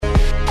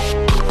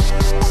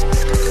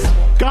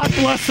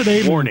blessed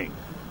amen. Warning.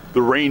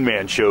 The Rain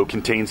Man Show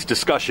contains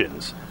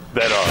discussions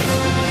that are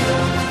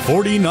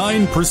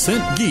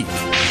 49% geek,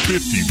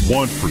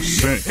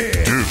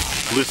 51% dude.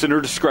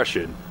 listener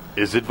discretion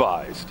is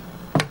advised.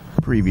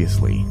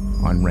 Previously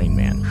on Rain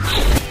Man.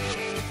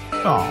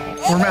 Oh,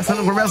 we're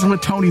messing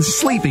with Tony's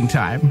sleeping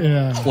time.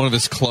 Yeah. One of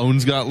his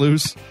clones got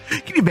loose.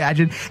 Can you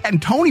imagine?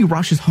 And Tony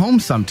rushes home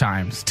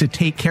sometimes to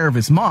take care of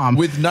his mom.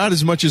 With not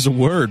as much as a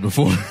word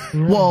before.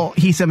 Well,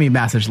 he sent me a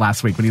message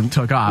last week when he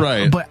took off.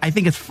 Right. But I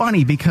think it's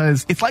funny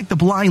because it's like the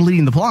blind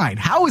leading the blind.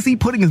 How is he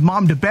putting his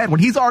mom to bed when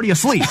he's already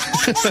asleep?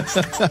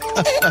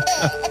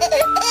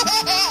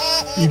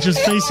 He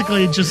just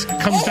basically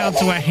comes down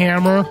to a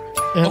hammer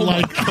and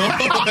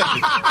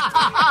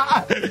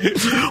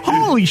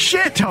Holy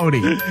shit,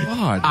 Tony.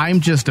 God.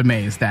 I'm just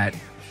amazed that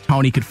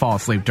Tony could fall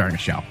asleep during a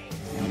show.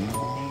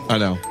 I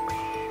know.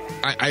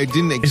 I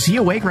didn't. Is he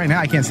awake right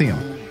now? I can't see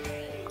him.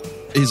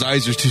 His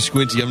eyes are too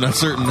squinty. I'm not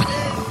certain.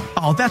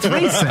 Oh, that's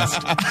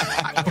racist.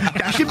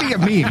 That should be a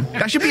meme.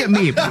 That should be a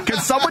meme. Could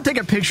someone take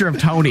a picture of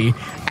Tony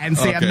and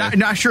say, Okay. I'm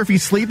not sure if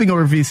he's sleeping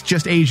or if he's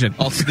just Asian?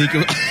 I'll sneak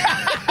him.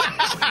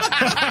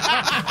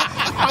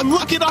 I'm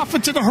looking off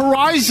into the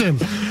horizon.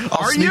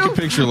 I'll Are sneak you? a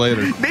picture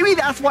later. Maybe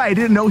that's why I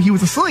didn't know he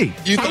was asleep.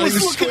 You thought I was he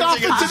was looking off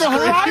squinting into the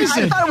I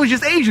horizon. thought it was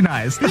just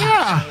Asianized.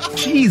 Yeah.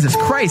 Jesus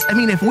Christ. I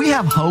mean, if we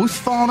have hosts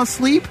falling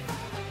asleep,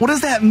 what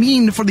does that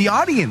mean for the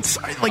audience?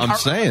 Like, I'm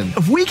saying.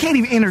 If we can't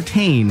even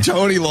entertain,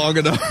 Tony long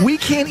enough we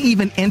can't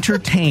even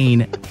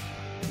entertain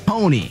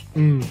Tony.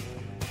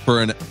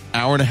 for an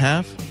hour and a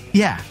half.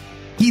 Yeah.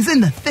 He's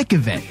in the thick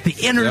of it. The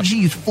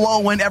energy is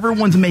flowing.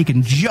 Everyone's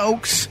making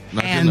jokes.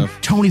 Not good and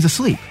enough. Tony's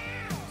asleep.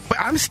 But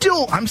I'm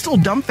still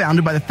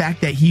dumbfounded by the fact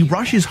that he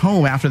rushes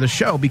home after the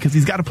show because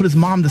he's got to put his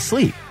mom to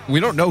sleep. We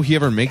don't know he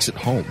ever makes it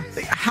home.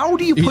 How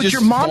do you He put just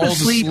your mom to falls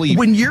sleep asleep.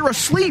 when you're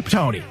asleep,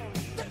 Tony?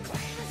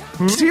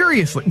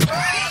 Seriously. Can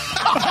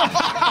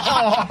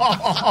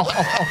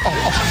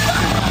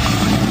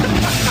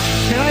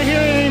I hear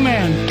an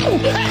amen?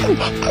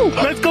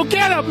 Let's go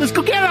get him. Let's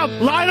go get him.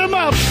 Line him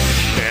up.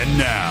 And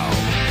now,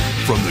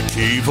 from the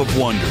Cave of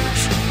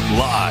Wonders,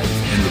 live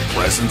in the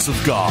presence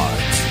of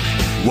gods,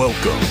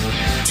 welcome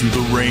to the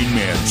Rain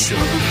Man Show.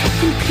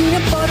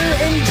 Peanut butter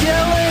and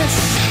jealous.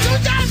 You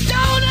just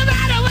don't know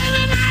about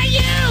women are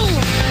you.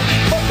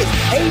 Oh, it's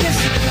anus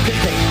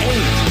because they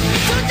ain't.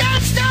 You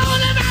just don't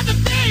know about the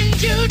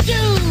things you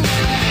do.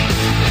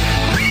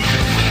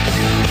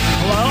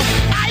 Hello?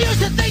 I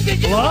used to think that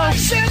you were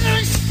sugar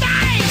and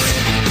spice.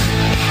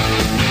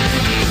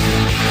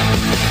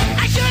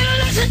 I should have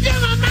listened to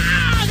my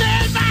mom's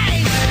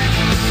advice.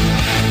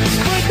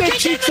 Spread their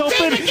cheeks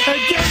open and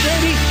get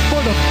ready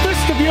for the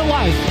fist of your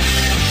life.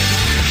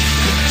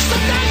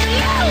 Sometimes you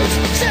lose,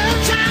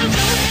 sometimes you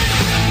win.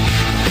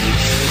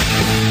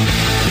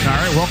 All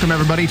right, welcome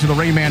everybody to the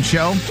Rain Man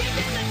Show.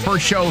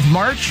 First show of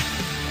March.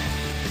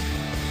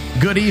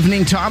 Good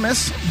evening,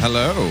 Thomas.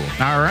 Hello.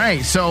 All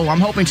right, so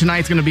I'm hoping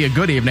tonight's going to be a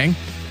good evening.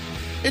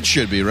 It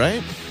should be,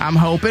 right? I'm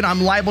hoping.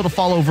 I'm liable to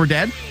fall over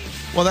dead.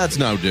 Well, that's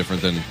no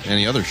different than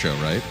any other show,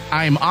 right?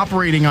 I'm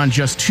operating on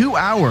just 2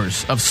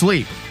 hours of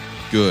sleep,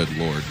 Good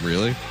Lord,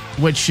 really?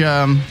 which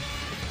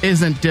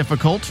isn't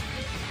difficult.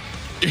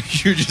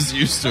 You're just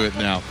used to it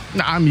now.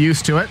 I'm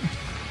used to it.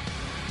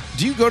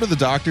 Do you go to the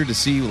doctor to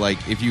see, like,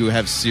 if you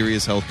have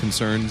serious health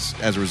concerns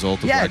as a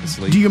result of Yeah. lack of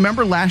sleep? Do you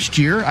remember last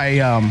year I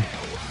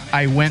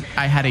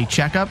had a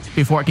checkup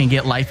before I can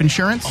get life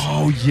insurance?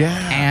 Oh,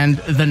 yeah. And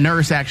the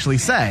nurse actually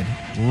said,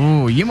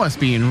 "Ooh, you must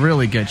be in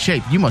really good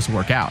shape. You must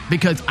work out."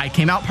 Because I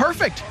came out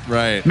perfect.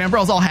 Right. Remember, I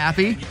was all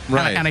happy?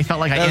 Right. And I felt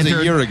like that I was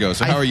entered... a year ago,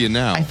 so how are you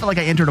now? I felt like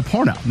I entered a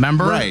porno,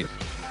 remember? Right.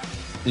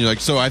 You're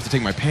like, so I have to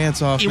take my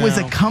pants off It now? was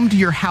a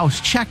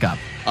come-to-your-house checkup.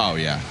 Oh,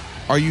 yeah.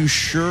 Are you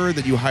sure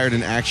that you hired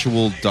an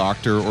actual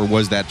doctor, or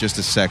was that just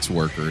a sex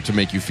worker to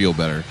make you feel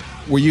better?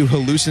 Were you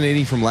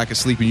hallucinating from lack of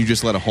sleep and you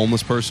just let a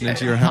homeless person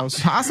into your house?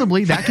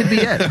 Possibly. That could be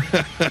it.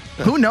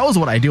 Who knows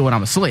what I do when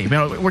I'm asleep? You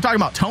know, we're talking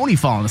about Tony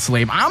falling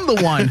asleep. I'm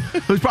the one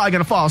who's probably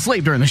going to fall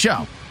asleep during the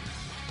show.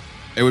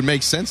 It would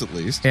make sense, at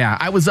least. Yeah,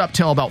 I was up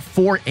till about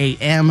 4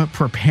 a.m.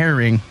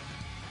 preparing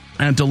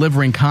and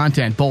delivering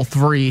content, both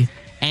free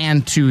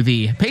and to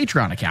the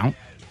Patreon account.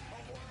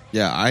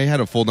 Yeah, I had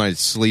a full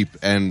night's sleep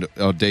and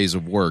days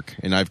of work,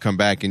 and I've come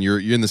back, and you're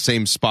in the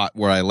same spot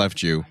where I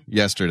left you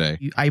yesterday.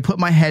 I put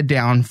my head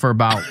down for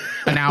about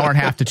an hour and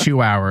a half to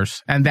 2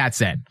 hours, and that's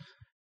it,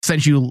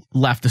 since you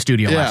left the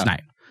studio last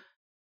night.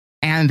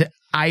 And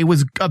I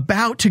was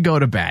about to go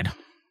to bed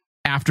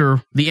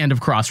after the end of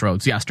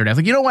Crossroads yesterday. I was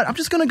like, you know what? I'm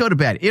just going to go to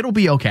bed. It'll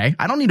be okay.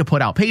 I don't need to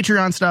put out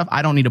Patreon stuff.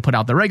 I don't need to put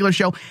out the regular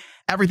show.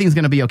 Everything's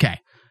going to be okay.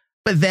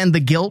 But then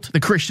the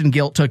Christian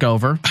guilt took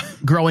over,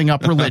 growing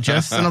up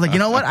religious. And I was like, you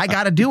know what? I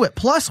got to do it.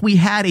 Plus, we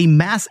had a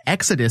mass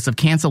exodus of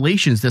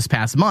cancellations this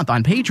past month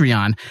on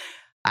Patreon.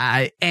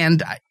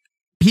 And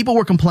people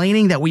were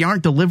complaining that we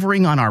aren't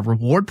delivering on our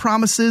reward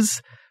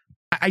promises.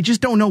 I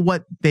just don't know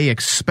what they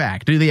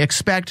expect. Do they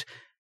expect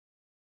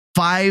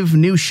 5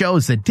 new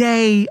shows a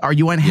day? Are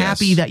you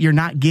unhappy that you're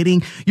not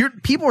getting...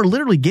 People are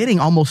literally getting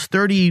almost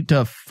 30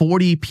 to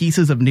 40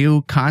 pieces of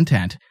new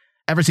content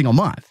every single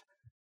month.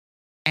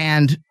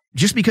 And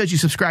just because you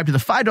subscribe to the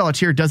 $5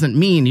 tier doesn't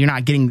mean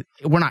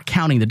we're not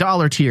counting the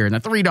 $1 tier and the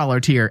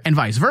 $3 tier and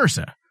vice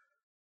versa.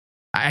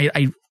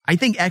 I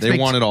think they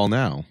want it all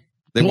now.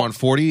 They want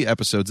 40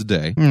 episodes a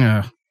day.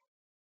 Yeah.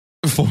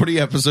 40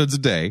 episodes a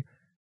day.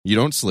 You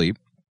don't sleep.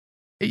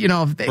 You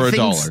know, for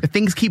 $1.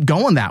 Things keep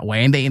going that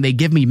way, and they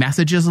give me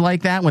messages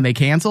like that when they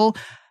cancel.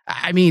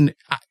 I mean,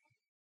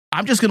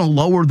 I'm just going to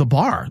lower the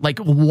bar. Like,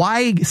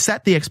 why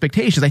set the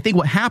expectations? I think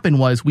what happened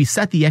was we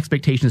set the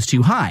expectations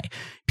too high.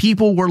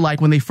 People were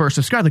like, when they first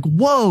subscribed, like,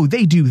 whoa,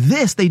 they do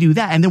this, they do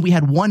that. And then we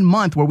had 1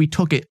 month where we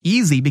took it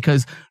easy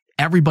because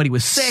everybody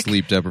was sick.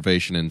 Sleep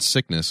deprivation and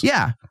sickness.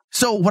 Yeah.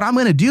 So what I'm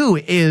going to do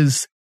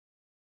is,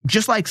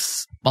 just like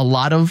a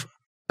lot of,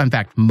 in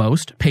fact,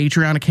 most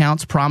Patreon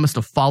accounts promise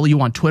to follow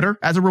you on Twitter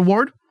as a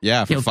reward.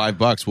 Yeah, for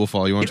 $5, we'll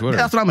follow you on Twitter.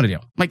 That's what I'm going to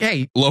do. Like,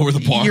 hey, lower the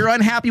bar. You're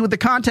unhappy with the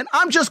content?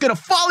 I'm just going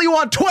to follow you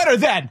on Twitter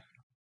then.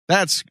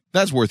 That's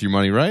worth your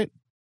money, right?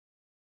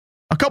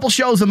 A couple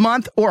shows a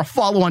month or a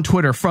follow on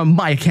Twitter from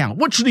my account.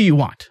 Which do you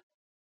want?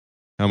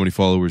 How many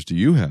followers do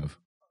you have?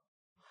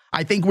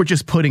 I think we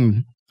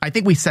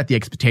set the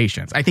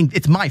expectations. I think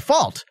it's my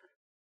fault.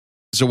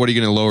 So what are you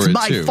going to lower it to?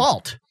 It's my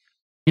fault.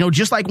 You know,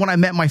 just like when I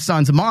met my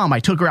son's mom, I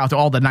took her out to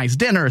all the nice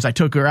dinners. I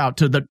took her out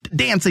to the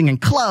dancing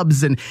and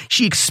clubs, and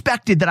she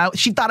expected that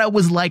she thought I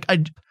was like a...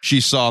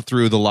 She saw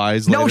through the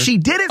lies No, later? she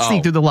didn't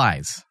see through the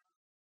lies.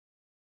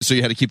 So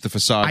you had to keep the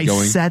facade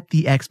going? I set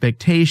the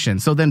expectation.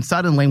 So then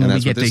suddenly when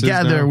we get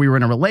together, we were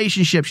in a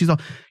relationship. She's all,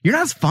 you're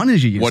not as fun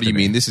as you used to be. What do you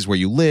mean? This is where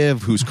you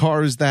live? Whose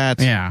car is that?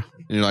 Yeah.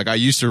 And you're like, I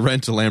used to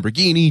rent a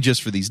Lamborghini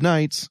just for these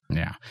nights.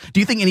 Yeah. Do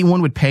you think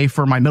anyone would pay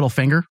for my middle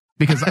finger?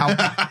 Because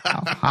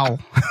I'll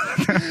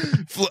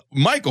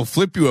Michael,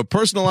 flip you a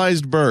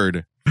personalized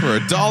bird for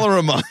 $1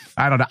 a month.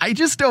 I don't know. I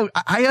just don't.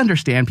 I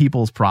understand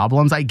people's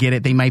problems. I get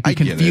it. They might be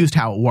confused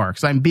how it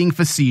works. I'm being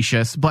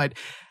facetious, but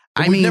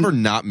I mean, never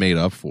not made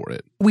up for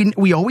it.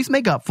 We always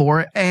make up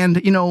for it.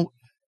 And, you know,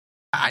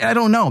 I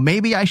don't know.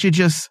 Maybe I should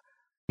just,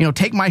 you know,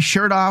 take my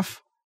shirt off.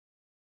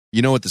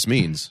 You know what this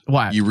means?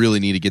 What? You really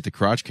need to get the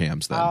crotch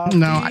cams then.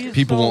 No.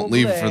 People won't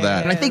leave for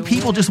that. And I think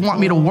people just want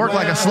me to work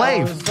like a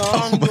slave.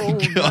 Oh my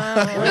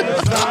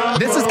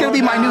God. This is going to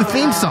be my new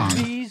theme song.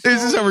 Is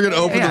this how we're going to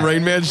open the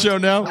Rain Man show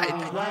now?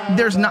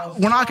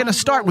 We're not going to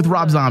start with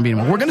Rob Zombie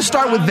anymore. We're going to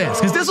start with this,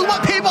 because this is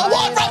what people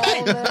want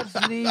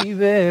from me.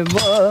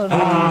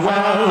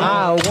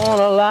 I want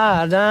to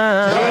lie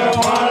down.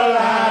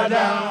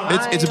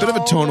 It's a bit of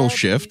a tonal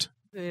shift.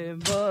 I'm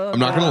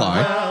not going to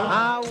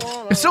lie.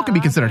 It still can be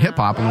considered hip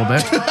hop a little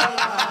bit.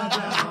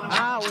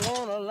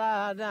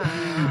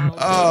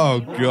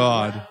 Oh,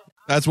 God.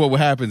 That's what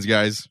happens,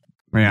 guys.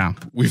 Yeah.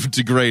 We've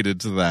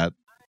degraded to that.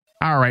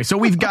 All right. So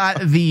we've got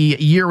the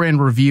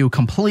year-end review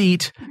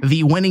complete.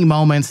 The winning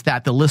moments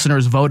that the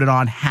listeners voted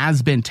on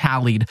has been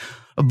tallied,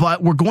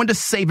 but we're going to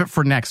save it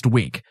for next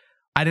week.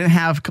 I didn't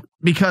have,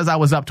 because I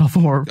was up till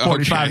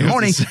 4:45 in the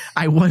morning,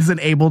 I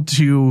wasn't able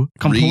to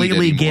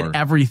completely get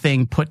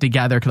everything put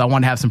together because I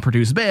wanted to have some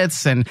produced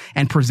bits and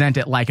present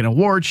it like an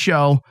award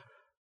show.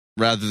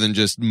 Rather than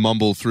just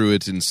mumble through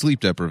it in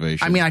sleep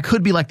deprivation. I mean, I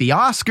could be like the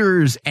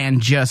Oscars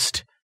and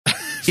just,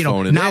 you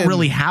know, not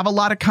really have a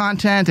lot of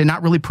content and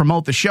not really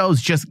promote the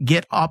shows, just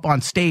get up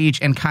on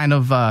stage and kind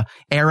of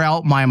air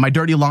out my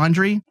dirty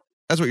laundry.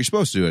 That's what you're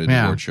supposed to do at an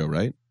award show,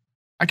 right?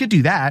 I could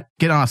do that.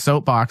 Get on a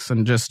soapbox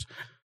and just...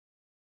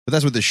 But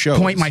that's what this show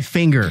point my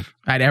finger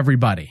at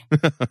everybody.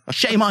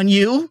 Shame on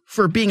you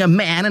for being a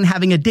man and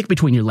having a dick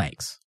between your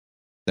legs.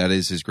 That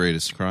is his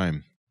greatest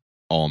crime.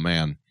 All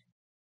man.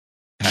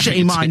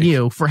 Shame on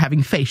you for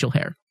having facial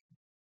hair.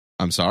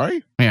 I'm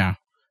sorry? Yeah.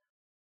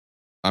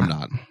 I'm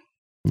not.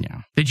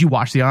 Yeah. Did you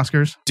watch the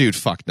Oscars? Dude,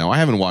 fuck no. I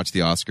haven't watched the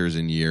Oscars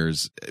in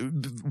years.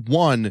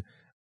 One,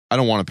 I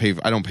don't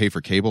pay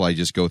for cable. I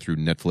just go through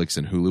Netflix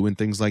and Hulu and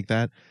things like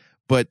that.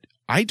 But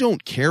I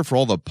don't care for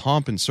all the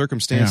pomp and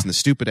circumstance and the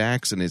stupid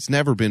acts, and it's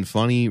never been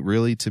funny,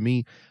 really, to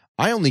me.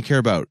 I only care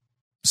about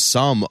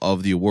some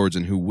of the awards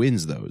and who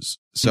wins those.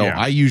 So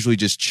I usually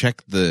just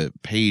check the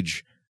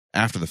page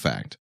after the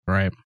fact.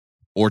 Right.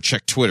 Or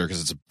check Twitter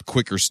because it's a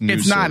quicker news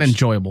It's not source.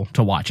 enjoyable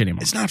to watch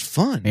anymore. It's not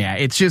fun. Yeah,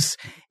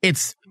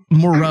 it's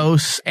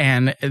morose,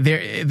 and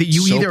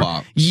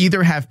you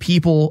either have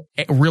people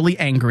really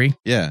angry,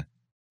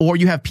 or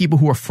you have people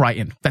who are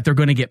frightened that they're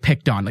going to get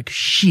picked on. Like,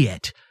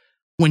 shit.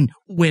 When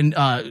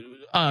Gwyneth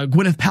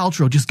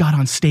Paltrow just got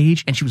on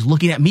stage and she was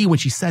looking at me when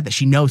she said that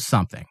she knows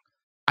something,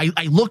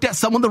 I looked at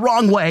someone the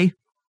wrong way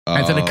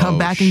and said to come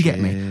back and get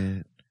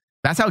me.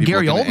 That's how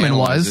Gary Oldman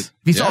was.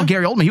 If you saw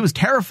Gary Oldman, he was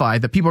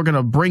terrified that people are going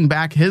to bring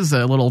back his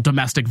little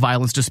domestic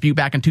violence dispute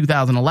back in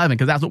 2011,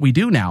 because that's what we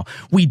do now.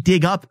 We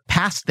dig up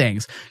past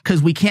things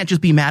because we can't just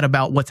be mad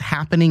about what's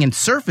happening and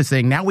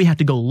surfacing. Now we have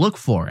to go look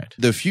for it.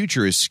 The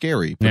future is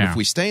scary, but if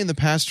we stay in the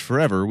past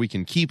forever, we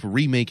can keep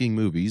remaking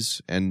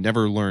movies and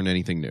never learn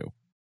anything new.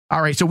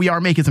 All right, so we are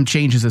making some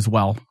changes as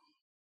well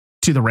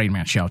to the Rain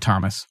Man show,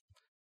 Thomas.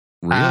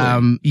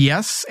 Really?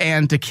 Yes,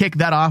 and to kick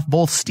that off,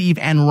 both Steve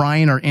and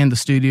Ryan are in the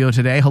studio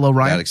today. Hello,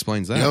 Ryan. That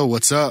explains that. Yo,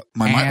 what's up?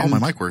 My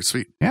mic works.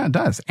 Sweet. Yeah, it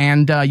does.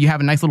 And you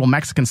have a nice little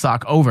Mexican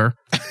sock over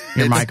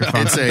your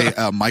microphone. It's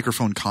a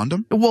microphone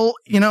condom. Well,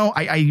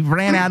 I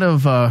ran out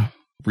of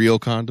Real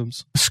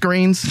condoms.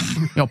 Screens,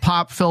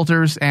 pop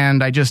filters,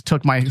 and I just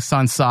took my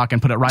son's sock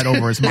and put it right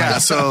over his mouth. Yeah,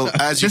 so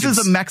as you this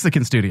is a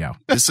Mexican studio.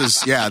 This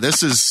is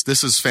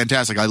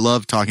fantastic. I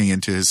love talking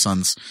into his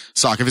son's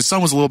sock. If his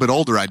son was a little bit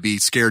older, I'd be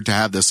scared to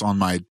have this on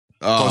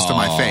close to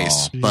my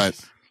face, but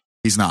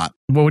he's not.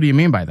 What do you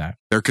mean by that?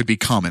 There could be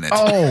cum in it.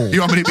 Oh.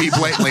 You want me to be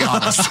blatantly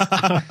honest?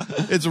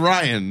 It's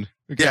Ryan.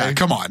 Okay. Yeah,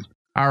 come on.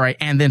 All right,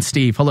 and then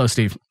Steve. Hello,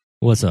 Steve.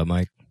 What's up,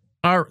 Mike?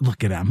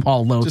 Look at him,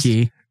 all low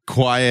key.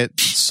 Quiet,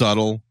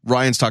 subtle.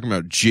 Ryan's talking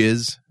about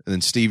jizz, and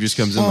then Steve just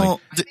comes in like,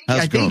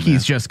 I think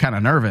he's just kind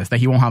of nervous that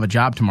he won't have a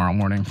job tomorrow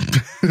morning.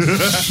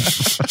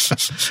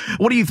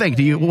 What do you think?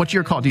 What's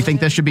your call? Do you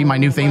think this should be my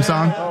new theme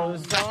song?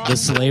 The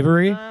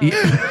slavery?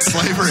 Yeah.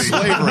 Slavery.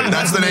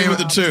 That's the name of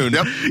the tune.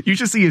 Yep. You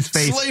should see his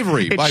face.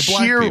 Slavery it's by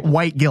black sheer people.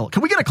 white guilt.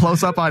 Can we get a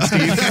close up on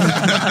Steve?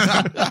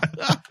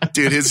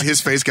 Dude,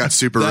 his face got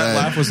super That red.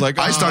 laugh was like,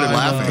 I started I'm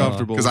laughing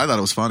uncomfortable. because I thought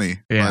it was funny.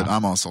 Yeah. But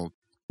I'm also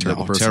a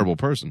terrible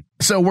person.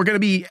 So we're going to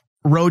be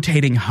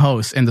rotating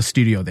hosts in the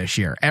studio this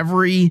year.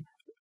 Every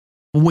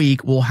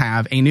week we'll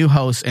have a new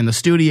host in the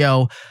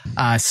studio.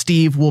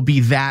 Steve will be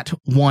that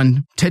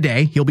one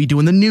today. He'll be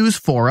doing the news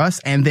for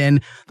us. And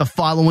then the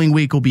following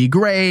week will be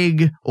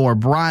Greg or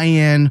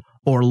Brian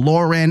or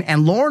Lauren.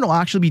 And Lauren will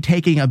actually be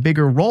taking a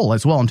bigger role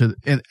as well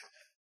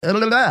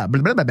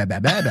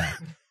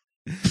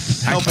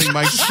Helping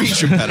my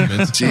speech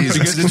impediments. Jesus.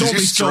 Because it's Did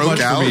only you so stroke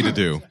much out? for me to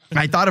do.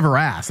 I thought of her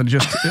ass and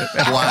just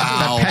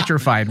that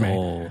petrified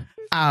me.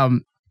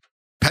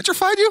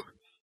 Petrified you?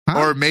 Huh?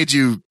 Or made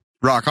you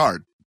rock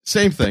hard?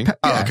 Same thing.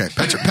 Oh, okay.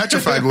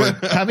 Petrified would.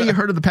 Haven't you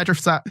heard of the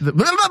petrified?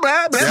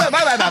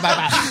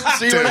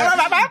 See,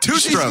 Two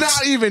she's strokes.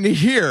 not even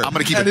here. I'm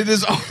gonna keep and it. it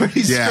is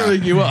already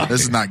screwing you up.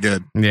 This is not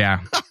good.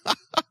 Yeah.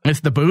 It's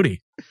the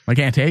booty. I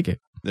can't take it.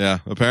 Yeah,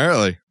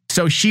 apparently.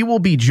 So she will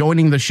be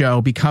joining the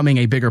show, becoming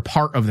a bigger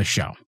part of the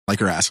show. Like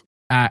her ass.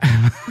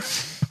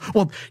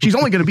 Well, she's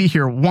only going to be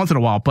here once in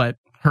a while, but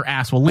her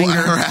ass will linger.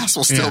 Well, her ass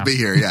will still be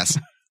here, yes.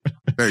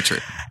 Very true.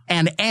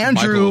 And Michael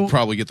Andrew will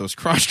probably get those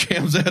crotch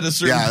cams at a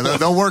certain Yeah, point.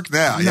 they'll work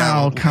now. No,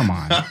 Yeah. come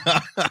on.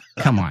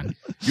 Come on.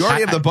 You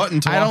already have the button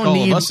to lock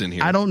all of us in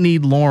here. I don't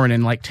need Lauren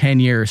in like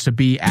 10 years to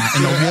be at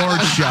an award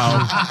show.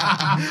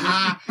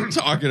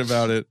 Talking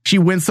about it. She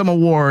wins some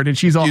award and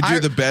she's all You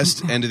do the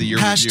best end of the year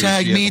review. Hashtag She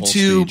had the me whole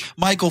too. speech.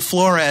 Michael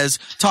Flores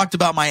talked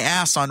about my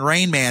ass on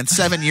Rain Man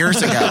 7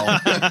 years ago.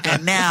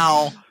 And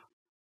now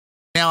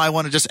I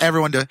want to just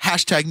everyone to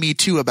hashtag me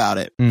too about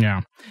it.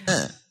 Yeah.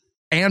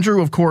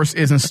 Andrew, of course,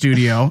 is in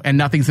studio, and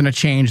nothing's going to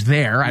change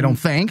there, I don't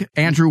think.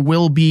 Andrew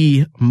will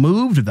be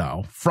moved,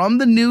 though, from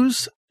the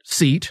news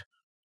seat,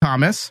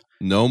 Thomas,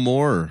 No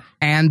more.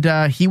 and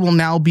he will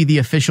now be the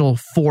official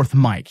fourth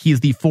mic. He is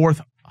the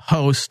fourth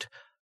host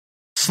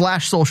 /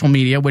 social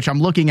media, which I'm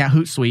looking at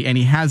Hootsuite, and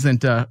he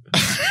hasn't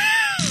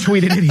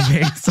tweeted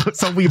anything,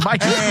 so we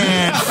might...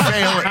 And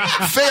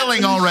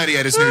failing already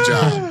at his new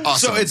job.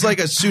 Awesome. So it's like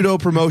a pseudo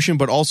promotion,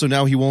 but also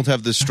now he won't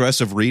have the stress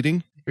of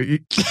reading.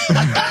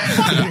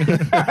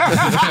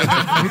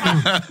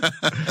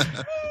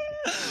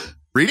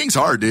 Reading's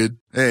hard, dude.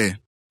 Hey.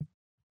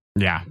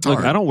 Yeah. Look,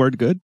 hard. I don't word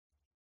good.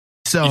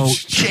 So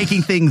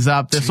shaking things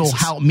up, this will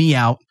help me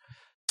out,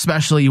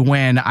 especially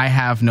when I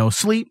have no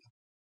sleep,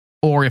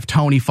 or if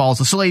Tony falls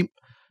asleep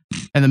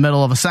in the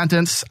middle of a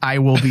sentence, I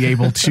will be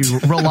able to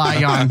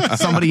rely on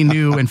somebody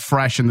new and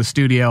fresh in the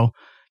studio.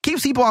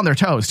 Keeps people on their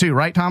toes too,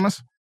 right,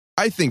 Thomas?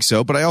 I think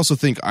so, but I also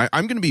think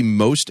I'm going to be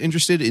most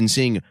interested in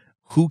seeing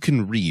who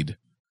can read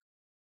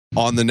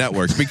on the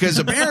network, because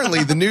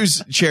apparently the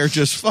news chair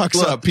just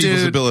fucks up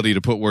people's ability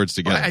to put words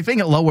together. I think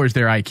it lowers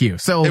their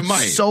IQ. So It might.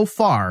 so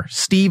far,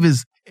 Steve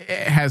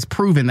has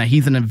proven that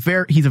he's a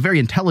very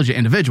intelligent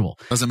individual.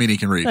 Doesn't mean he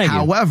can read.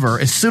 However,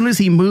 as soon as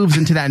he moves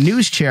into that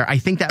news chair, I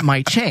think that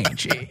might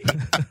change.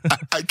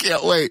 I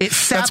can't wait.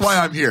 That's why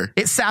I'm here.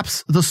 It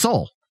saps the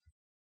soul,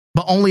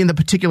 but only in the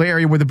particular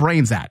area where the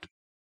brain's at.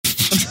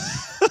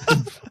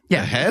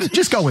 Yeah, head?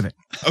 Just go with it.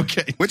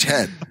 Okay. Which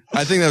head?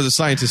 I think that was a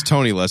scientist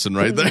Tony lesson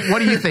right there. What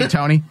do you think,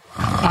 Tony?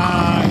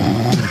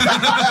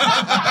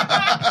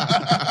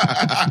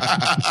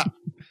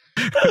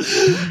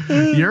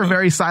 You're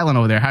very silent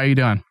over there. How are you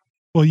doing?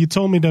 Well, you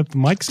told me that the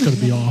mic's going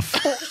to be off.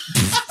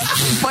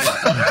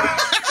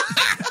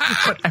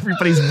 But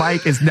everybody's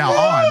mic is now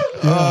on.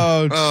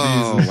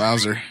 Oh, Jesus.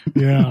 Wowzer.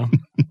 Yeah.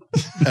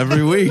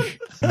 Every week.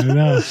 I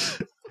know.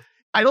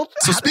 I don't.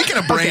 So speaking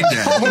of brain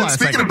dead. Hold on a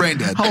Speaking second. of brain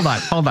dead.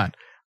 Hold on.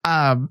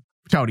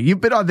 Tony,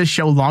 you've been on this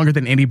show longer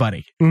than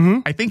anybody. Mm-hmm.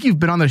 I think you've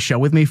been on this show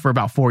with me for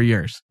about 4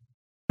 years.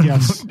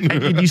 Yes.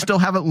 And you still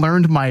haven't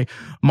learned my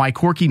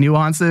quirky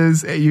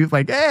nuances. You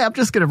like, hey, I'm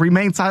just going to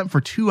remain silent for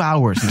 2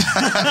 hours now.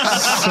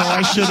 So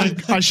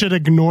I should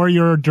ignore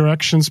your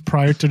directions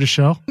prior to the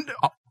show.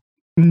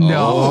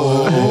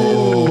 No.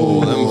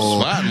 Oh,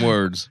 them some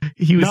words.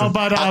 He was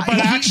but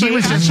he actually,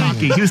 was just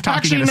talking. He was talking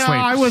actually, in his no, sleep.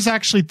 I was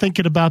actually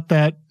thinking about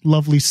that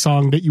lovely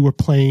song that you were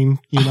playing.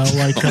 You know,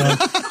 like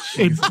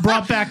it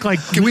brought back like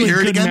Can we really hear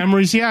it good again?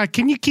 memories. Yeah,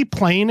 can you keep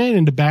playing it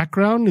in the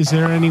background? Is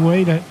there any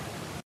way that?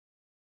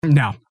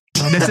 No.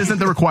 This isn't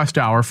the request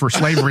hour for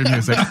slavery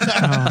music.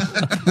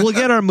 We'll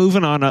get our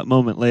moving on up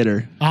moment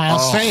later. I'll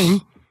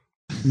sing.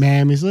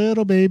 Mammy's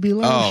little baby.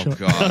 Oh,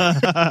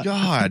 God.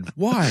 God,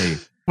 why?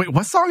 Wait,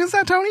 what song is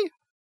that, Tony?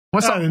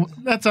 What song?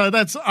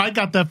 That's I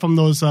got that from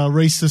those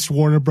racist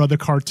Warner Brother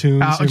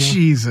cartoons. Oh, you know?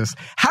 Jesus.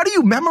 How do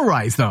you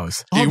memorize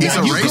those? Oh, He's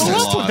yeah, a you grow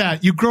racist. up with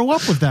that. You grow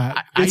up with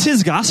that. It's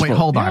his gospel. Wait,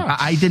 hold on. Yeah.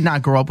 I did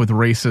not grow up with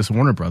racist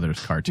Warner Brothers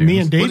cartoons. Me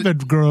and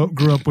David grew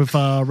up with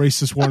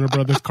racist Warner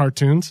Brothers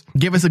cartoons.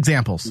 Give us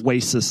examples.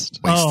 Racist.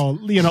 Oh,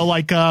 you know,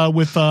 like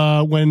with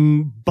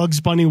when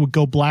Bugs Bunny would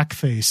go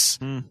blackface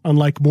on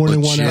like more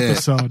than one Legit.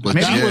 episode.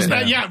 Legit. That was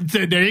that. Yeah,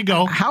 there you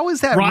go. How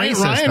is that Ryan,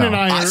 racist, Ryan though? and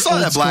I I saw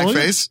old that school.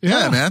 blackface.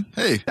 Yeah, man.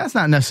 Hey. That's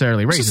not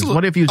necessarily just racist. a little-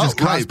 What if you just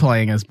right.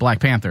 cosplaying as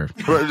Black Panther?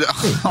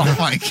 Oh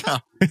my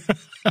God.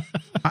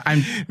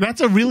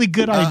 That's a really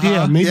good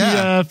idea. Maybe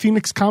yeah.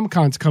 Phoenix Comic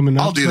Con's coming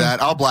up. I'll do that.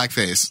 I'll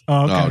blackface.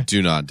 Oh, okay. No,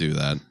 do not do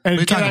that. And What are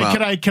you talking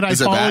about? can I Is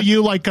it follow bad?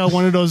 you like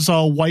one of those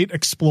white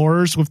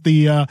explorers with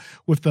the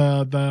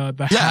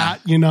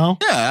hat? You know?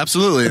 Yeah,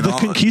 absolutely. And The I'll-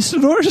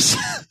 Conquistadors?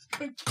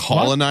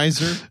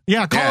 Colonizer?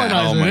 Yeah, colonizer.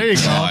 Oh, my there you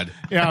God. go.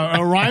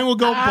 Yeah, Ryan will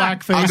go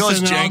blackface. I'll go as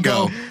and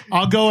Django.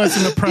 I'll go as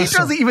an He oppressor.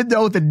 doesn't even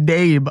know the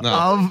name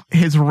of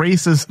his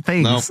racist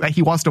things No. that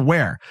he wants to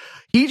wear.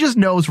 He just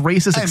knows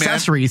racist Hey, man.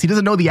 accessories. He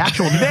doesn't know the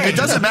actual name. It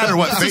doesn't matter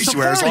what It's a face you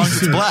wear as long as it's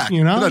safari black. suit,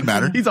 you know? It doesn't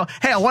matter. He's all,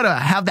 hey, I want to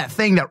have that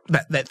thing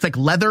that's like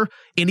leather.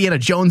 Indiana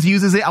Jones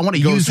uses it. I want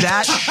to use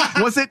that.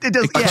 Was it? It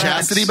does. A Yeah.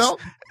 chastity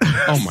belt?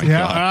 Oh, my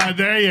Yeah, God.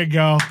 there you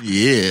go.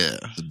 Yeah.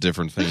 It's a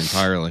different thing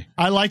entirely.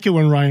 I like it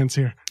when Ryan's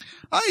here.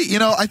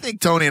 I think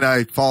Tony and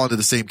I fall into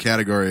the same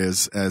category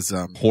as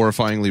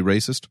Horrifyingly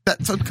racist? that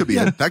could be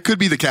it. That could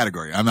be the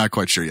category. I'm not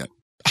quite sure yet.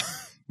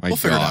 My We'll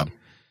figure it God. out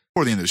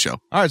before the end of the show.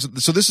 All right,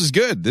 so this is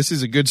good. This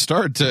is a good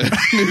start to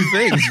new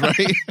things,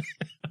 right?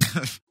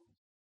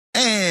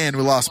 And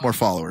we lost more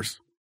followers.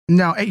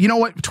 No, hey, you know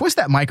what? Twist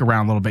that mic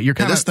around a little bit. You're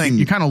Yeah, kind this of thing,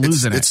 you're kind of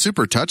losing It's it.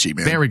 super touchy,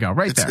 man. There we go.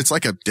 Right It's, there. it's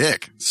like a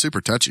dick. It's super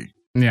touchy.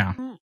 Yeah.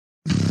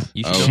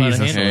 You Oh, still know how to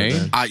Jesus. handle it,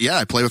 Hey. then. Yeah,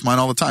 I play with mine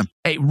all the time.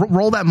 Hey,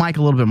 roll that mic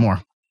a little bit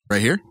more.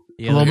 Right here?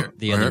 The A little other,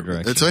 the other Right here?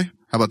 direction. This way?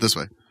 How about this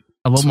way?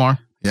 A little more.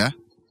 Yeah.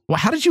 Well,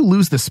 how did you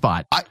lose this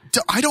spot?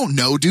 I don't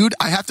know, dude.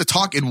 I have to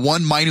talk in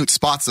one minute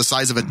spot's the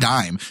size of a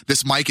dime.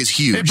 This mic is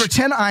huge.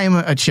 Pretend I'm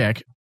a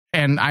chick,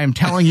 and I'm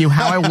telling you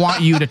how I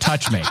want you to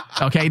touch me.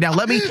 Okay, now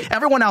let me.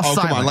 Everyone else Oh,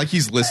 silent. come on. Like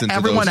he's listened to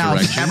everyone those else.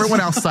 directions. Everyone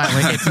else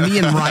silent. It's me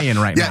and Ryan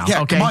right Yeah, now.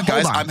 yeah. Okay, Come on,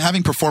 guys. Hold on. I'm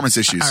having performance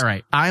issues. All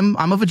right. I'm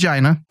a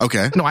vagina.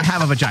 Okay. No, I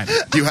have a vagina.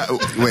 You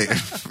have wait.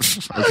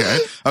 Okay.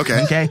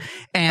 Okay. Okay.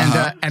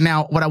 And and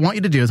now what I want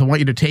you to do is I want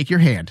you to take your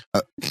hand.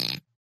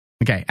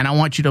 Okay, and I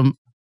want you to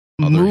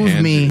Other move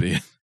hand, me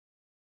idiot.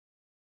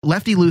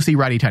 lefty loosey,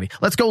 righty tighty.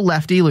 Let's go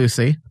lefty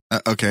loosey.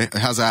 Okay.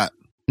 How's that?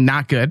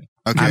 Not good.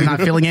 Okay. I'm not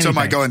feeling anything. So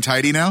am I going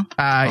tighty now?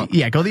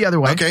 Yeah, go the other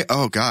way. Okay.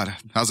 Oh God.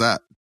 How's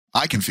that?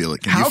 I can feel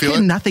it. Can How you feel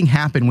can it? nothing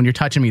happen when you're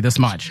touching me this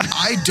much?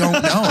 I don't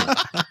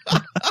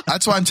know.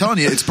 That's why I'm telling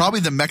you. It's probably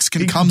the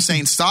Mexican cum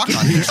saying stock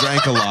on He here.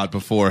 drank a lot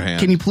beforehand.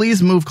 Can you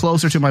please move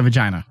closer to my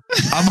vagina?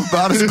 I'm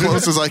about as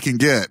close as I can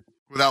get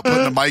without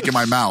putting the mic in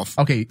my mouth.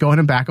 Okay, go ahead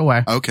and back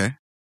away. Okay.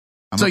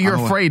 So you're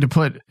I'm afraid to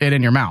put it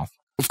in your mouth.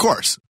 Of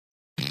course.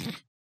 All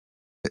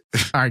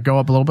right, go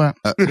up a little bit.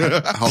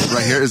 Hold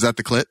right here. Is that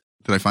the clit?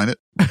 Did I find it?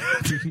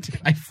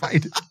 I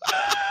find it.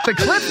 The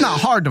clip's not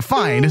hard to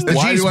find. It's the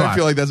Why do I G-spot.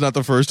 feel like that's not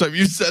the first time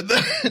you said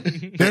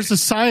that? There's a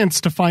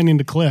science to finding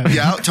the clip.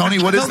 Yeah, Tony,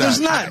 what is No, that? there's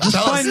not. Just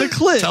Tell find us. the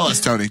clip. Tell us,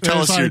 Tony. Tell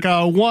There's us your.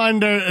 like one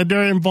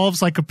there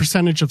involves like a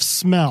percentage of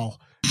smell.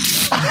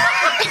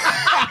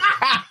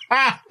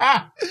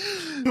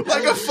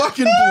 Like a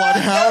fucking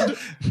bloodhound.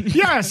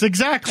 Yes,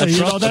 exactly. A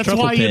That's truffle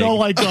why pig.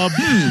 like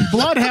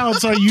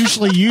bloodhounds are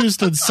usually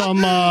used in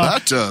some.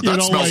 That you know,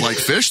 smells like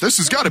fish. This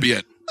has got to be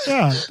it.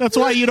 Yeah, that's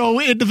why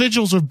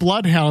individuals with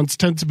bloodhounds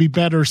tend to be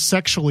better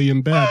sexually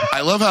in bed.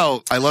 I love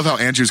how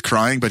Andrew's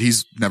crying, but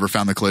he's never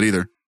found the clit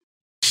either.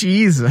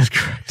 Jesus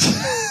Christ.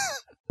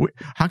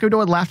 How come no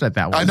one laughed at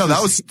that one? I know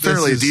that was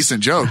fairly a is-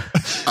 decent joke.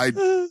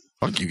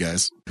 Fuck you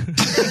guys.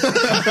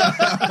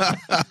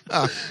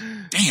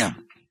 Damn.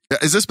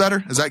 Is this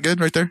better? Is that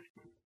good right there?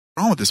 What's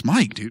wrong with this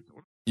mic, dude?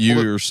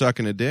 You're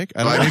sucking a dick?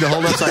 Do I need to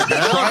hold upside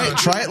down?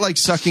 Try it like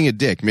sucking a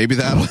dick. Maybe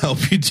that'll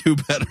help you do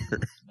better.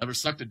 Never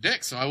sucked a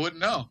dick, so I wouldn't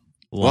know.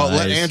 Well,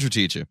 let Lies. Andrew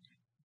teach you.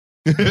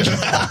 What's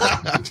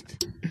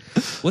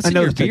I in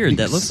know your the beard?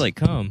 That techniques. looks like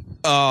cum.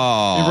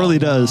 Oh. It really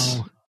does.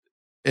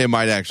 It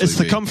might actually It's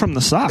the be. come from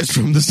the sock. It's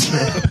from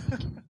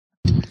the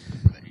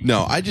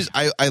No,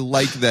 I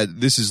like that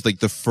this is like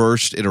the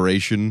first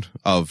iteration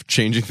of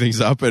changing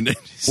things up, and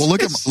Well,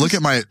 look at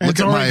my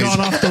It's already gone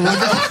off the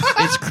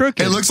river. It's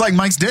crooked. It looks like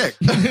Mike's dick.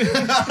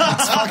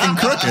 It's fucking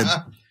crooked.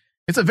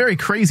 It's a very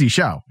crazy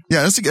show.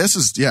 Yeah, this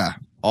is yeah.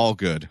 all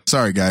good.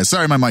 Sorry guys.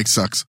 Sorry my mic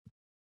sucks.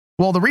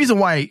 Well, the reason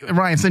why,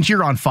 Ryan, since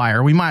you're on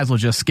fire, we might as well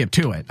just skip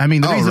to it. I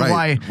mean, the reason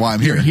why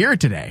I'm you're here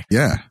today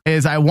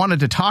is I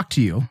wanted to talk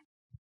to you.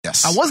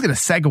 Yes. I was going to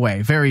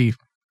segue very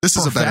This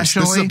is a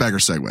beggar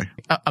segue.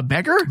 A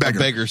beggar? A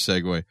beggar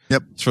segue.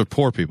 Yep. It's for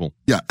poor people.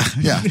 Yeah.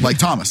 Yeah. Like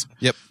Thomas.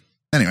 Yep.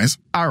 Anyways.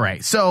 All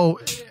right. So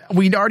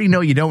we already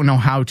know you don't know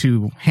how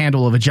to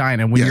handle a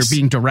vagina when you're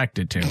being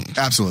directed to.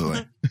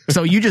 Absolutely.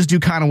 So you just do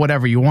kind of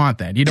whatever you want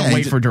then. You don't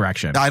wait for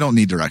direction. I don't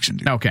need direction,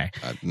 dude. Okay.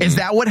 Is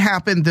that what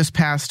happened this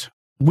past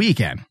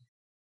weekend?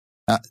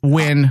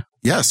 When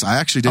yes, I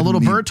actually did. A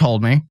little bird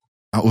told me.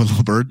 A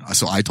little bird?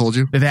 So I told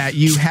you? That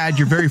you had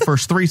your very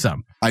first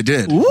threesome. I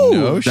did. Ooh.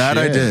 No that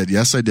I shit. did.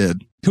 Yes, I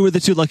did. Who were the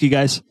two lucky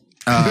guys?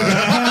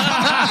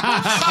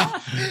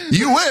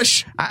 You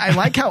wish. I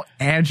like how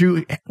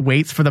Andrew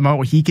waits for the moment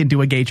where he can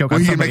do a gay joke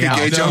on He can somebody make a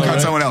gay else. joke on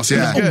someone else.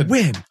 Yeah.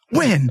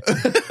 Win.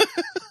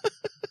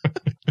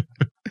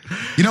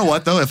 You know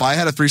what, though? If I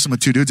had a threesome with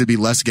two dudes, it'd be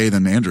less gay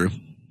than Andrew.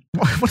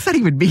 What does that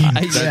even mean?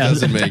 That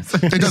doesn't make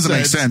It doesn't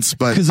make sense,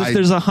 but Because if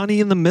there's a honey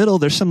in the middle,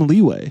 there's some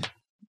leeway.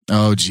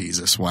 Oh,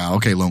 Jesus. Wow.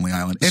 Okay, Lonely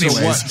Island.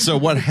 Anyways. So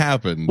what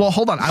happened? Well,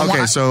 hold on.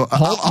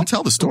 I'll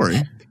tell the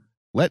story.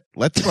 Let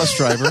the bus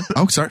driver.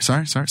 Oh,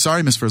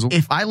 sorry, Miss Frizzle.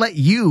 If I let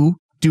you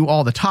do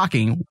all the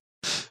talking,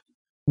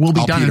 we'll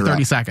be done in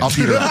 30 seconds. I'll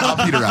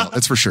peter out.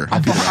 That's for sure.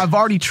 I've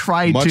already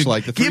tried Much to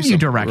like the give you threesome.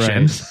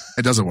 direction. Right.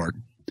 It doesn't work.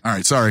 All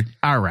right, sorry.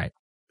 All right.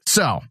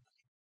 So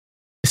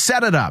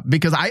set it up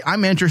because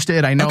I'm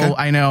interested. I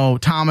know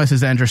Thomas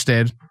is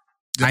interested.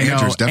 I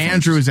know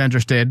Andrew is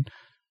interested.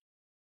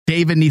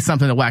 David needs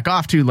something to whack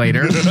off to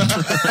later.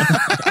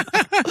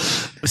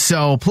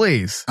 So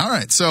please. All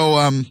right.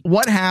 So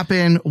what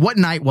happened? What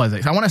night was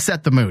it? I want to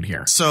set the mood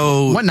here.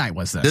 So what night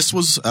was this? This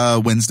was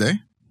Wednesday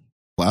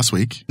last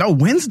week. No,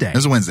 Wednesday. It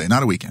was a Wednesday,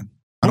 not a weekend.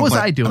 What was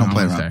I doing on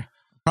Wednesday? Around.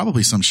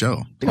 Probably some show.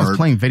 I think I was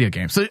playing video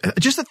games. So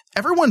just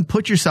everyone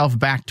put yourself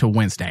back to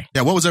Wednesday.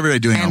 Yeah, what was everybody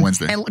doing on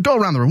Wednesday? And go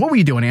around the room. What were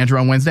you doing, Andrew,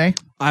 on Wednesday?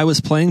 I was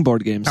playing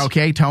board games.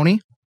 Okay, Tony?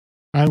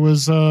 I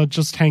was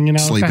just hanging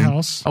out at the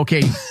house.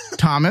 Okay,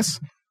 Thomas?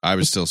 I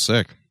was still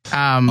sick.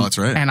 That's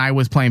right. And I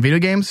was playing video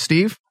games.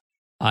 Steve?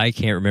 I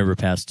can't remember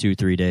past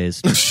 2-3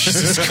 days.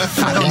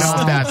 I don't know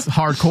if that's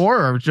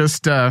hardcore or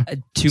just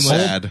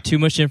too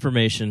much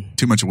information.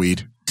 Too much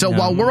weed. So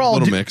while we're all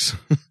mix.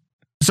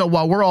 So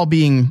while we're all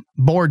being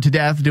bored to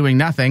death doing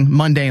nothing,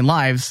 mundane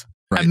lives,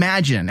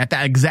 imagine at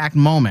that exact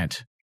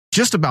moment,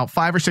 just about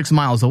 5 or 6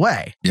 miles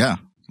away. Yeah,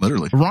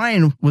 literally.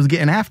 Ryan was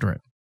getting after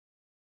it.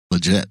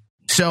 Legit.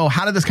 So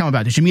how did this come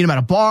about? Did you meet him at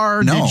a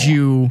bar? No. Did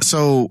you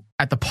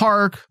at the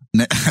park?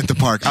 At the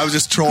park. I was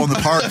just trolling the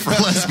park for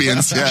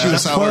lesbians. Yeah, She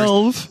was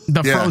 12.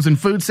 The frozen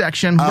food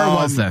section. Where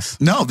was this?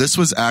 No, this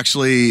was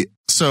actually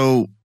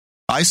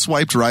I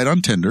swiped right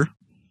on Tinder.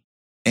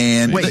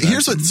 And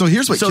here's what. So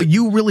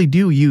you really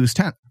do use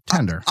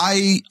Tinder?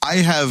 I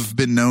have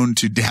been known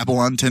to dabble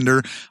on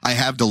Tinder. I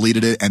have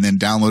deleted it and then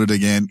downloaded it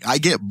again. I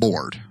get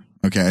bored.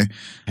 Okay.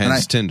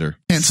 Hence Tinder.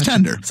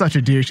 Tinder. Such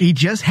a douche. He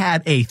just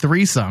had a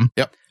threesome.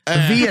 Yep.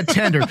 Via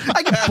Tinder.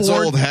 I get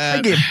bored. Old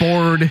hat.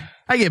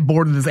 I get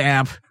bored of this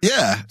app.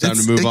 Yeah. Time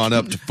to move on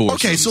up to four.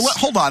 Okay, so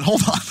hold on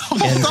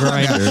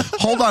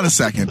a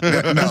second.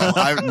 No,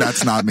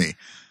 that's not me.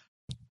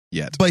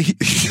 Yet. But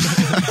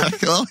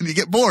well, you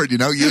get bored, you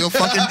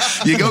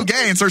go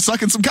gay and start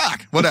sucking some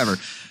cock, whatever.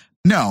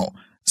 No.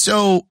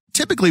 So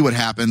typically what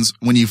happens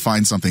when you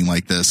find something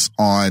like this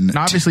on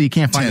now, obviously you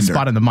can't find Tinder, a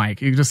spot in the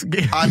mic. You just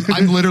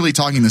I'm literally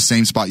talking the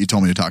same spot you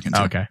told me to talk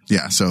into. Okay.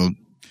 Yeah, so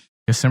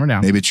just simmer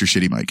down. Maybe it's your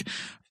shitty mic.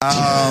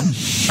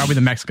 Probably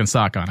the Mexican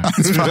sock on it.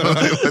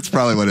 That's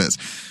probably what it is.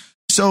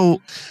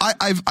 So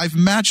I've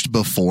matched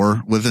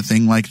before with a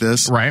thing like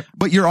this. Right.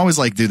 But you're always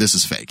like, dude, this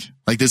is fake.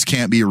 Like, this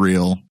can't be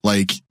real.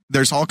 Like,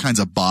 there's all kinds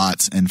of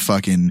bots and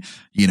fucking,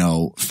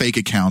 fake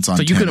accounts on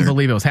Tinder. So you couldn't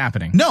believe it was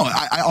happening? No,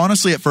 I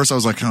honestly, at first I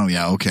was like, oh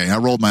yeah, okay. I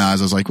rolled my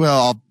eyes. I was like,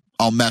 well,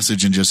 I'll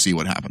message and just see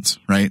what happens,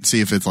 right?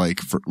 See if it's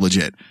like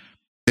legit.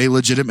 They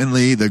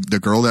legitimately, the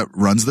girl that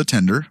runs the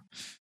Tinder,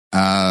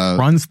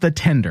 runs the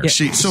Tinder.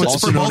 So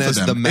it's for both of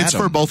them. It's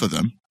for both of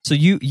them. So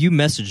you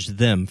messaged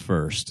them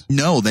first?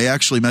 No, they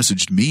actually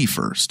messaged me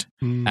first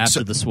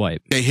after the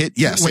swipe. They hit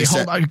yes. Wait,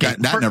 hold on. Okay.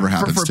 That never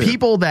happens for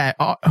people that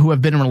who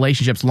have been in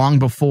relationships long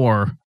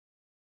before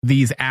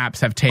these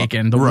apps have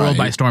taken the world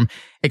by storm.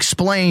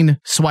 Explain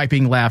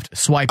swiping left,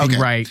 swiping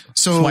right,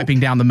 swiping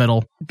down the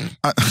middle,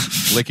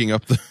 licking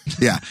up the.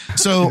 Yeah.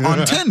 So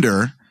on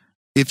Tinder,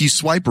 if you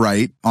swipe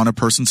right on a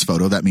person's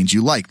photo, that means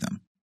you like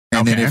them.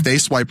 And then if they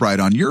swipe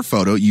right on your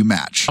photo, you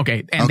match.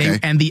 Okay.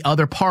 And the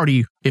other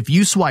party, if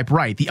you swipe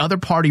right, the other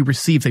party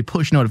receives a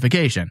push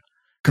notification.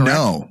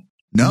 Correct?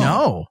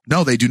 No,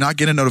 they do not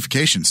get a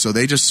notification. So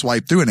they just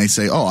swipe through and they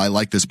say, oh, I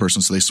like this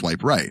person. So they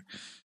swipe right.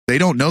 They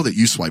don't know that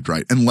you swiped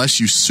right unless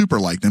you super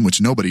like them,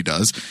 which nobody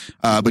does.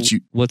 But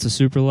what's a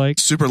super like?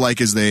 Super like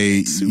is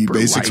you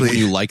basically when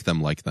you like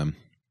them.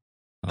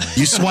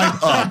 You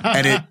swipe up,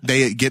 and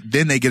they get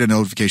a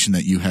notification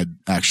that you had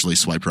actually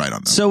swiped right on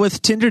them. So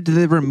with Tinder, did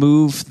they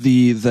remove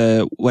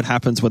the what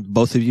happens when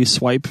both of you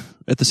swipe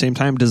at the same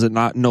time? Does it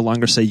not no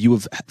longer say you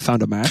have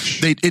found a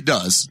match? It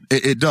does.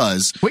 It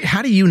does. Wait,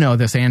 how do you know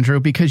this, Andrew?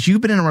 Because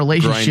you've been in a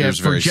relationship Grindr's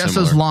for very just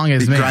similar. as long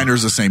as me.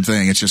 Grindr's the same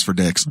thing. It's just for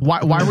dicks.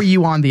 Why were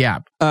you on the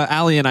app?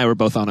 Allie and I were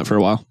both on it for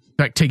a while.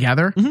 Like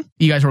together? Mm-hmm.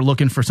 You guys were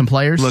looking for some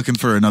players? Looking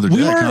for another dick,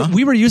 huh?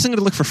 We were using it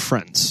to look for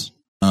friends.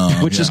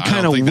 Which is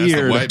kind of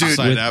weird. Dude,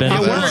 it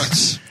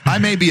works. I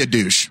may be a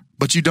douche,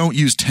 but you don't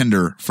use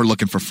Tinder for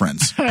looking for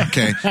friends.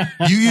 Okay.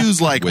 You use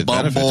like With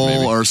Bumble benefits,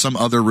 maybe. or some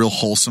other real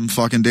wholesome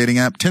fucking dating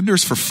app.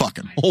 Tinder's for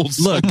fucking.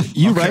 Look,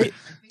 you right?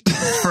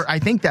 I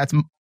think that's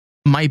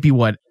might be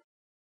what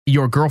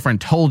your girlfriend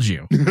told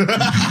you.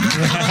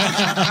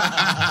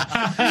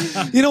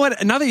 You know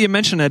what? Now that you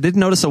mention it, I did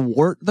notice a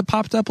wart that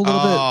popped up a little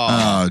bit.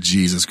 Oh,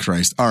 Jesus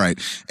Christ. All right.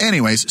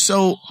 Anyways,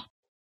 so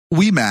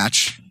we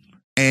match,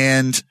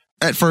 and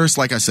at first,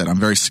 like I said, I'm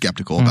very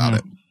skeptical about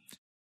it.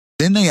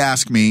 Then they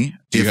ask me,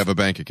 Do you have a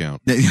bank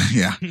account?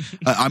 Yeah.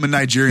 I'm a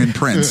Nigerian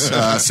prince.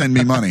 Send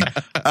me money.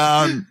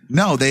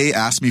 No, they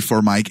asked me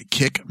for my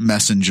Kick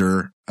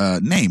Messenger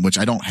name, which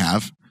I don't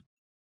have.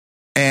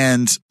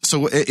 And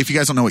so if you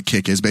guys don't know what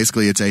Kick is,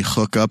 basically it's a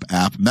hookup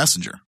app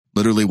messenger.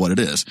 Literally what it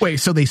is. Wait,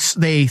 so they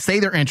say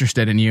they're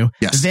interested in you.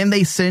 Yes. Then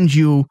they send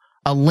you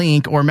a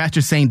link or a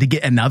message saying to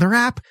get another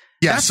app?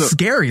 Yeah, That's so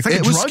scary. It's like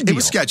a drug deal. It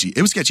was sketchy.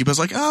 It was sketchy, but I was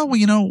like, oh, well,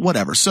 you know,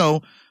 whatever.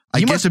 So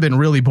you must have been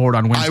really bored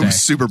on Wednesday. I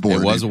was super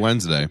bored. It was a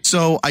Wednesday.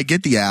 So I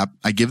get the app,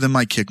 I give them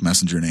my Kick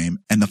Messenger name,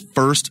 and the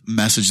first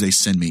message they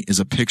send me is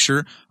a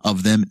picture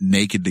of them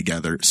naked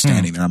together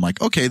standing there. I'm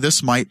like, okay,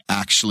 this might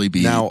actually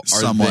be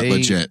somewhat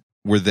legit.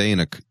 Were they in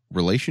a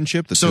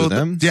relationship, the two So of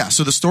them?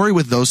 so the story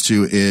with those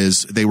two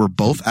is they were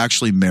both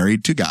actually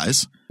married to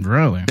guys.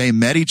 Really? They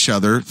met each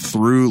other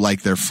through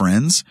like their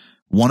friends.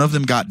 One of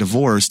them got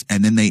divorced,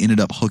 and then they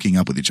ended up hooking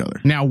up with each other.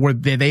 Now,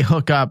 did they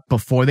hook up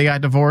before they got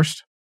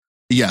divorced?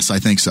 Yes, I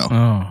think so.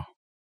 Oh.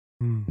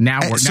 Now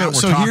we're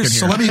talking here.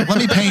 So let me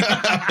paint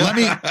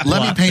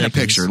a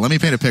picture. Let me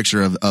paint a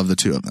picture of the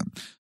two of them.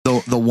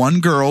 The one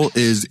girl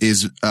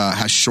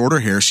has shorter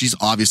hair. She's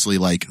obviously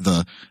like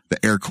the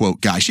air quote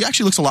guy. She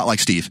actually looks a lot like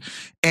Steve.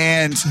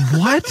 And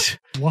what?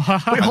 Wait, I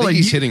think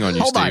he's hitting on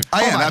you, Steve.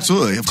 I am,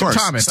 absolutely. Of course.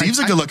 Thomas, Steve's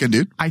a good looking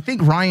dude. I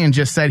think Ryan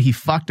just said he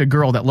fucked a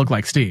girl that looked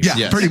like Steve.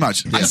 Yeah, pretty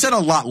much. I said a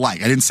lot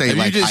like. I didn't say If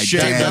like you just I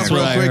shaved did. up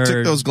real quick,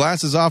 took those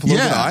glasses off, a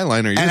little bit of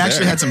eyeliner, you're and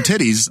actually there. had some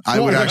titties. I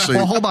would actually.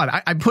 Well, hold on.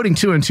 I'm putting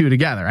two and two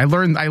together. I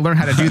learned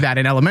how to do that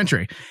in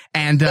elementary.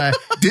 And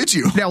did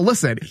you? Now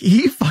listen,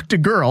 he fucked a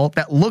girl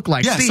that looked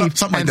like Steve,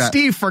 something like and that.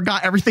 Steve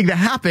forgot everything that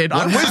happened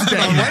on Wednesday.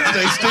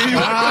 Steve.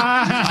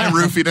 I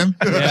roofied him.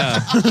 Yeah.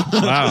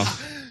 Wow.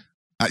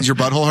 Is your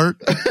butthole hurt?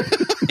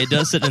 It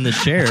does sit in the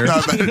chair. No,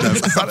 I bet it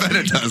does. I bet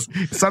it does.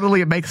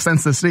 Suddenly, it makes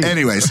sense to Steve.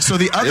 Anyways, so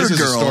the other This is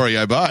a girl, story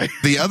I buy.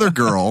 the other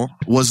girl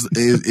is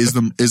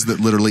the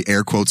literally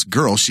air quotes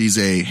girl. She's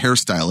a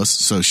hairstylist,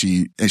 so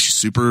she's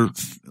super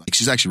like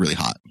she's actually really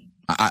hot.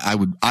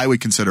 I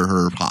would consider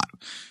her hot.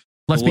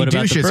 Let's Well, be what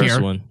about the douches first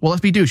here. one? Well,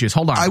 let's be douches.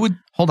 Hold on.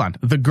 Hold on.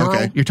 The girl,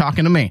 Okay. you're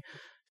talking to me.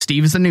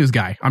 Steve is the news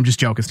guy. I'm just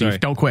joking, Steve. Sorry.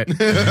 Don't quit.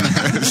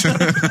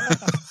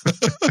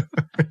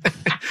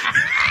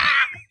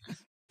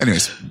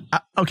 Anyways,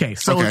 Okay,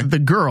 so Okay. the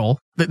girl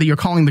that you're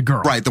calling the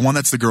girl. right, the one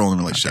that's the girl in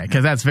the relationship.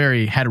 Because that's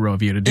very hetero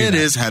of you to do It that.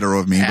 is hetero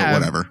of me, but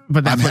whatever.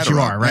 But that's I'm what you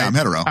hetero. are, right? Yeah, I'm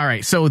hetero. All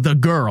right, so the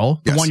girl,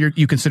 the Yes. one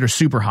you consider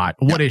super hot,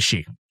 what is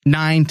she?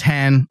 9,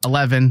 10,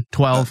 11,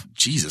 12?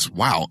 Jesus,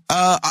 wow.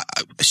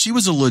 She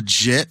was a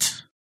legit.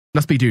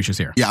 Let's be douches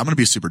here. Yeah, I'm gonna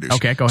be a super douche.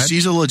 Okay, go ahead.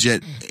 She's a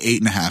legit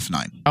 8.5,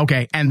 9.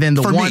 Okay, and then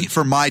the For one me,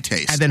 for my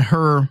taste. and then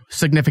her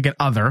significant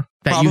other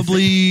that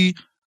Probably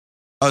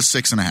a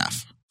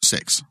 6.5,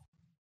 6.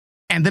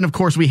 and then of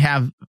course we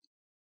have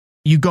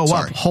you go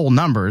Sorry. up whole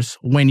numbers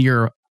when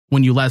you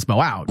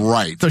lesbo out.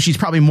 Right. So she's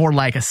probably more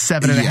like a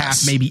 7.5,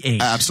 Yes. maybe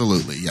 8.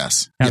 Absolutely,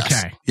 yes. Okay.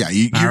 Yes. Yeah,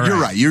 you're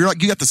All right. You're like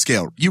you got the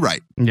scale. You're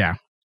right. Yeah.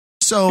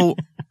 So,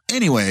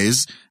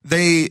 anyways,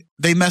 they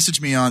message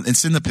me on and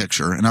send the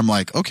picture, and I'm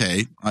like,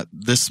 okay,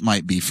 this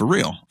might be for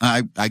real.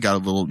 I got a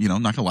little,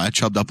 not gonna lie, I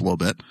chubbed up a little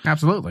bit.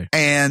 Absolutely.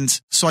 And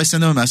so I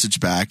send them a message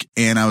back,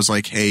 and I was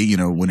like, hey,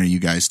 when are you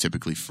guys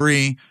typically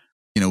free?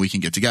 We can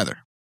get together.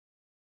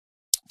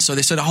 So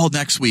they said, oh,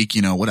 next week,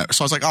 whatever.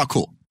 So I was like, oh,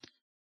 cool.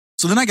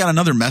 So then I got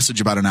another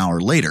message about an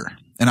hour later,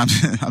 and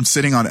I'm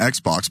sitting on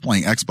Xbox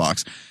playing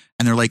Xbox,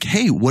 and they're like,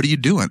 hey, what are you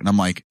doing? And I'm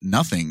like,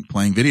 nothing,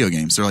 playing video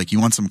games. They're like, you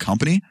want some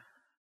company?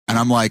 And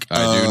I'm like,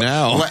 I do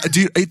now.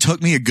 Dude, it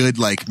took me a good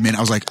minute.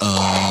 I was like,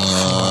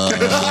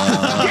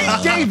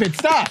 David,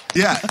 stop.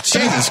 Yeah,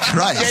 Jesus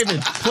Christ.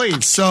 David,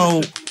 please.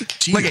 So,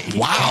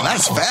 wow,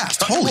 that's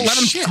fast. Holy let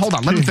him, shit. Hold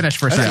on, let him finish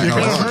for a second. You're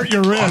going to hurt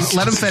your wrist.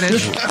 Let him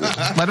finish.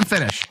 Let him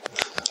finish.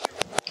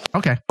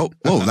 Okay. Oh,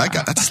 whoa,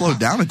 that slowed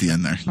down at the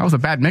end there. That was a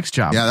bad mix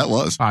job. Yeah, that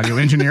was. Audio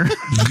engineer.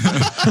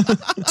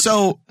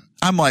 So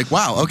I'm like,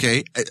 wow,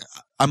 okay.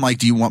 I'm like,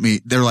 do you want me?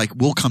 They're like,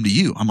 we'll come to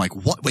you. I'm like,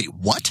 what? Wait,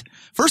 what?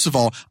 First of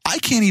all, I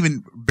can't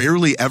even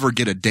barely ever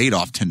get a date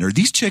off Tinder.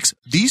 These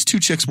two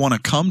chicks want to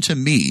come to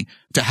me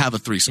to have a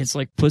threesome. It's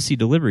like pussy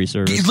delivery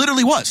service. It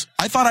literally was.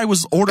 I thought I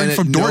was ordering And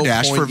from at no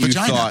DoorDash point for you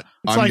vagina. thought,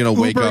 It's I'm like going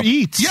to wake Uber up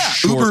Eats. Yeah,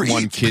 short Uber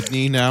one Eats.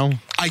 kidney now.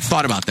 I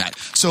thought about that.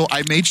 So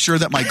I made sure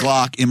that my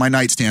Glock in my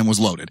nightstand was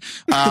loaded.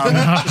 But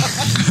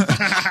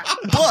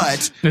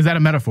Is that a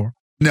metaphor?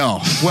 no.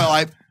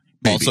 Well,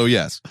 maybe. Also,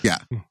 yes. Yeah.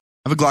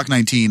 I have a Glock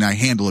 19. I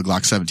handle a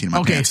Glock 17 in my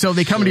Okay, pants. so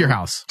they come to your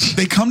house.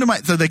 They come to my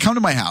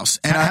house.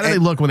 And How do they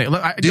look when they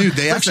look? Dude,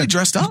 they actually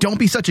dressed up. Don't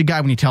be such a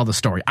guy when you tell the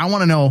story. I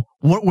want to know,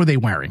 what were they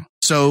wearing?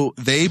 So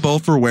they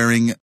both were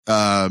wearing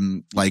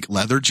like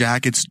leather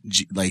jackets,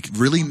 like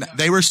really.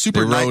 They were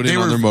super. They rode in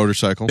on their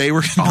motorcycle. They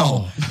were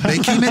They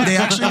came in. They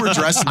actually were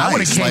dressed nice. I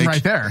would have came like,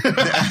 right there.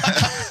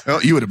 Oh,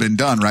 you would have been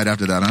done right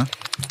after that, huh?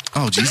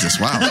 Oh, Jesus!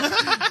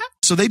 Wow.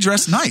 So they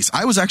dressed nice.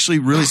 I was actually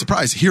really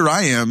surprised. Here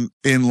I am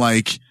in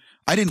like.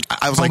 I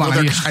was Hold like,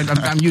 on,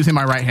 I'm using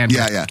my right hand.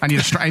 Yeah, yeah. I need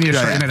to straighten it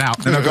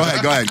out. No, go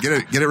ahead.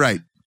 Get it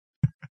right.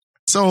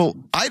 So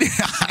I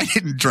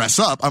didn't dress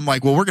up. I'm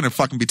like, well, we're going to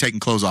fucking be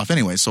taking clothes off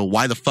anyway. So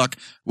why the fuck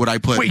would I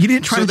put? Wait, you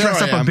didn't try to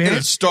dress up a bit? In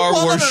a Star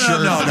Wars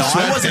shirt. No.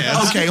 I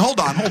wasn't. Okay, hold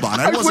on.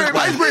 I was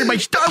wearing my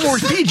Star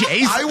Wars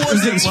PJs. I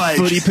wasn't like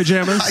footy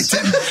pajamas.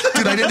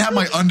 I didn't have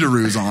my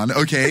underoos on.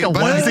 Okay, like a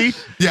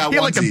onesie. Yeah, you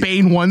had like a onesie.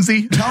 Bane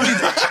onesie.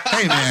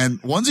 Hey man,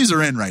 onesies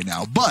are in right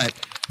now, but.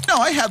 No,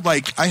 I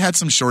had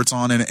some shorts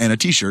on and a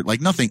t-shirt.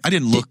 Like nothing. I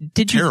didn't look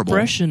Did you terrible.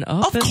 freshen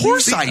up? Of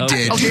course I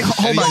did. Okay,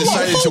 hold on. He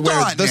decided to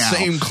wear on the now.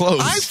 same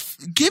clothes.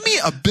 Give me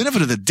a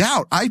benefit of the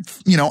doubt. I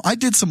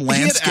did some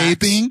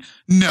landscaping.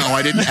 No,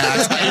 I didn't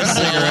axe. I didn't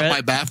blow up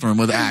my bathroom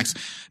with axe.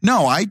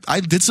 No, I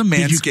did some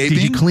manscaping.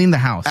 Did you clean the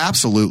house?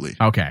 Absolutely.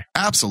 Okay.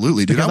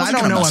 Absolutely, dude. Because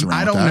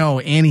I don't know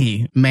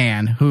any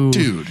man who,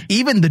 Dude.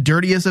 even the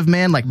dirtiest of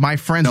men, like my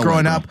friends No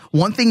growing way, up,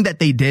 one thing that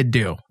they did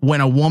do when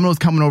a woman was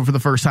coming over for the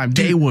first time,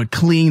 they would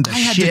clean the I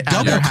had to shit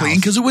out of double their clean house.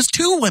 because it was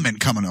two women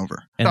coming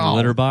over. And the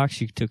litter box,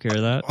 you took care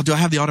of that? Oh, do I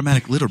have the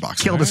automatic litter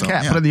box? Killed his So,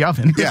 cat, yeah. put it in the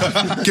oven.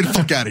 Yeah, get the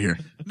fuck out of here.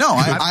 No,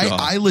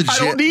 I legit. I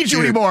don't need you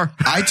anymore.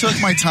 I took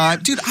my time,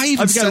 dude. I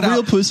even I've got set a real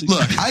out. pussy.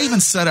 Look, I even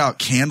set out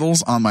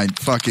candles on my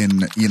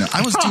fucking.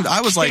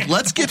 I was like,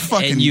 let's get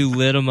fucking. And you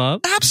lit them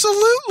up?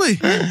 Absolutely,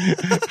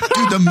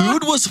 dude. The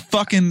mood was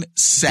fucking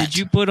set. Did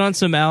you put on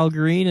some Al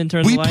Green and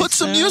turn We the lights put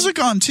some down?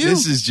 music on too.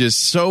 This is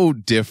just so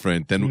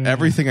different than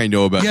everything I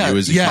know about you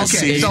as a yeah. kid.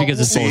 See, It's because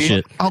it's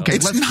bullshit. Okay,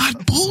 it's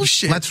not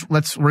bullshit.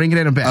 Let's ring it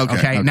in a bit. Okay,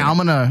 Okay. okay. Now I'm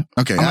gonna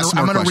ask some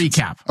I'm more gonna questions.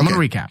 recap. I'm gonna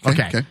recap.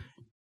 Okay.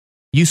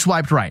 You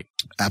swiped right.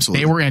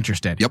 Absolutely. They were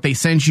interested. Yep. They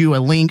sent you a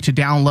link to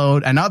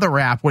download another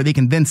app where they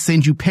can then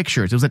send you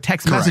pictures. It was a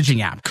text Correct.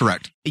 messaging app.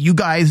 Correct. You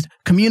guys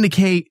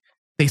communicate.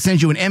 They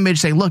send you an image.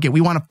 Say, look, we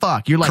want to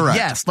fuck. You're like, Correct.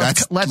 yes,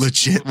 That's let's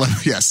legit.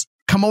 Yes.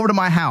 come over to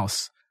my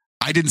house.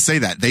 I didn't say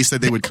that. They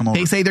said they would come over.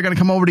 They say they're going to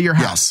come over to your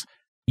house.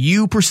 Yes.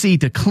 You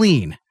proceed to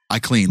clean. I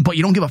cleaned. But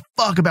you don't give a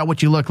fuck about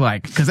what you look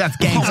like because that's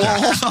gangster.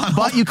 Well, hold on.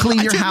 But you clean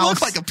I your didn't house.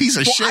 look like a piece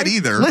of shit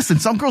either. Listen,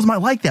 some girls might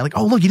like that. Like,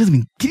 oh, look, he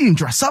didn't even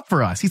dress up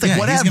for us. He's like, Yeah,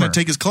 whatever. he's gonna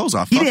take his clothes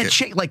off. He Fuck didn't it.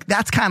 shave. Like,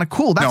 that's kind of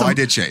cool. That's No, I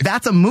did shave.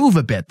 That's a move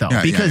a bit, though,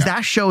 Yeah, because yeah.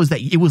 that shows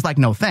that it was like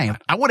no thing.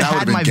 I would have That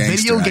had would've my been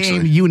gangster, video game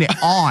actually. unit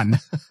on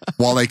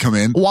While they come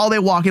in. while they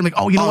walk in. Like,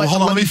 oh, you know what?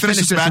 Hold on. Let me finish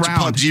this match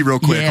round. of PUBG real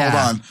quick. Yeah.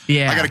 Hold on.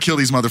 Yeah. I gotta kill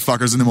these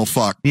motherfuckers and then we'll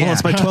fuck. Yeah. Oh,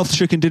 it's my 12th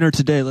chicken dinner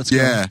today. Let's go.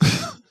 Yeah.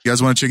 You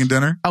guys want a chicken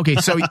dinner? Okay,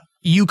 so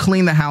you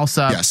clean the house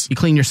up. Yes. You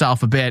clean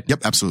yourself a bit.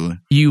 Yep, absolutely.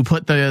 You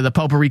put the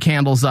potpourri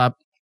candles up.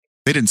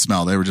 They didn't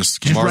smell. They were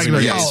just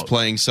regular- Margaritas Oh.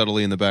 playing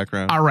subtly in the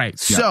background. All right.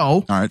 Yeah. So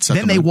All right, set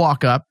then them they up.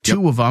 walk up,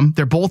 two of them.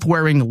 They're both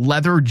wearing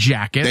leather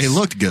jackets. They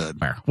looked good.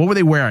 What were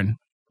they wearing?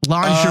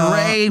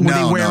 Lingerie? Were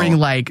they wearing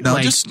like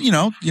just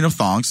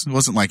thongs. It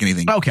wasn't like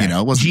anything. Okay.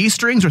 It wasn't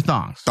G-strings or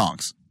thongs?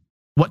 thongs.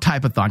 What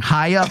type of thong?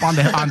 High up on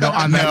the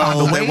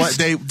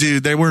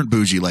waist? They weren't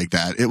bougie like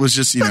that. It was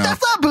just But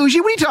that's not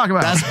bougie. What are you talking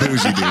about? that's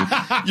bougie,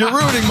 dude. You're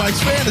ruining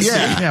Mike's fantasy.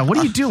 yeah. What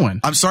are you doing?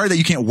 I'm sorry that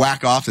you can't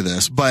whack off to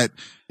this, but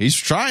He's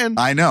trying.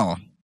 I know.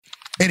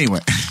 Anyway,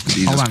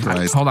 Jesus Hold on.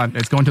 Christ, Hold on.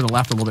 It's going to the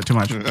left a little bit too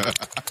much. dude,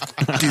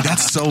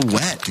 that's so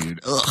wet, dude.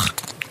 Ugh.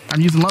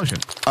 I'm using lotion.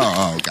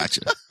 Oh,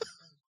 gotcha,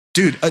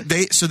 dude.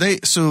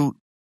 So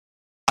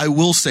I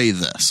will say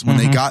this: when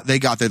they got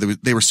there,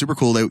 they were super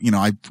cool.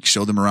 I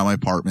showed them around my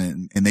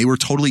apartment, and they were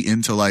totally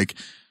into like.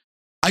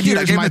 I gave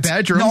my them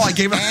bedroom. No, I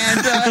gave them.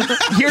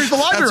 And here's the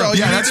laundry room.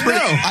 Yeah, that's pretty.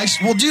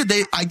 Well, dude,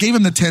 I gave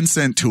him the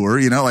 10-cent tour,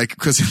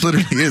 because it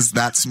literally is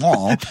that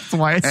small. That's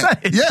why I said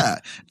it. Yeah,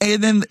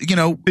 and then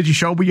Did you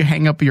show where you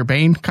hang up your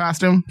Bane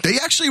costume? they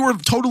actually were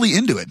totally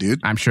into it, dude.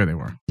 I'm sure they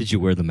were. Did you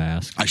wear the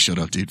mask? I should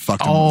have, dude. Fuck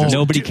them. Oh.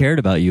 Nobody cared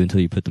about you until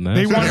you put the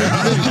mask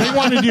They on.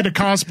 wanted you to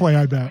cosplay,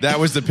 I bet. That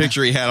was the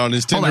picture he had on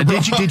his Hold Tinder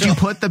on. profile. Did you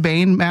put the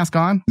Bane mask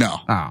on? No.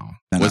 Oh.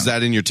 Was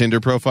that in your Tinder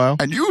profile?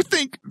 And you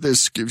think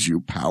this gives you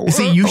power?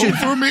 See, you should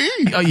over me?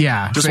 Oh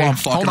yeah. Just See, while I'm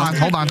fucking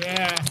hold on.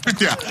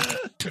 yeah.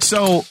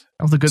 So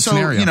That was a good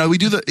scenario. we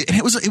do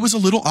it was a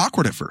little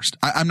awkward at first.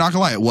 I'm not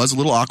gonna lie, it was a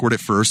little awkward at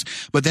first,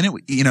 but then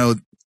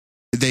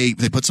they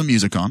put some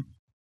music on.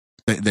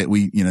 They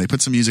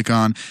put some music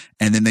on,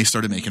 and then they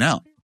started making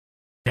out.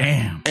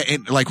 Damn.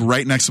 And like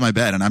right next to my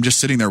bed, and I'm just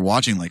sitting there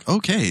watching, like,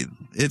 okay,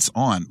 it's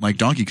on, like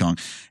Donkey Kong.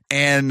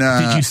 And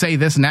did you say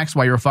this next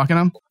while you were fucking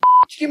him?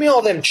 Give me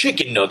all them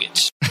chicken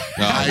nuggets.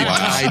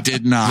 I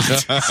did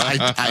not.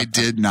 I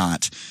did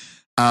not.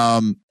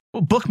 Well,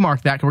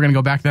 bookmark that. 'Cause we're gonna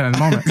go back to that in a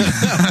moment.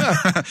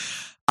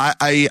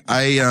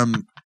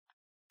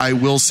 I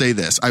will say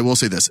this.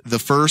 The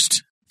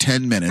first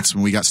 10 minutes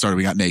when we got started,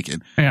 we got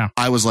naked. Yeah.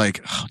 I was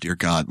like, oh dear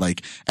God.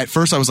 Like at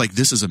first I was like,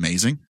 this is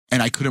amazing.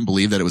 And I couldn't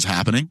believe that it was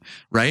happening.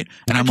 Right.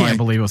 And I can't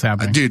believe it was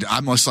happening. Dude,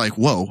 I'm just like,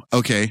 whoa.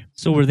 Okay.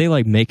 So were they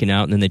like making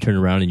out and then they turned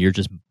around and you're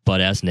just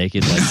butt ass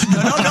naked? Like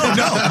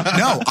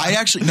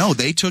No.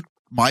 They took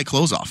my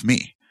clothes off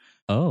me.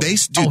 Oh,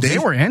 they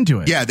were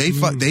into it. Yeah,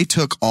 they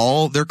took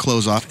all their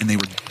clothes off and they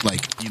were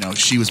like,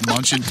 she was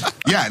munching.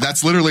 Yeah,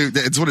 that's what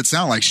it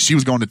sounded like. She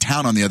was going to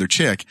town on the other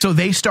chick. So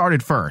they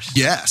started first.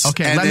 Yes.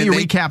 Okay, and let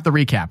me recap the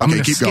recap. I'm Okay, going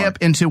to keep skip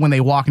going. into when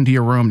they walk into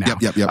your room now.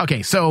 Yep.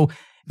 Okay, so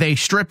they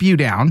strip you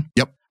down.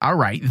 Yep. All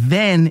right.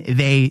 Then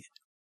they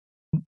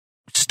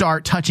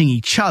start touching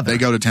each other. They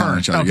go to town on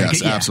first. each other. Okay,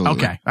 Yes, yeah.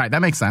 absolutely. Okay. All right,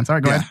 that makes sense. All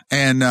right, go ahead.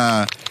 And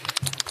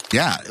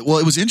well,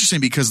 it was interesting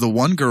because the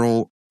one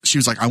girl, she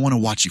was like, I want to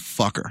watch you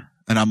fuck her.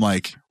 And I'm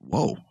like,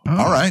 whoa,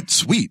 all right,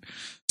 sweet.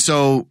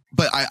 So,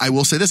 but I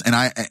will say this, and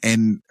I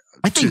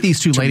think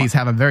these two ladies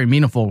have a very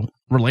meaningful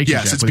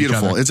relationship. Yes, it's with each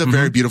beautiful. other. It's a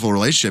very beautiful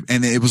relationship.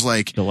 And it was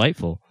like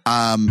delightful.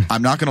 I'm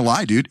not going to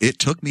lie, dude. It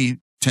took me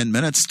 10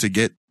 minutes to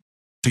get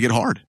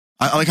hard.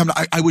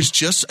 I was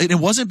just, and it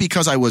wasn't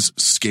because I was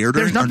scared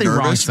or There's nervous. nothing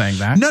wrong saying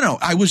that. No.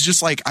 I was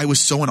just like, I was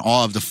so in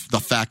awe of the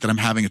fact that I'm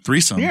having a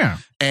threesome. Yeah.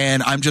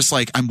 And I'm just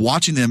like, I'm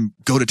watching them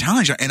go to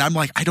town. And I'm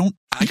like,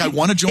 I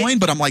want to join,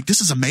 but I'm like, this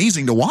is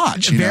amazing to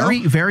watch.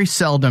 Very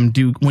seldom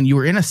when you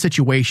are in a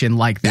situation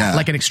like that,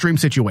 like an extreme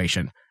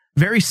situation,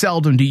 very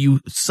seldom do you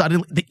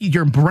suddenly,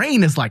 your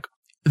brain is like,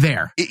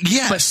 there.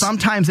 Yes. But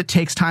sometimes it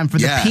takes time for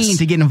the peen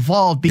to get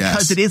involved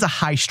because it is a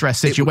high stress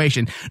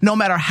situation. No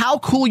matter how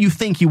cool you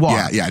think you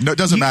are. Yeah. No, it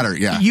doesn't matter.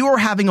 Yeah. You are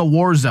having a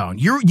war zone.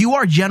 You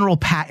are General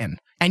Patton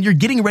and you're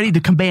getting ready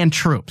to command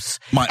troops.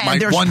 My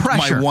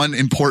one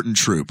important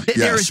troop.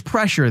 There is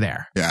pressure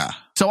there. Yeah.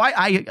 So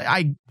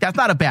I that's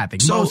not a bad thing.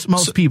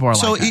 Most people are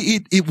like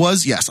that.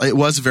 It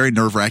was very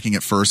nerve wracking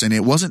at first, and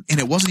it wasn't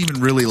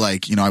even really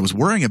like, I was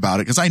worrying about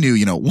it because I knew,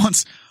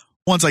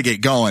 once I get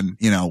going,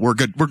 we're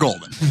good. We're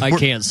golden. I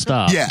can't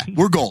stop. Yeah,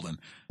 we're golden.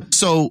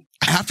 So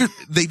after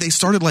they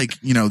started like,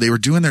 they were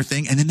doing their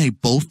thing, and then they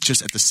both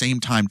just at the same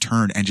time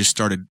turned and just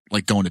started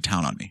like going to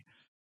town on me.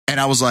 And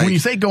I was like, when you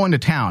say going to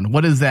town,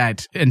 what does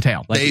that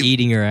entail? Like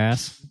eating your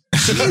ass?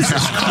 Jesus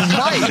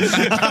Christ.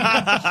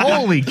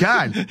 Holy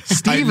God.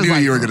 Steve I knew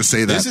you were going to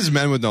say that. This is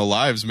Men with No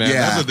Lives, man.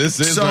 Yeah. That's what this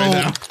is right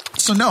now.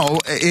 So no,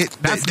 they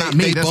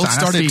both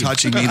started Steve.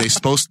 touching me. They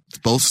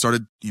both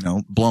started,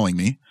 blowing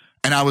me.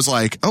 And I was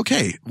like,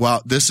 okay,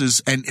 well, this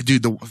is, and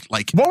dude,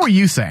 what were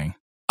you saying?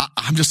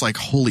 I'm just like,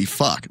 holy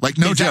fuck. Like,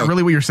 no is joke. That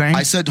really what you're saying?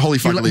 I said, holy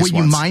fuck. Were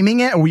you miming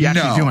it or were you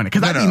actually doing it?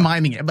 Because I'd be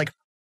miming it. I'm like,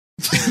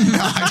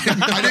 I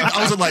didn't.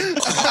 I wasn't like,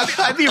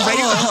 I'd be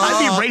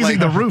raising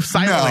the roof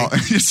silently.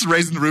 No, just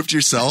raising the roof to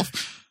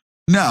yourself.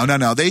 No.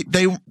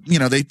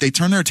 They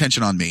turned their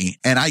attention on me,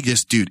 and I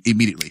just, dude,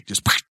 immediately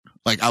just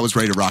like I was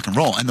ready to rock and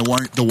roll. And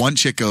the one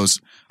chick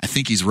goes, I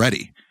think he's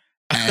ready.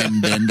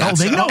 And then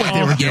they know what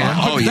they were doing.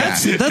 Oh yeah,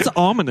 that's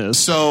ominous.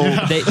 So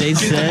they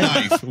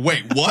said,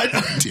 wait,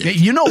 what?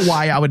 You know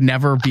why I would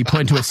never be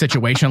put into a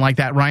situation like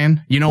that,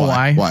 Ryan? You know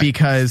why?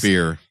 Because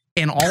fear.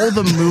 In all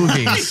the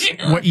movies,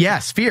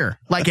 yes, fear.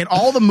 Like in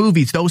all the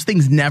movies, those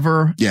things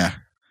never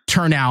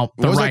turn out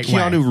the what was right that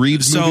Keanu way.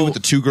 Reeves movie with the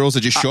two girls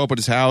that just show up at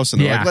his house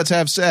and they're like, let's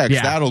have sex.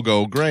 Yeah. That'll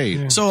go great.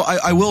 Yeah. So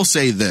I will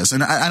say this,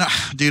 and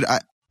dude,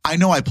 I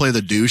know I play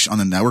the douche on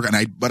the network,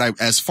 but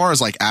as far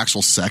as like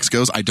actual sex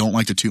goes, I don't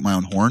like to toot my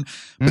own horn.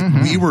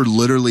 But we were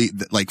literally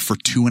like for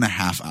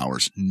 2.5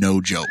 hours, no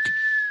joke.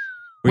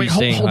 Wait,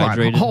 hold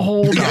on.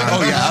 Oh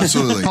yeah,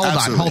 absolutely.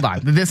 Hold on.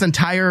 This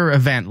entire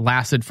event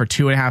lasted for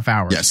 2.5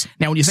 hours. Yes.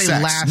 Now, when you say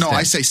sex. lasted, No,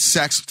 I say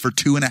sex for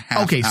 2.5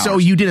 hours. Okay, so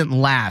you didn't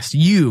last.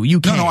 You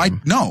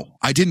came. No,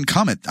 I didn't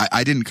come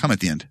I didn't come at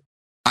the end.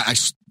 I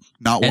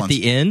not once. At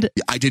the end?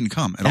 I didn't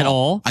come at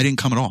all. I didn't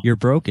come at all. You're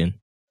broken.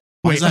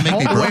 Why does that make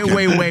me broken?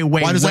 Wait.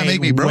 Why does that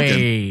make me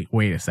broken?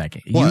 Wait a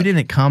second. What? You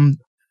didn't come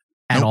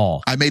at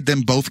all. I made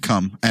them both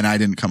come, and I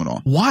didn't come at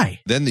all. Why?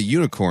 Then the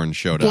unicorn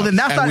showed up. Well, then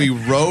that's and not, we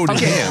rode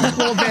him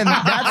Well, then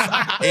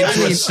that's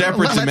into a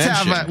separate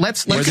dimension.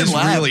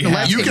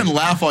 You can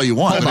laugh all you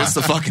want, but it's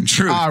the fucking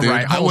truth. All dude.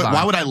 right,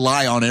 why would I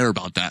lie on air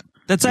about that?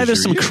 That's either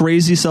some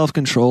crazy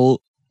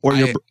self-control or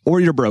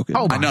you're broken.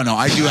 No,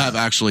 I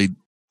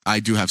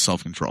do have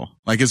self-control.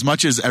 Like, as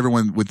much as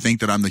everyone would think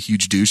that I'm the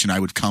huge douche and I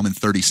would come in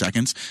 30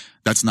 seconds,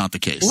 that's not the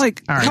case.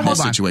 Like, all right, in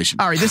this situation.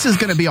 All right, this is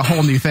going to be a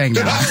whole new thing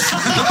now.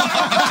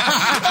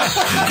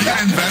 You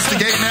gotta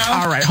investigate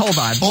now? All right, hold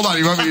on.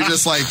 You want me to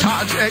just like...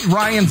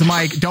 Ryan's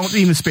mic, don't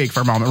even speak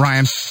for a moment,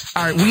 Ryan.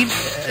 All right,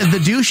 the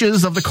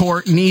douches of the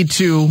court need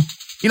to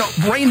You know,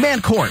 Rain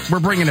Man Court, we're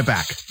bringing it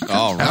back.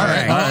 All right. All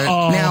right.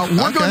 Uh-oh. Now,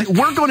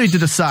 we're going to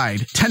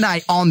decide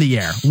tonight on the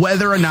air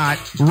whether or not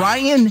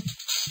Ryan,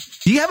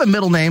 do you have a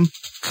middle name?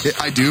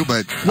 I do,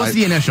 but What's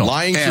the initial?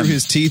 Lying through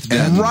his teeth,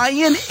 Denton.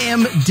 Ryan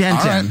M. Denton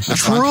All right,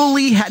 that's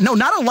truly had, no,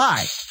 not a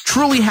lie,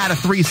 truly had a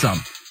threesome.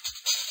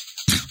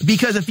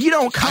 Because if you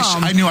don't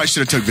come, I knew I should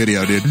have took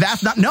video, dude.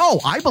 that's not,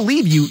 no, I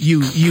believe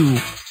you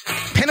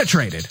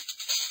penetrated.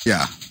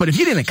 Yeah. But if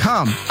you didn't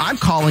come, I'm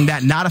calling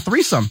that not a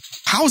threesome.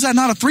 How is that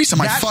not a threesome?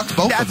 I fucked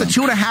both of them. That's a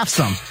 2.5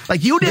 some.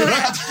 Like you didn't.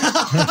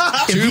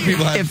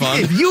 People had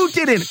fun. If you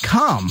didn't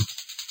come,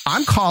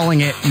 I'm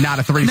calling it not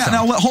a threesome.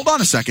 Now, hold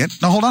on a second.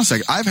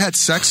 I've had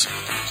sex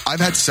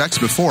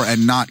before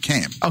and not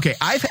came. Okay,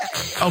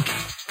 okay.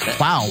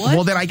 Wow. What?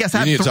 Well, then I guess You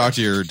that's need to talk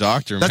to your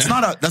doctor, man.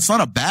 That's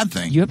not a bad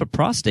thing. You have a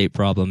prostate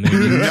problem, maybe.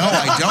 No,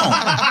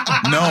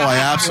 I don't. No, I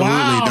absolutely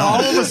Wow, don't.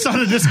 all of a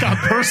sudden this got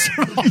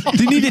personal.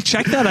 Do you need to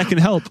check that? I can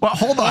help. Well,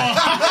 hold on.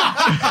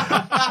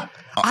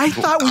 I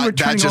thought we were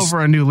turning over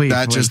a new leaf.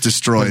 That just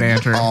destroyed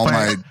all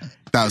my.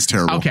 That was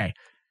terrible. Okay,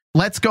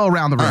 let's go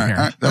around the room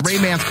here. The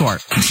Rain Man's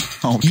Court.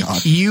 Oh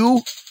God.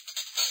 You,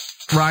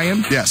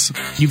 Ryan. Yes.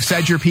 You've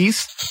said your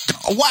piece.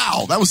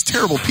 Wow, that was a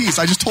terrible piece.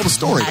 I just told a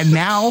story. And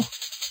now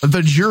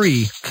the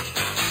jury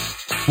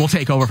will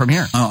take over from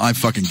here. Oh, I'm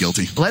fucking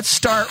guilty. Let's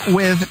start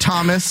with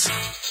Thomas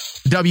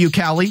W.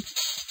 Cowley.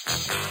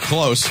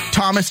 Close.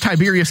 Thomas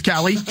Tiberius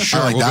Cowley.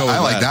 Sure, I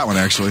like that one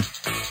actually.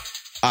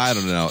 I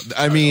don't know.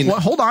 I mean, well,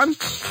 hold on.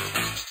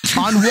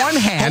 On one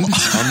hand,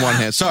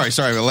 sorry,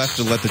 I left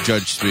to let the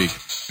judge speak.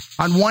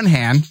 On one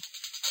hand,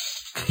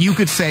 you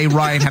could say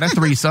Ryan had a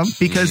threesome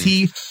because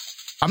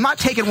I'm not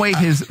taking away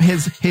his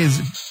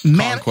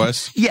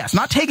conquest. Yes,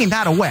 not taking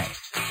that away.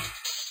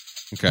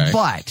 Okay.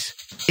 But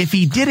if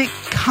he didn't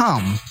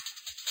come,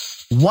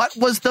 what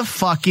was the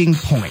fucking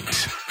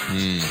point?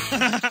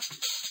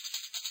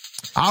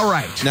 All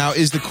right. Now,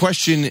 is the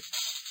question,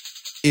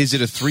 is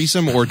it a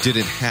threesome or did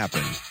it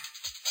happen?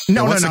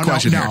 No. Here?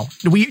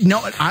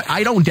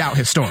 I don't doubt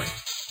his story.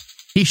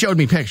 He showed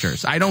me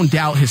pictures. I don't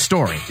doubt his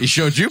story. He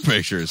showed you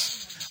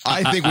pictures.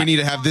 I think we need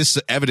to have this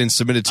evidence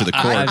submitted to the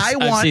court.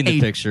 I've seen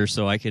the picture,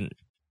 so I can,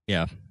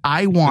 yeah.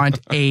 I want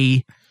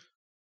a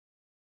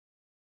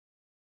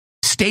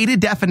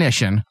stated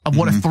definition of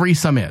what a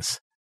threesome is.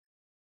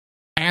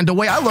 And the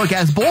way I look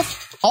at it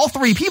is all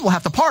three people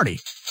have to party.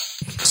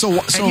 So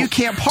you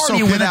can't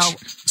party without.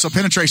 So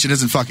penetration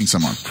isn't fucking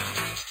someone.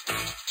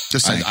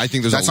 Just saying. I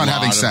think there's that's a not lot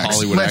having of sex.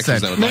 Hollywood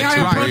actors that would like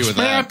to agree with that.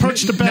 May I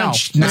approach the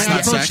bench? No, May I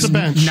approach the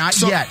bench?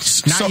 Not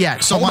yet. Not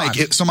yet. So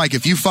Mike,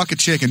 if you fuck a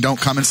chick and don't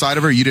come inside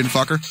of her, you didn't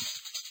fuck her?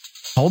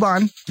 Hold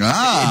on.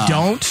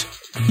 Don't.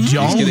 He's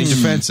getting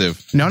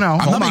defensive. No.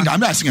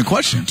 I'm asking a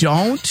question.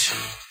 Don't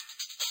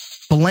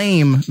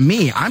blame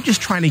me. I'm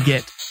just trying to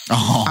get.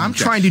 I'm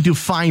trying to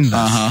define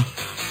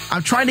this.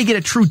 I'm trying to get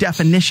a true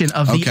definition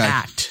of the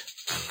act.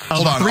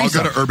 Hold on. I'll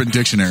go to Urban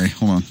Dictionary.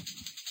 Hold on.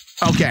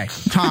 Okay,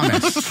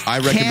 Thomas. I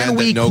recommend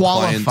that no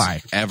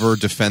clients ever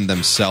defend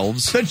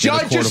themselves. The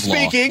judge is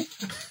speaking.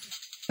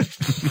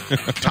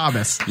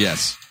 Thomas.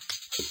 Yes.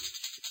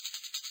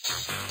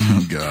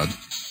 Oh, God.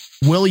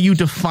 Will you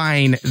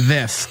define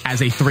this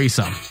as a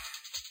threesome?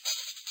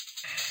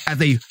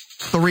 As a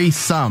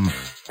threesome.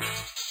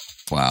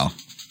 Wow.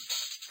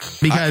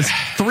 Because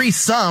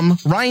threesome,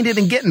 Ryan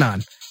didn't get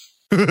none.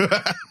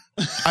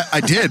 I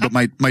did, but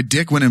my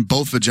dick went in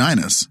both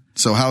vaginas.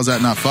 So how is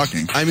that not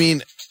fucking? I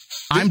mean,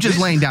 I'm just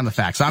laying down the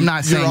facts. I'm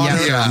not saying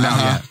yes or no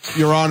yet.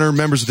 Your Honor,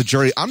 members of the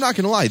jury, I'm not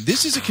going to lie.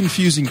 This is a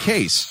confusing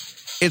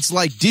case. It's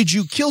like, did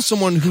you kill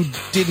someone who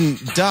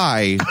didn't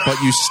die,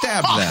 but you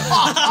stabbed them?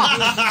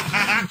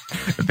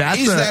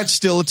 Is that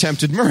still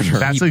attempted murder?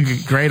 That's a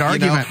great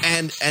argument.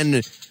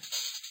 And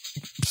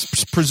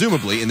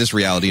presumably, in this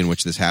reality in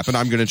which this happened,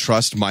 I'm going to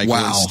trust Michael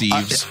and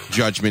Steve's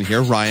judgment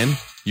here. Ryan,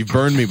 you've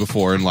burned me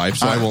before in life,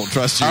 so I won't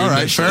trust you. All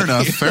right, fair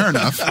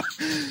enough.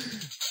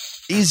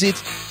 Is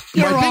it...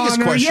 Your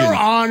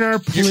Honor,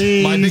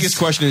 please. My biggest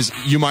question is,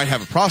 you might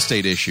have a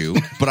prostate issue,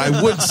 but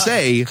I would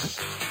say,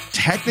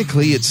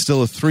 technically, it's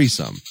still a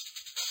threesome.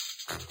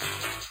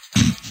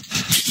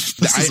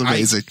 This is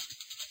amazing.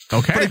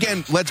 Okay. But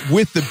again,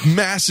 with the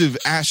massive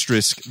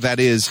asterisk that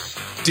is,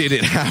 did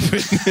it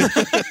happen?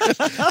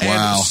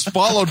 And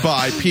followed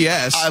by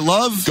P.S.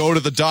 go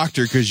to the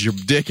doctor because your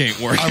dick ain't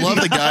working. I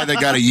love the guy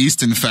that got a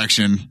yeast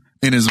infection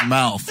in his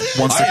mouth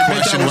wants to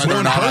question whether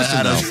or not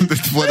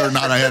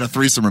I had a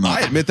threesome or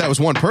not. I admit that was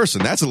one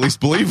person. That's at least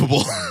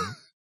believable.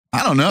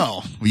 I don't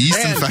know. Yeast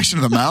infection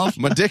in the mouth?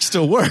 My dick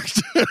still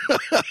worked.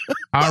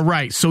 All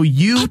right. So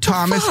you,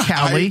 Thomas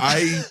Cowley,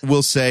 I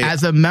will say,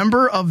 as a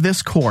member of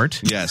this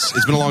court. Yes.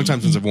 It's been a long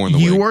time since I've worn the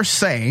wig. You are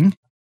saying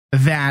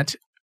that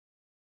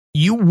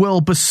you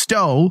will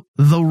bestow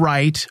the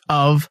right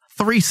of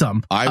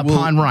threesome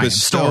upon Ryan.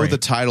 Bestow the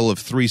title of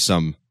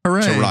threesome to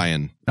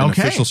Ryan.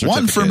 Okay. Official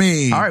certificate. One for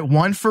me. All right.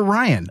 One for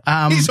Ryan.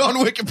 He's on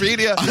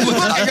Wikipedia.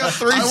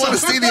 I want to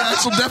see the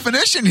actual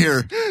definition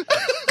here.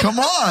 Come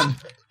on.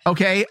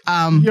 Okay.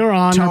 Your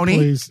Honor, Tony,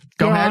 please.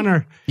 Go Your ahead.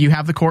 Honor. You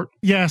have the court.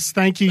 Yes,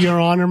 thank you, Your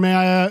Honor. May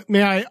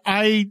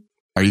I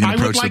Are you going I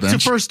to would approach like the to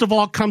bench? first of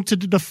all come to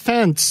the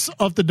defense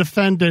of the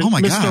defendant, Oh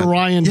my Mr. God.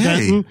 Ryan Yay.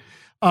 Denton.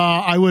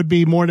 I would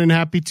be more than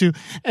happy to.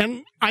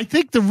 And I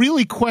think the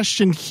really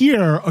question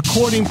here,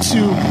 according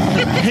to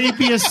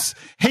habeas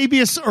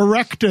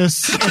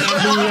erectus, in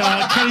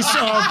the case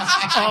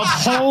of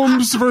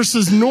Holmes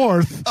versus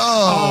North,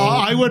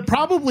 I would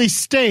probably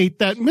state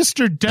that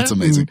Mr. Denton,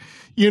 amazing.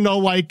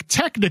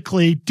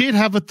 Technically did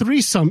have a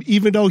threesome,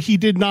 even though he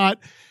did not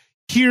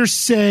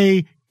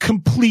hearsay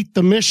complete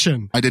the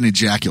mission. I didn't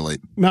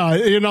ejaculate. No,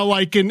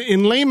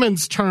 in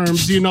layman's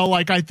terms,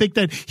 I think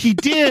that he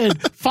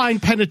did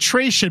find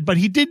penetration, but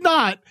he did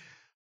not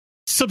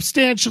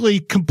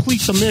substantially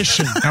complete the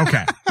mission.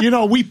 Okay.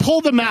 We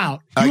pulled him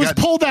out. He was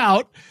pulled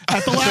out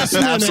at the last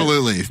minute.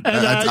 Absolutely.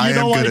 And, I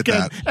am good at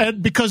that.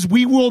 And because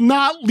we will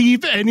not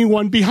leave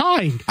anyone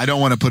behind. I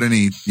don't want to put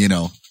any of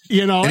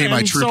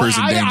my troopers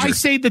in danger. I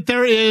say that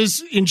there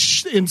is, in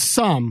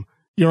some,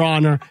 Your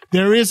Honor,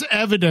 there is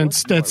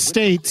evidence that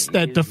states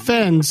that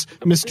defends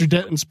Mr.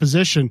 Denton's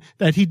position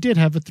that he did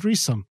have a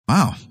threesome.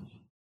 Wow.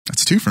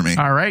 That's 2 for me.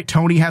 All right.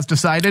 Tony has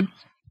decided.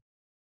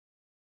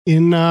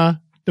 In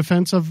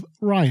defense of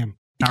Ryan.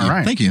 All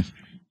right. Thank you,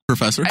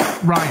 Professor.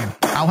 Ryan,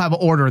 I'll have an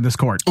order in this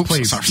court. Oops,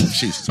 please. Sorry.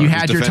 Jeez, You sorry.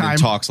 had your Defendant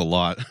time. talks a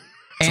lot.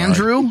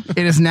 Andrew,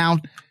 it is now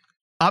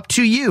up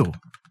to you.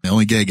 The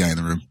only gay guy in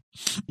the room.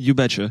 You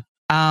betcha.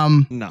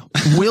 No.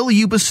 Will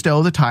you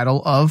bestow the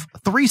title of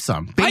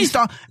threesome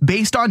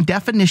based on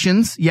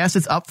definitions? Yes,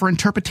 it's up for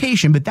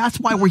interpretation, but that's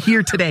why we're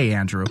here today,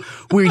 Andrew.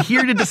 We're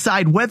here to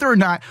decide whether or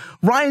not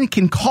Ryan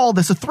can call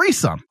this a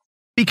threesome,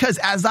 because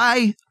as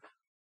I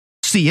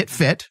see it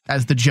fit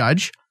as the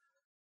judge,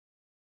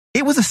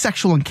 it was a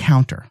sexual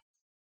encounter.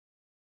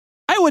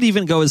 I would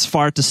even go as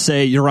far to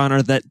say, Your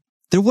Honor, that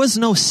there was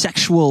no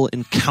sexual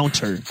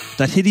encounter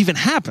that had even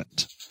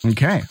happened.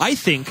 Okay. I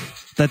think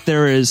that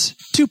there is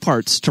 2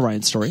 parts to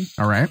Ryan's story.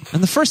 All right.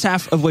 And the first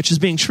half of which is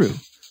being true,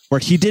 where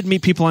he did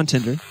meet people on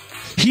Tinder.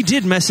 He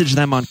did message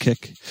them on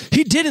Kik.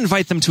 He did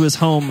invite them to his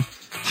home.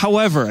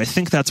 However, I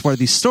think that's where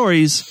these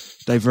stories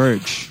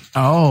diverge.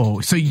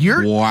 Oh, so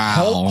you're...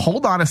 Wow.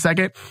 Hold on a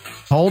second.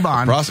 Hold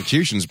on.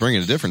 Prosecution's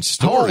bringing a different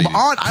story. Hold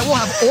on. I will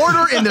have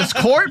order in this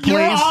court, please.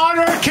 Your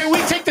Honor, can we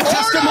take the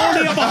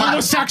testimony of a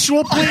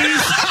homosexual,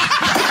 please?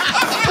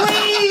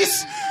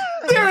 Please?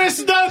 There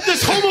is no...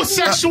 This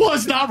homosexual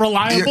is not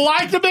reliable.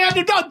 I demand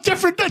a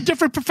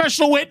different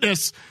professional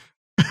witness.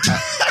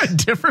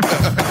 Different.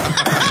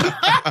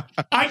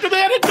 I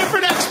demand a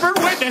different expert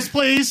witness,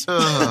 please. You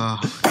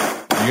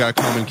got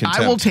to come in contempt.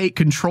 I will take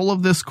control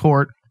of this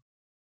court.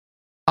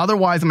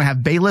 Otherwise, I'm going to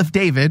have Bailiff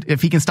David,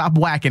 if he can stop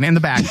whacking in the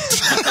back,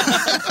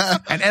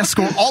 and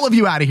escort all of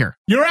you out of here.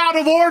 You're out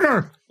of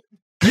order.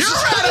 You're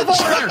out of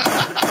order.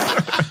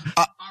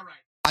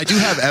 I do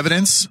have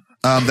evidence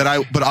but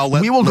I'll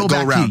let we will go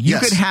back around. to you.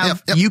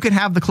 You could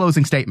have the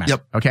closing statement.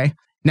 Yep. Okay.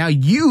 Now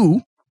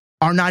you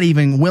are not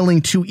even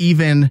willing to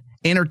even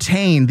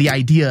entertain the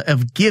idea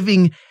of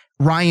giving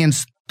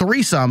Ryan's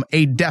threesome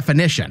a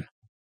definition,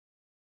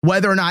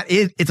 whether or not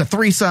it's a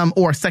threesome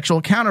or a sexual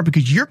encounter,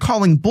 because you're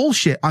calling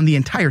bullshit on the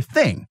entire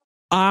thing.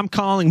 I'm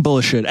calling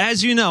bullshit.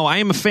 As you know, I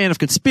am a fan of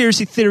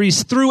conspiracy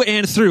theories through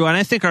and through, and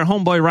I think our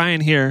homeboy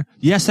Ryan here,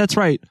 yes, that's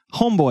right,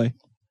 homeboy,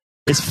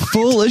 is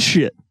full of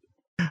shit.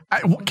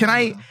 I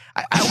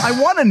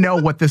want to know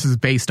what this is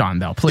based on,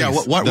 though, please.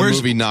 Yeah, where's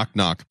movie Knock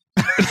Knock?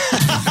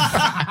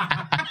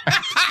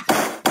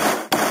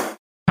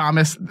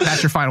 Thomas,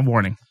 that's your final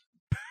warning.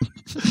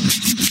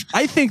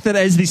 I think that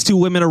as these 2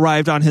 women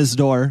arrived on his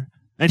door,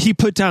 and he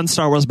put down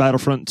Star Wars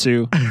Battlefront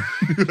 2.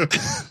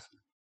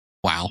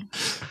 Wow.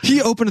 He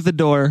opened the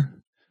door,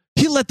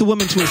 he let the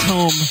woman to his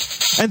home,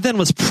 and then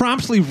was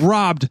promptly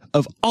robbed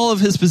of all of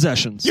his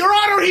possessions. Your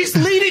Honor, he's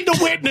leading the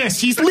witness.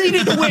 He's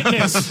leading the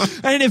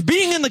witness. And if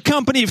being in the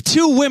company of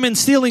 2 women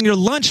stealing your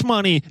lunch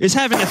money is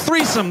having a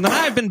threesome, then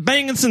I've been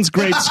banging since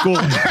grade school.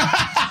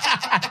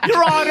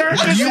 Your Honor,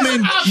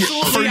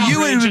 for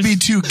you it would be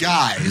 2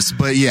 guys,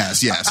 but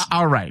yes.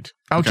 All right.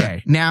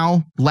 Okay.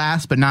 Now,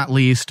 last but not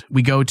least,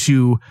 we go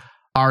to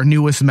our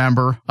newest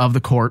member of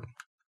the court.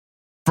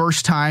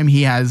 First time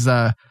he has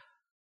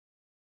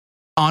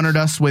honored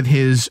us with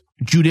his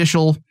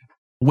judicial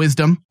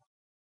wisdom.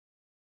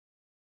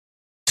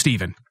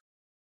 Stephen,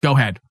 go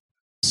ahead.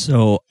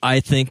 So I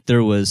think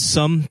there was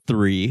some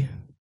 3,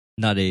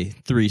 not a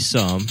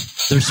threesome.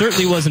 There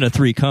certainly wasn't a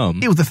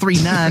 3-cum. It was a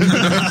 3-none.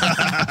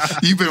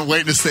 You've been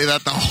waiting to say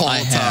that the whole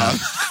time.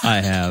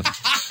 I have.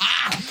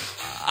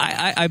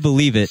 I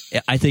believe it.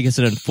 I think it's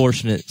an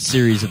unfortunate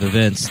series of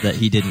events that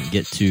he didn't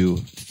get to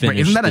finish. Wait,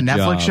 isn't that a the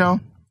Netflix job. show?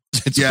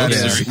 Yeah, it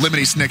is.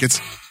 Lemony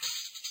Snickets.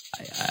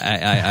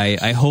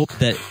 I hope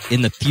that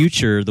in the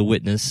future the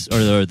witness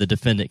or the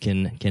defendant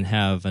can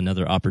have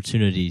another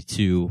opportunity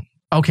to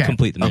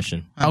complete the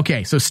mission.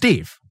 Okay, so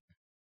Steve,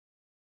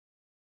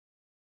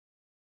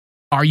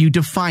 are you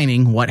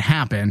defining what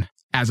happened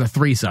as a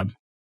threesome?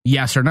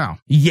 Yes or no?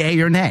 Yay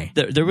or nay?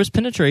 There was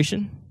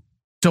penetration.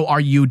 So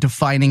are you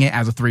defining it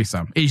as a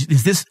threesome?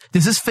 Does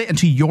this fit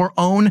into your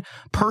own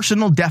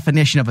personal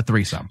definition of a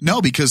threesome?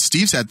 No, because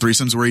Steve's had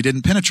threesomes where he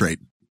didn't penetrate.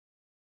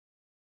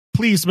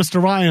 please,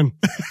 Mr. Ryan.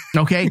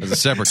 Okay. As a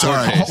separate court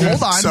Sorry. case.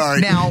 Hold on.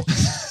 Sorry. Now,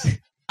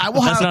 I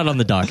will That's have. not on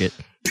the docket.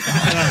 We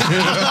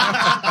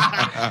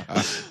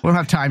don't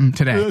have time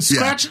today.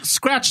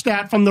 Scratch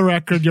that from the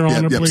record, Your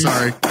Honor, please.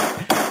 Sorry.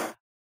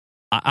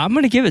 I'm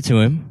going to give it to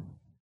him.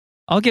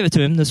 I'll give it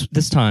to him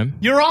this time.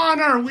 Your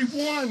Honor, we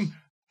won.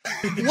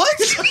 What?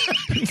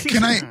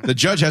 Can I? The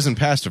judge hasn't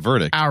passed a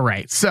verdict. All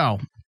right. So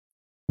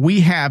we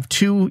have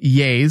 2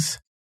 yays,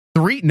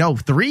 3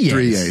 yays. 3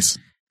 yays.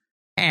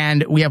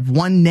 And we have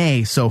 1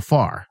 nay so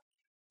far.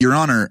 Your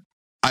Honor,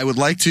 I would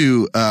like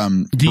to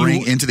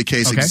bring into the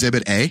case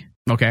Exhibit A.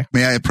 Okay.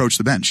 May I approach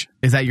the bench?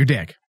 Is that your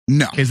dick?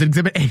 No. Is it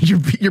Exhibit A your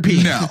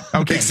pee? No.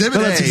 Okay.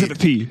 Exhibit A. Exhibit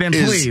P. Then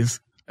is- please.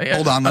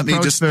 Hold on. Let me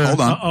approach just the-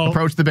 hold on.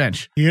 Approach the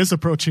bench. He is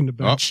approaching the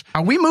bench.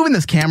 Are we moving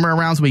this camera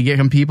around so we get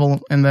him people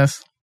in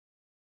this?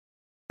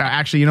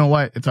 Actually, you know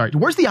what? It's all right.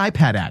 Where's the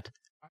iPad at?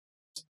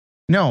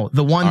 No,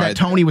 the one All that right.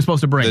 Tony was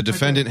supposed to bring. The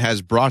defendant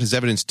has brought his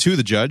evidence to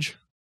the judge.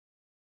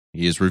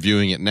 He is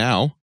reviewing it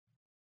now.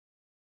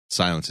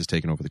 Silence has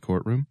taken over the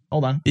courtroom.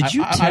 Hold on. Did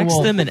you I text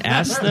will- them and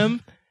ask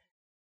them?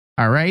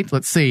 All right,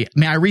 let's see.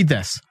 May I read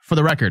this for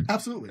the record?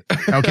 Absolutely.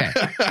 Okay.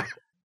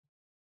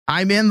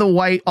 I'm in the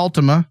white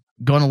Ultima,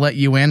 going to let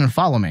you in and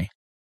follow me.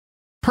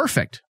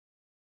 Perfect,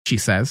 she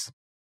says.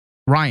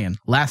 Ryan,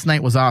 last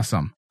night was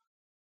awesome.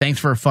 Thanks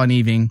for a fun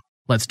evening.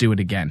 Let's do it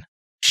again.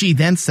 She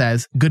then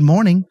says, good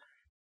morning,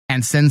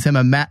 and sends him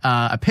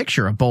a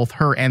picture of both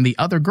her and the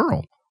other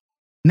girl,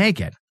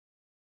 naked.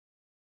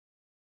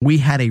 We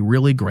had a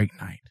really great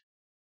night.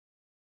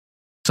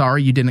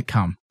 Sorry you didn't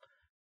come.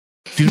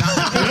 Do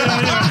not.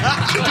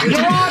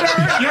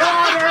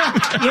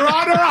 Your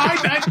Honor,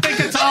 I think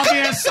it's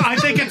obvious. I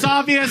think it's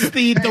obvious.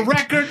 The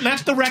record, let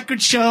the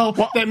record show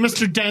that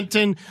Mr.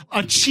 Denton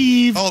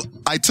achieved. Oh,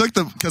 I took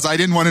because I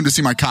didn't want him to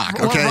see my cock.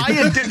 Okay.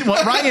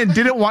 What Ryan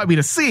didn't want me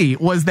to see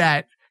was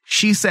that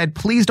she said,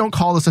 please don't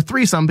call this a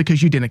threesome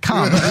because you didn't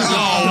come. No.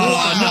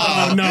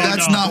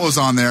 That's not what was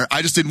on there.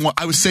 I just didn't want.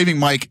 I was saving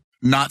Mike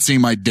not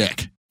seeing my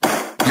dick.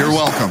 You're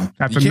welcome.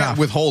 That's You enough. can't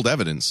withhold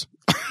evidence.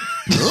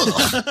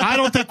 I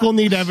don't think we'll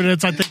need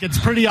evidence. I think it's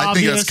pretty I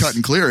obvious. think that's cut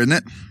and clear, isn't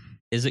it?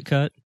 Is it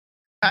cut?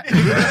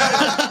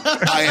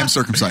 I am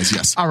circumcised,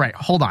 yes. All right,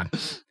 hold on.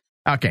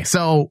 Okay,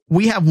 so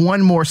we have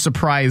one more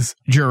surprise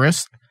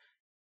jurist.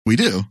 We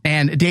do.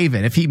 And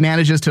David, if he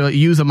manages to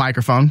use a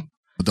microphone.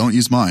 Well, don't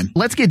use mine.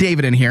 Let's get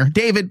David in here.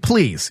 David,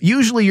 please.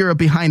 Usually you're a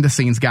behind the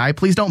scenes guy.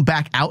 Please don't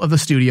back out of the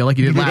studio like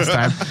you did last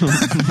time.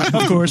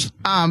 Of course.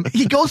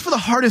 He goes for the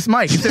hardest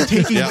mic instead of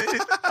taking.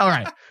 All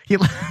right.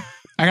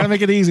 I gotta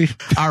make it easy.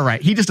 All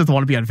right. He just doesn't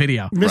want to be on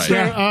video.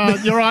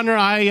 Mr. Your Honor,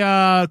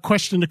 I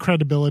question the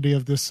credibility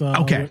of this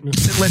Okay.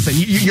 witness. Listen,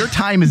 your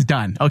time is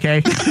done,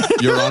 okay?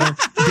 Your Honor?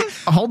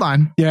 Hold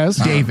on. Yes.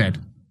 David,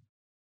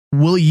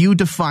 will you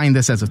define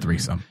this as a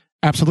threesome?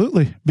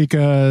 Absolutely,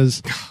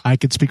 because I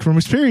could speak from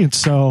experience.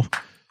 So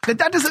That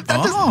doesn't.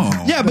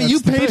 yeah, but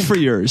you paid for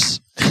yours.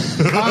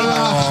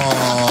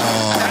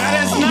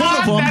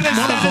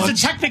 That is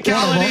a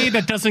technicality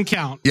that doesn't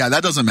count. Yeah,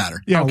 that doesn't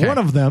matter. Yeah, Okay. one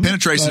of them.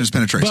 Penetration is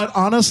penetration. But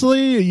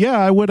honestly, yeah,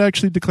 I would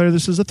actually declare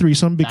this as a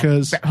threesome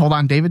because Hold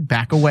on, David.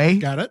 Back away.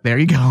 Got it. There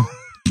you go.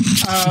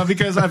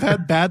 because I've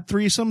had bad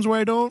threesomes where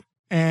I don't.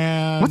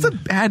 And What's a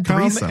bad come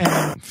threesome?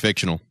 and-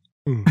 Fictional.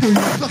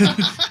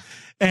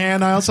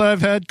 and I also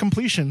have had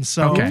completion.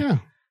 So Okay. yeah.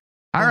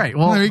 All right.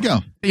 Well, there you go.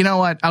 You know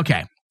what?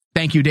 Okay.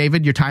 Thank you,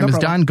 David. Your time No is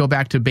problem. done. Go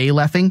back to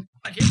bailiffing.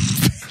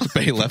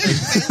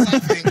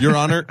 Bailiff. Your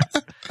Honor,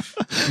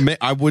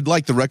 I would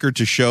like the record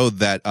to show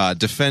that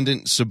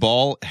defendant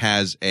Sabal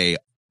has a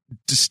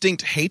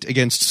distinct hate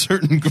against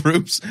certain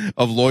groups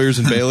of lawyers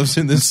and bailiffs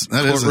in this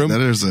courtroom.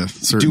 That is a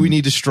certain. Do we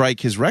need to strike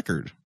his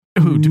record?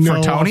 Who?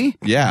 No. For Tony?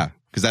 Yeah,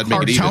 because that'd make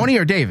Or it even. Tony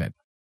or David?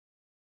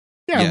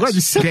 Yeah, Yes. well,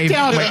 just sit David,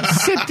 down. wait.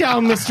 Sit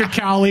down, Mr.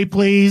 Cowley,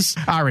 please.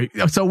 All right.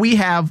 So we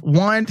have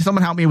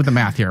someone help me with the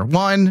math here.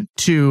 1,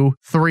 2,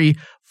 3,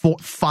 4,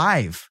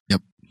 5.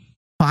 Yep.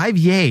 5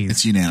 yays.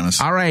 It's unanimous.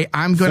 All right.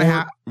 I'm going to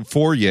have.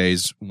 4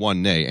 yays,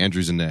 1 nay.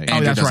 Andrew's a nay.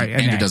 Oh, that's right.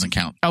 Andrew nay. doesn't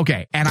count.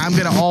 Okay. And I'm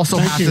going to also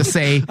have to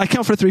say, I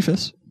count for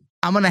 3/5.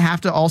 I'm going to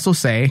have to also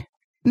say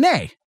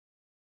nay.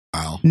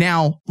 Wow.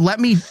 Now, let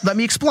me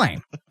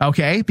explain,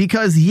 okay?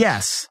 Because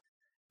yes,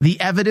 the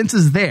evidence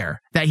is there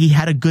that he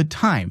had a good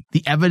time.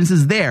 The evidence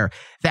is there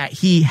that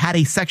he had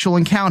a sexual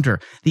encounter.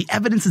 The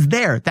evidence is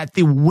there that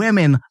the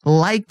women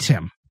liked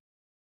him.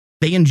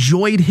 They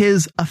enjoyed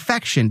his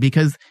affection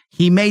because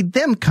he made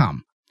them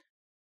come.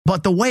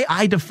 But the way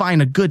I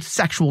define a good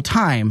sexual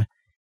time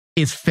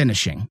is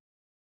finishing.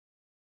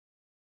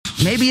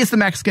 Maybe it's the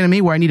Mexican in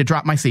me where I need to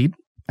drop my seed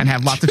and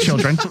have lots of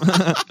children.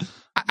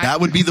 That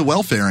would be the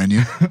welfare in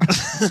you.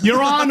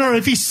 Your Honor,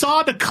 if he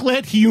saw the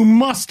clit, you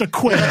must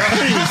acquit.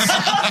 Please.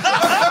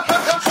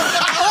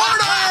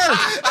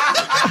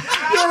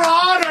 Your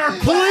Honor,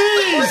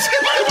 please.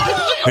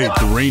 Hey,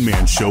 the Rain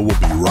Man Show will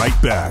be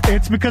right back.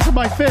 It's because of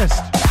my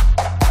fist.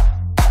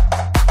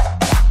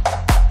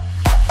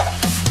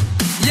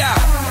 Yeah.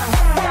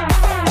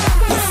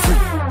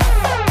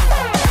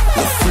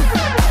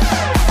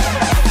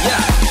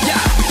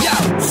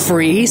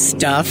 Free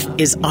stuff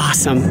is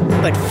awesome,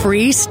 but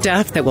free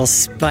stuff that will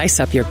spice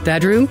up your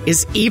bedroom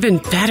is even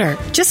better.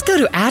 Just go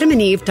to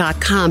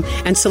adamandeve.com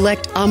and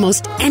select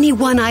almost any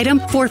one item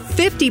for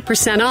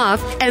 50%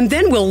 off, and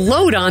then we'll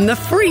load on the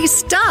free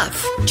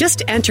stuff.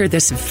 Just enter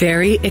this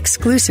very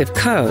exclusive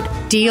code,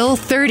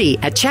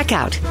 DEAL30, at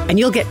checkout, and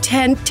you'll get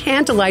 10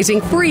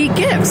 tantalizing free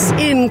gifts,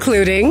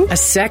 including a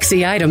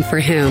sexy item for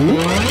him,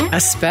 a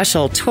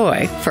special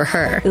toy for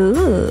her,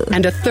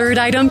 and a third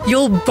item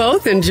you'll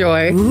both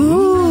enjoy.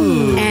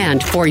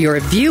 And for your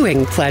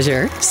viewing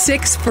pleasure,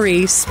 6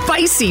 free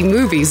spicy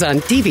movies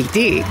on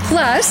DVD,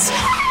 plus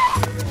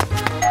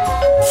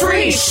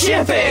free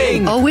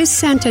shipping! Always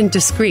sent in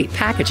discreet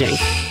packaging.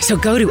 So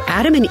go to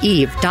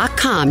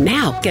adamandeve.com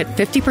now. Get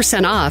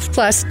 50% off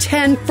plus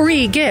 10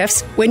 free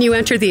gifts when you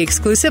enter the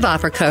exclusive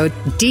offer code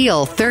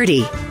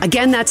DEAL30.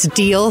 Again, that's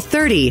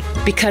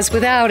DEAL30, because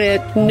without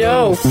it,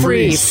 no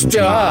free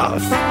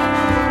stuff.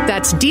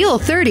 That's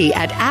DEAL30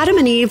 at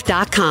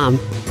adamandeve.com.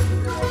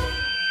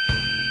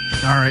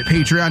 All right,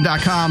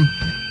 patreon.com.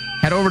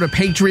 Head over to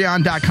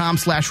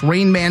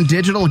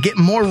patreon.com/RainManDigital. Get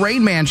more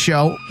Rain Man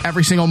Show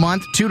every single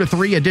month. 2 to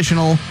 3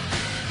 additional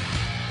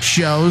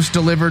shows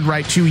delivered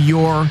right to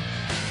your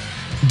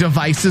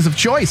devices of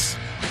choice.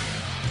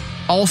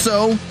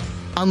 Also,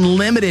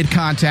 unlimited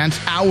content,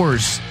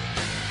 hours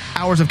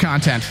of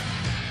content.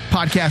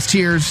 Podcast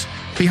tiers,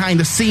 behind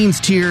the scenes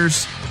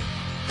tiers,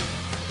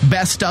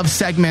 best of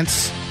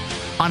segments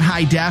on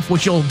high def,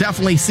 which you'll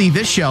definitely see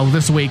this show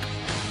this week.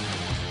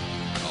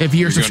 If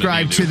you're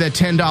subscribed to the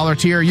 $10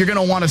 tier, you're going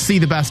to want to see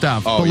the best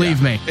of.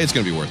 Believe me. It's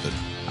going to be worth it.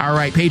 All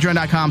right,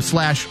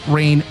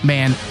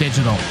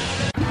 patreon.com/RainManDigital.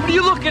 What are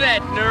you looking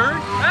at, nerd?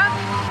 Huh?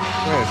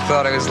 I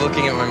thought I was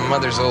looking at my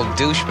mother's old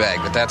douchebag,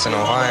 but that's in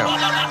Ohio.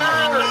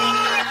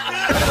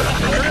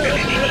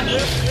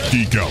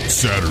 Geek Out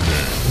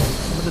Saturday.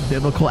 The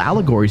biblical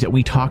allegories that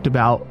we talked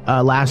about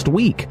last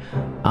week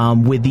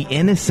with the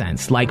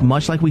innocence,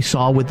 much like we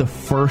saw with the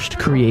first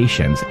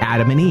creations,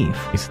 Adam and Eve,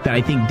 that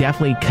I think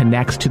definitely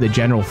connects to the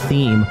general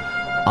theme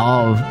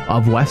of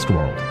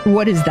Westworld.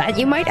 What is that,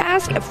 you might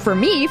ask? For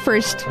me,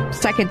 first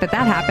second that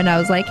happened, I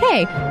was like,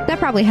 hey, that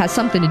probably has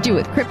something to do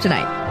with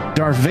kryptonite.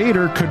 Darth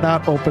Vader could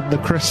not open the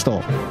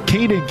crystal.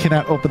 Kanan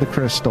cannot open the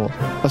crystal.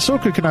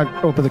 Ahsoka cannot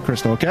open the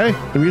crystal, okay?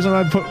 The reason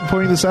I'm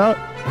pointing this out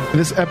in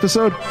this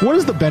episode, what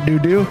does the Bendu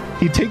do?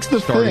 He takes the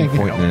starting thing.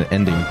 point and an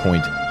ending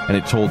point, and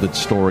it told its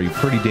story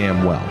pretty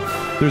damn well.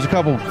 There's a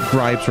couple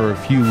gripes or a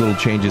few little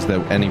changes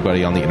that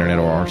anybody on the internet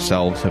or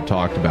ourselves have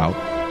talked about,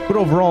 but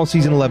overall,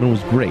 Season 11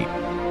 was great.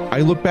 I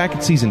look back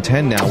at Season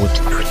 10 now with...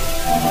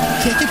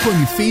 Check up on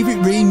your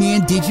favorite Rain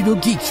Man Digital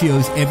Geek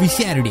shows every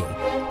Saturday.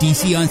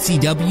 DC on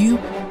CW,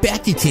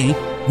 Back to Tank,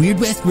 Weird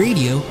West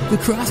Radio, The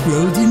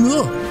Crossroads, and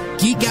more.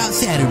 Geek Out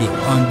Saturday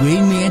on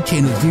Rain Man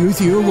Channel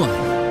 001.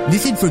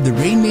 Listen from the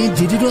Rain Man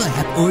Digital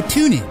app or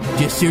tune in.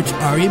 Just search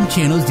RM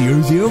Channel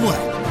 001.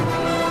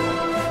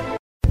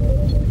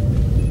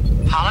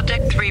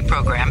 Holodeck 3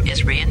 program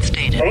is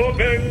reinstated.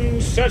 Open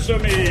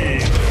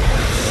sesame!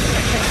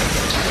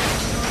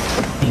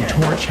 The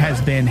torch has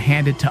been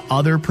handed to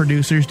other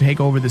producers to take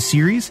over the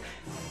series.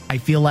 I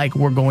feel like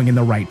we're going in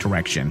the right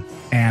direction,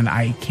 and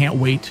I can't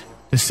wait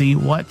to see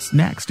what's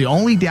next. The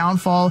only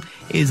downfall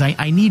is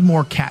I need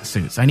more cat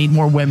suits. I need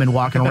more women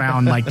walking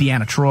around like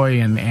Deanna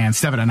Troi and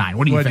 7 of 9.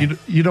 What do you think?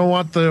 You don't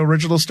want the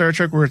original Star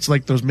Trek where it's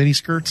like those mini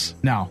skirts?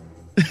 No.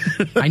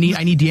 I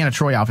need Deanna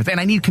Troi outfits, and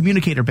I need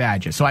communicator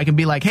badges so I can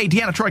be like, hey,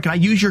 Deanna Troi, can I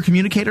use your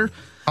communicator?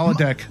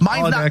 Holodeck.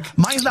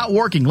 Mine's not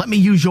working. Let me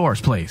use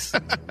yours, please.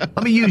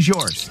 Let me use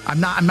yours.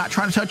 I'm not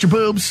trying to touch your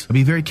boobs. I'll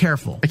be very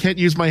careful. I can't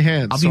use my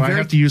hands, I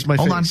have to use my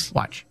face. Hold on.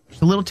 Watch.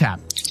 Just a little tap.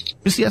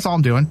 Just see, that's all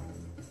I'm doing.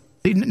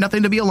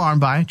 Nothing to be alarmed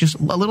by. Just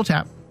a little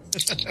tap.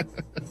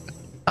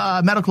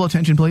 Medical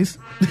attention, please.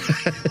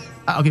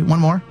 Okay, one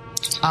more.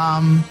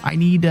 I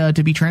need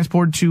to be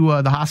transported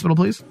to the hospital,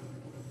 please.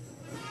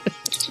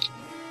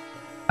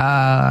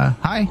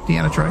 Hi,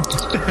 Deanna Troi.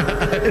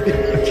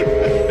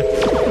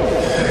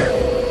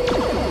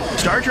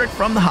 Star Trek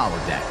From the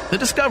Holodeck, the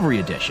Discovery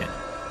Edition.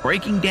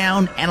 Breaking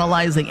down,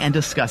 analyzing, and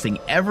discussing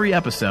every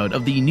episode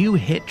of the new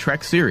hit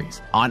Trek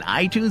series on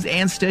iTunes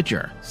and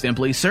Stitcher.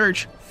 Simply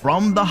search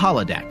From the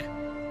Holodeck.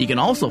 You can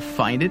also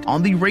find it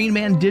on the Rain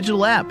Man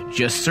Digital app.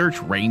 Just search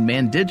Rain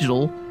Man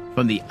Digital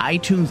from the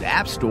iTunes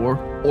App Store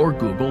or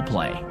Google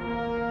Play.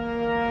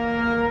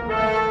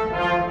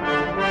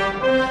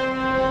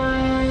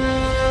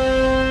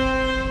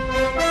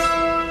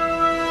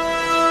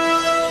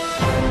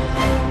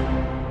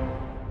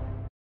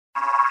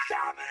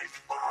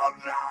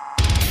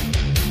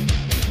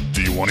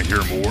 Do you want to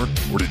hear more,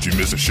 or did you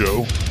miss a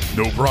show?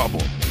 No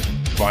problem.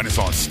 Find us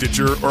on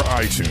Stitcher or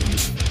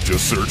iTunes.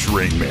 Just search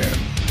Rain Man.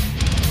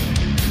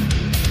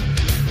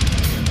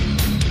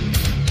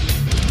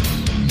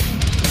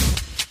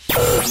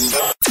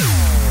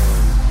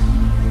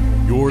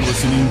 You're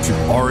listening to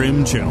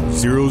RM Channel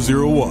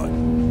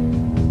 001.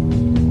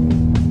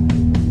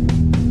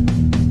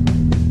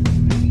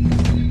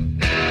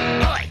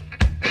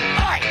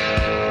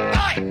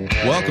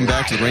 Welcome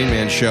back to the Rain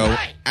Man Show.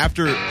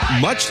 After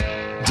much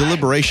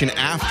deliberation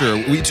after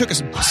we took a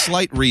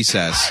slight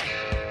recess,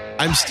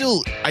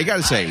 I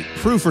gotta say,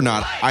 proof or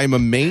not, I'm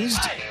amazed,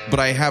 but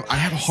I have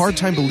a hard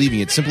time believing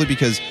it simply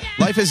because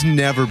life has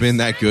never been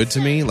that good to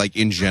me, like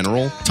in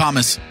general.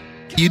 Thomas,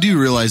 you do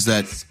realize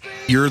that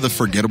you're the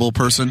forgettable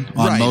person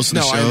on most of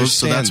the shows,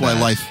 so that's why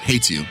life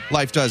hates you.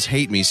 Life does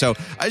hate me. So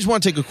I just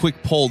want to take a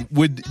quick poll.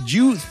 Would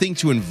you think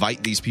to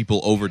invite these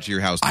people over to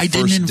your house the first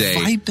day? I didn't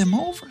invite them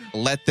over.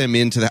 Let them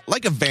into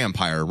like a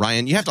vampire,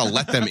 Ryan. You have to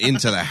let them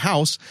into the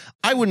house.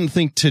 I wouldn't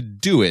think to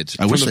do it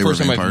I wish the they were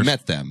first time I've vampires.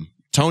 met them.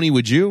 Tony,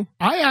 would you?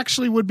 I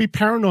actually would be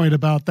paranoid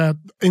about that,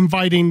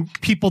 inviting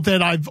people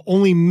that I've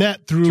only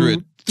met through a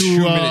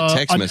 2-minute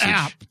text an message.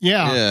 app.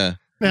 Yeah.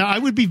 I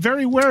would be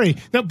very wary.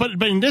 No, but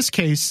in this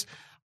case,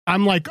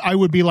 I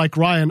would be like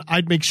Ryan.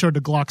 I'd make sure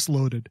the Glock's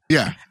loaded.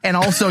 Yeah. And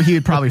also, he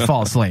would probably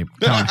fall asleep.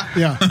 Yeah.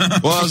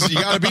 Well, you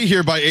got to be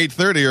here by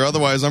 8:30 or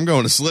otherwise I'm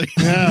going to sleep.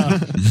 Yeah.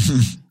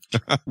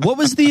 What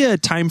was the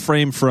time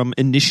frame from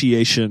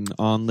initiation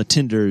on the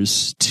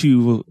Tinders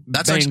to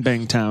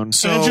Bang Town?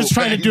 So I'm just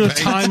trying to do a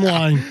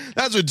timeline.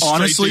 That's what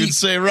Honestly- straight dudes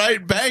say,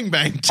 right? Bang,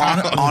 bang.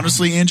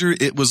 Honestly, Andrew,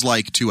 it was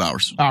like 2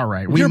 hours. All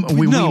right. We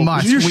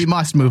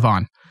must move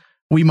on.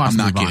 We must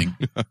I'm not move kidding.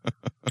 on.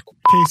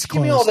 Case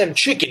Give me all closed. them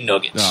chicken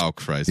nuggets. Oh,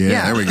 Christ.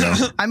 Yeah, there we go.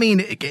 I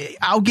mean,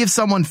 I'll give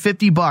someone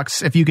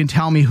 $50 if you can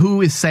tell me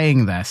who is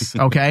saying this.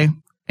 Okay,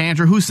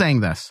 Andrew, who's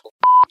saying this?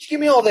 Give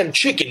me all them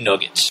chicken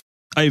nuggets.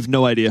 I have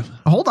no idea.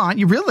 Hold on,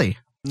 you really?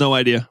 No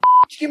idea.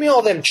 Give me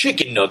all them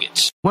chicken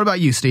nuggets. What about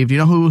you, Steve? Do you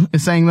know who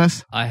is saying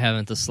this? I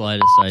haven't the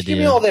slightest Give me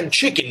idea. all them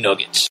chicken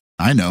nuggets.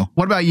 I know.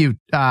 What about you,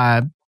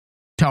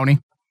 Tony?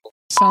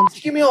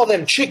 Give me all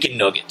them chicken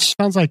nuggets.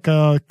 Sounds like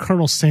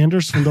Colonel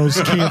Sanders from those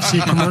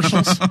KFC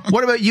commercials.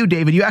 What about you,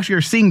 David? You actually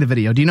are seeing the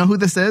video. Do you know who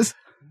this is?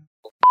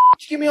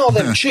 Give me all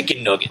them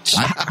chicken nuggets.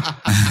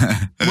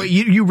 Wait,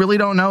 you really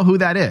don't know who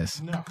that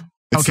is? No.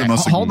 It's Okay, the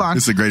most, hold on.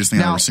 It's the greatest thing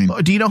I've Now, ever seen.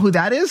 do you know who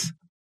that is?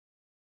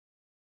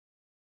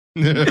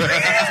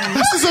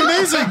 This is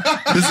amazing.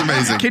 This is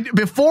amazing.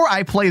 Before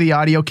I play the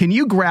audio, can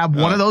you grab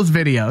one of those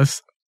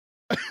videos,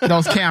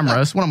 those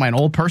cameras? What am I, an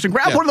old person?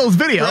 Grab one of those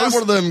videos. Grab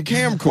one of them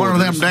camcorders. One of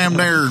them damn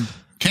there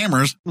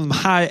cameras.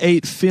 High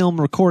 8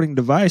 film recording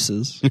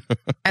devices.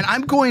 And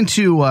I'm going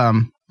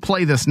to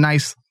play this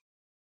nice.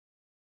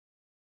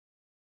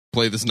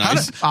 Play this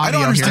nice. I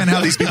don't understand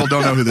how these people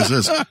don't know who this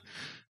is.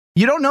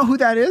 You don't know who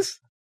that is,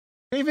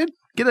 David?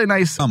 Get a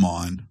nice. Come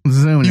on.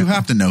 Zoom. You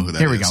have to know who that is.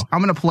 Here we go.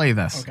 I'm going to play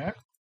this. Okay.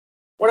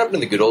 What happened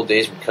in the good old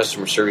days when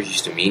customer service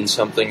used to mean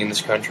something in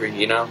this country,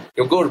 you know?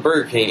 You'll go to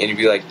Burger King and you'll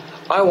be like,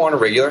 I want a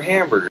regular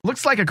hamburger.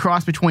 Looks like a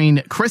cross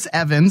between Chris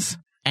Evans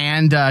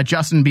and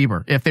Justin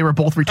Bieber, if they were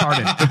both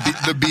retarded.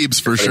 the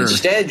Biebs for But sure.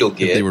 instead, you'll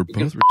get They were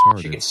both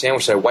retarded. chicken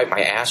sandwich that I wipe my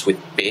ass with,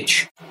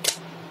 bitch.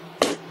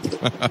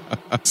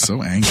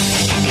 So angry.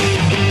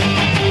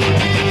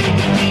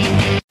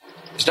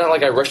 It's not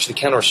like I rush to the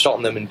counter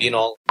assaulting them and being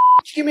all,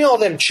 give me all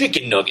them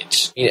chicken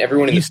nuggets. You know,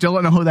 everyone in You the still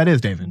don't know who that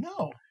is, David?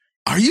 No.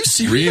 Are you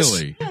serious?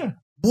 Really?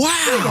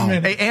 Wow.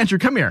 Hey, Andrew,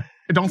 come here.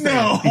 Don't say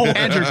it.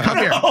 Andrew, come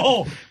here.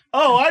 Oh,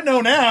 I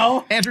know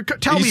now. Andrew,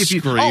 tell He me if you.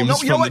 Oh, screams no,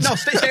 you know from what? the- No,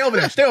 stay over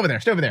there. Stay over there.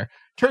 Stay over there.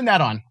 Turn that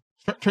on.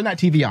 Turn that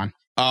TV on.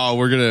 Oh,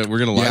 we're gonna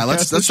Yeah,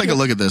 let's take a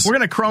look at this. We're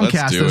going to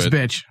Chromecast do this it.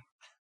 bitch.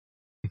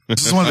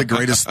 This is one of the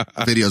greatest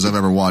videos I've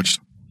ever watched.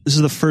 This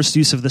is the first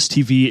use of this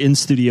TV in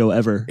studio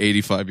ever.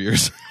 85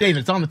 years. David,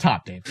 it's on the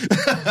top, Dave.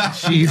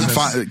 Jesus.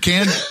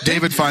 Can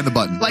David find the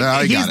button? Like,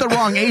 I he's got the it.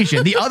 wrong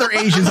Asian. The other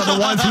Asians are the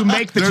ones who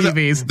make the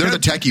TVs. They're the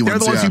techie They're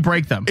ones. the ones yeah. who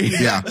break them.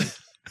 Yeah.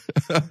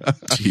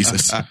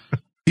 Jesus.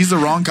 He's the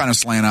wrong kind of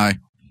slant eye.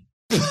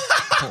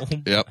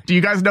 Yep. Do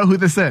you guys know who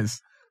this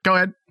is? Go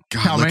ahead.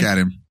 God, Tell look me. at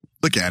him.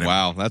 Look at him.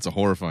 Wow, that's a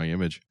horrifying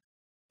image.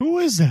 Who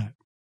is that?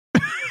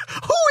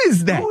 Who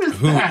is that?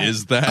 Who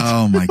is that?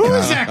 Oh my Who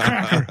is God. that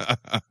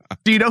cracker?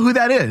 Do you know who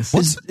that is?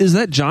 Is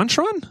that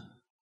JonTron?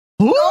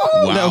 Who?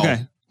 Wow.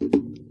 Okay.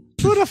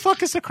 Who the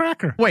fuck is the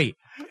cracker? Wait,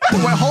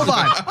 hold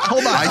on.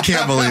 Hold on. I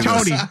can't believe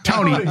this.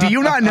 Tony, do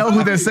you not know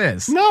who this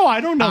is? No,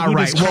 I don't know All who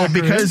right. this Well, cracker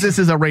because is. this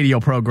is a radio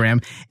program,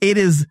 it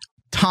is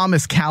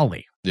Thomas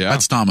Cowley. Yeah.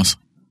 That's Thomas.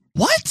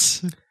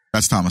 What?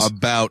 That's Thomas.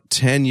 About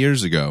 10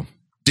 years ago.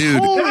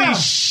 Dude, Holy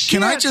shit,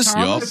 can I just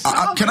Thomas.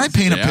 can I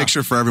paint a Yeah.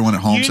 picture for everyone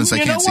at home You- since they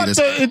you can't know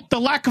see what? this? The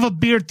lack of a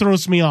beard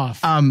throws me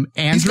off. Andrew,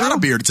 He's got a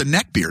beard. It's a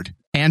neck beard.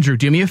 Andrew,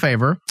 do me a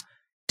favor.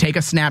 Take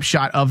a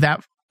snapshot of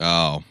that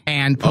Oh.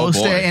 and post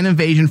boy. it in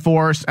Invasion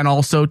Force and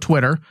also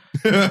Twitter.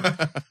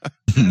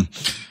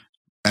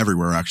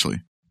 Everywhere,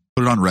 actually.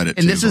 Put it on Reddit.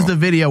 And this is the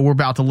video we're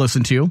about to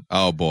listen to.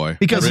 Oh, boy.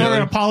 Because I'm sorry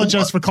to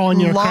apologize for calling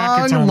you a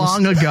cracker, Thomas.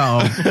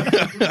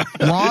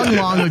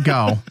 long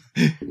ago,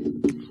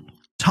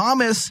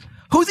 Thomas,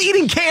 who's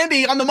eating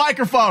candy on the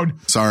microphone?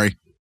 Sorry.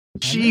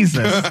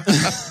 Jesus.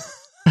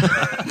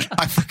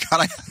 I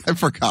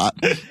forgot.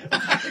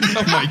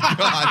 Oh, my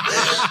God.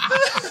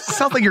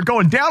 Sounds like you're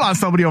going down on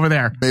somebody over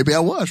there. Maybe I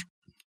was.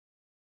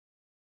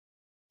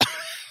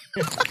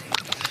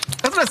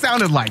 That's what it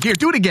sounded like. Here,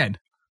 do it again.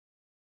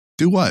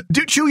 Do what?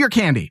 Chew your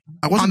candy.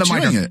 I wasn't on the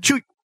chewing microphone.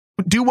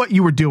 it. Do what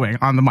you were doing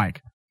on the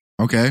mic.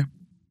 Okay.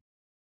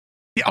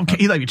 Yeah, okay,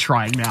 he's not even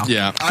trying now.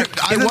 Yeah.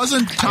 I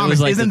wasn't. Thomas,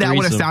 like isn't the that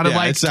what it threesome. sounded Yeah,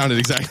 like? it sounded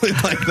exactly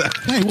like that.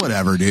 Hey,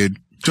 whatever, dude.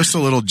 Just a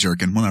little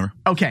jerking. Whatever.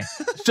 Okay,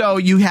 so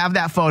you have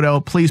that photo.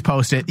 Please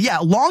post it. Yeah,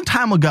 a long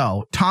time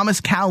ago,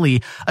 Thomas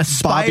Cowley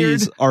aspired.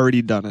 Bobby's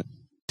already done it.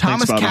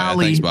 Thomas Thanks, Bobby.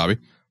 Cowley. Thanks, Bobby.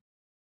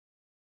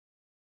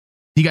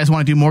 You guys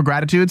want to do more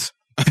gratitudes?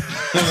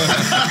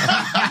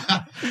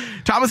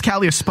 Thomas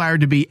Cowley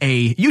aspired to be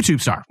a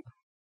YouTube star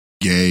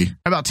Gay.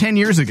 about 10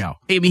 years ago.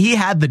 I mean, he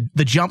had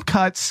the jump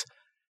cuts.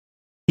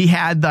 He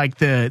had like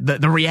the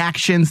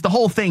reactions, the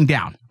whole thing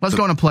down. Let's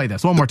go and play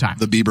this one more time.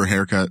 The Bieber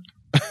haircut.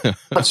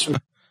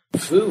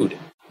 Food.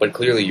 But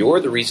clearly you're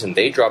the reason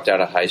they dropped out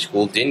of high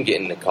school, didn't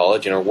get into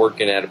college, and are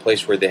working at a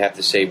place where they have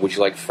to say, would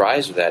you like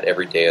fries with that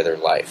every day of their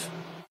life?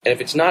 And if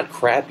it's not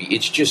crappy,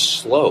 it's just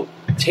slow.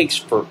 It takes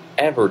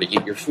forever to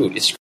get your food.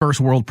 It's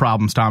First world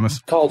problems, Thomas.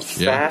 called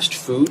fast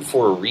food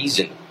for a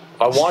reason.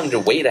 If I wanted to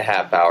wait a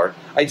half hour,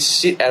 I'd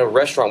sit at a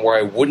restaurant where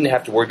I wouldn't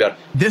have to worry about,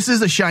 This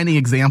is a shining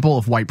example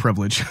of white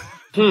privilege.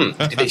 did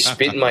they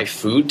spit in my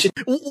food?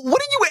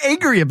 What are you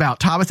angry about,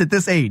 Thomas, at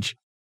this age?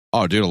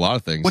 Oh, dude, a lot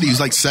of things. What,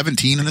 he's like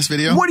 17 in this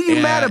video? What are you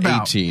mad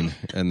about? 18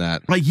 and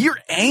that. Like, you're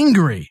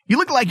angry. You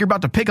look like you're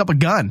about to pick up a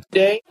gun.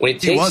 Day? When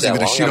it He takes wasn't that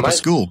going to long, shoot I up a might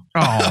school.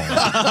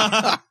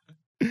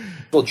 Oh.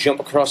 I'll jump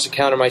across the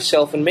counter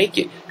myself and make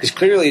it, because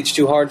clearly it's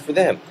too hard for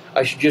them.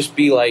 I should just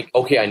be like,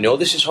 okay, I know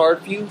this is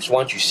hard for you, so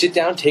why don't you sit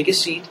down, take a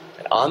seat,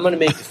 and I'm going to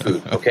make the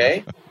food,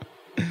 okay?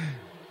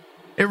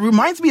 It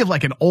reminds me of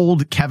like an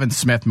old Kevin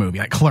Smith movie,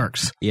 like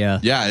Clerks. Yeah.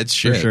 Yeah, it's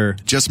shit. For sure.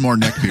 Just more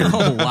neck beard.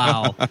 Oh,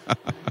 wow.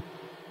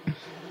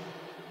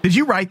 Did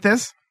you write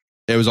this?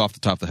 It was off the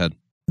top of the head.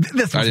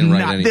 This I was didn't write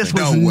not. anything. This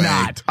was No way.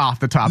 not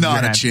off the top of your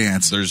Not a head.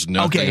 chance. There's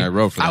nothing Okay, I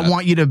wrote for that. I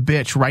want you to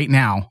bitch right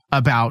now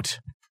about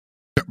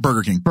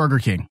Burger King. Burger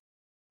King.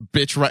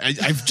 Bitch, right?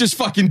 I just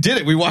fucking did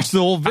it. We watched the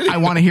whole video. I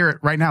want to hear it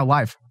right now,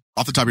 live.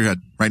 Off the top of your head,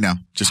 right now.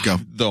 Just go.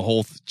 The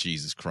whole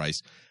Jesus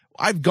Christ.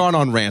 I've gone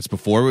on rants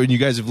before when you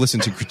guys have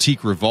listened to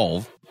Critique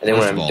Revolve. And then First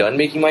when of I'm all, done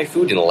making my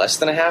food in less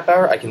than a half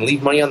hour, I can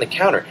leave money on the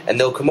counter, and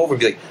they'll come over and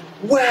be like,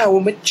 wow,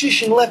 a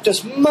magician left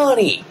us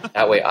money.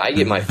 That way I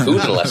get my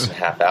food in less than a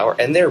half hour,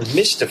 and they're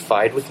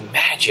mystified with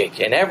magic,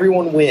 and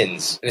everyone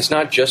wins. And it's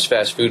not just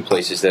fast food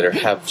places that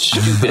have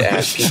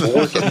stupid-ass people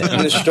working.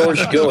 In the stores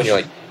you go, and you're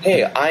like,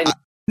 hey,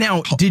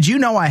 Now, did you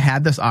know I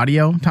had this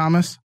audio,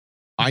 Thomas?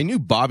 I knew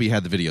Bobby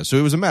had the video, so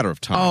it was a matter of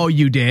time. Oh,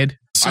 you did?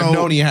 I've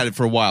known he had it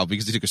for a while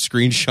because he took a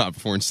screenshot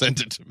before and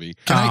sent it to me.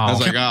 I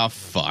was like, oh,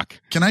 fuck.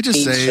 Can I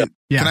just say?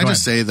 Yeah, can I go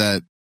just say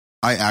that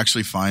I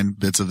actually find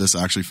bits of this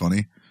actually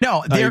funny?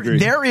 No,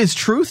 there is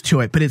truth to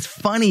it, but it's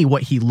funny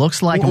what he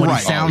looks like and what he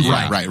sounds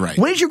like. Right.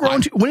 When did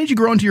you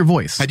grow into your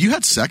voice? Had you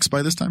had sex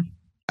by this time?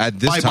 At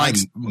this by time,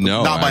 Mike's,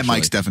 no. not by actually.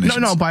 Mike's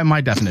definition. No, by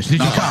my definition.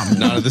 Did you come?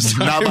 Not at this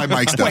time. Not by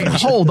Mike's Wait,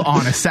 definition. hold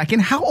on a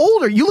second. How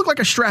old are you? You look like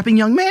a strapping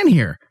young man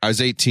here. I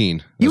was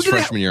 18. It was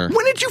freshman year.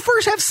 When did you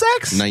first have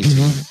sex?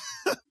 19.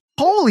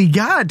 Holy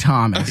God,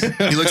 Thomas.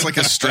 He looks like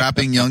a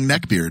strapping young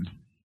neckbeard.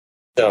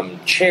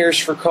 chairs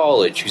for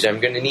college because I'm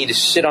going to need to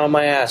sit on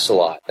my ass a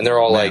lot. And they're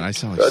all Man, I like,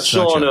 sound like that's such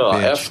on a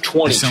bitch.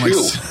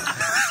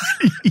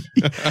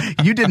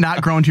 F-22. You did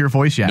not grow into your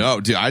voice yet. No,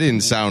 dude, I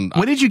didn't sound.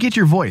 When did you get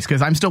your voice?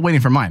 Because I'm still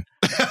waiting for mine.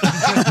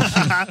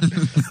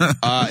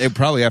 It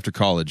probably after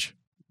college,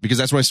 because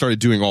that's when I started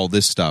doing all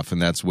this stuff,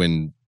 and that's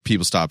when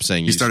people stopped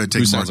saying You started who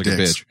taking sounds more like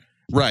dicks. a bitch.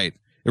 Right.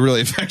 It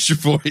really affects your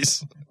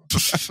voice.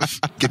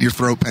 Get your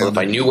throat Well, if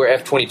I knew where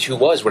F-22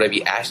 was, would I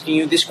be asking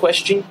you this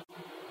question?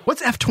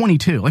 What's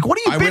F-22? Like, what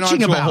are you I went on bitching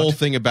to about? a whole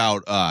thing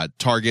about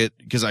Target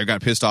because I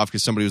got pissed off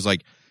because somebody was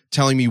like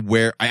telling me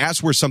where. I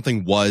asked where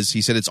something was.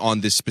 He said it's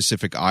on this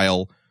specific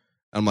aisle.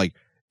 I'm like,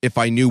 if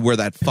I knew where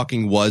that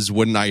fucking was,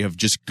 wouldn't I have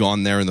just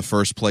gone there in the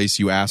first place,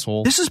 you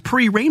asshole? This is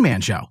pre-Rain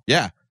Man show.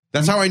 Yeah.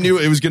 That's how I knew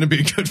it was going to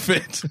be a good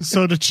fit.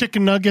 So the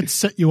chicken nuggets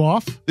set you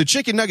off? The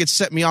chicken nuggets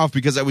set me off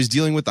because I was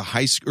dealing with the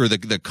high school or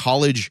the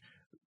college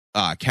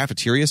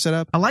cafeteria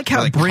setup. I like how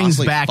where it they brings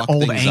constantly back fuck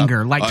old things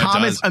anger. up. Like Oh, it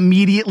Thomas does.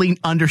 immediately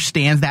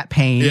understands that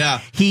pain. Yeah.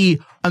 He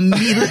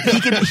immediately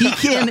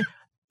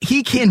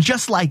he can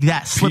just like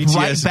that slip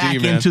right PTSD,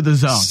 back man. into the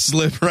zone.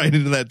 Slip right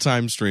into that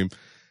time stream.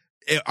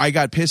 I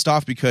got pissed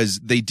off because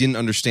they didn't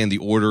understand the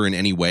order in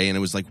any way, and it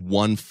was like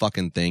one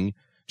fucking thing,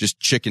 just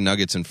chicken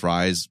nuggets and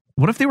fries.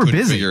 What if they were Couldn't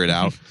busy? Figure it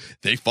out.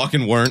 They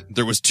fucking weren't.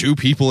 There was 2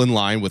 people in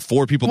line with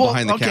 4 people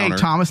behind the okay, counter.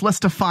 Thomas, let's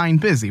define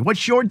busy.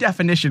 What's your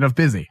definition of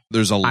busy?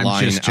 There's a I'm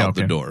line just out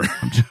the joking. door.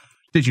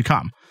 Did you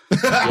come?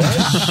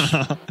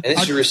 And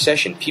this is a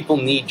recession. People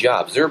need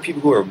jobs. There are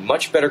people who are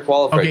much better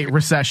qualified. Okay,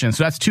 recession.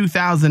 So that's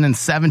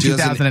 2007,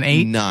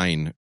 2008.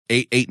 9.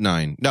 8,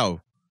 9.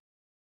 No.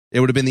 It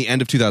would have been the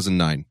end of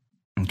 2009.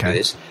 for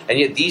this, and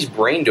yet these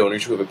brain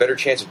donors who have a better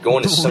chance of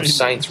going to some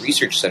science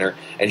research center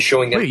and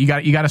showing them. Wait, you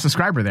got a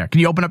subscriber there.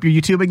 Can you open up your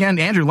YouTube again?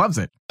 Andrew loves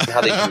it.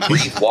 How they can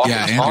breathe, walk,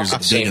 and talk at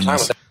the same time.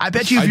 I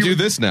bet you. I do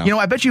this now. You know,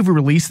 I bet you if we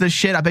release this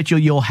shit, I bet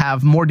you'll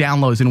have more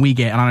downloads than we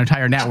get on our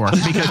entire network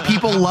because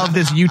people love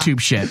this YouTube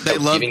shit. They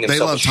love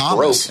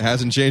Thomas. It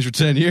hasn't changed for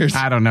 10 years.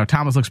 I don't know.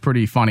 Thomas looks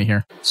pretty funny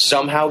here.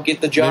 Somehow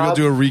get the job. Maybe I'll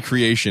do a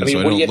recreation I mean, so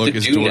I what do don't you have look to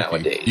as do dorky.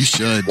 nowadays? You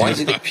should. Why is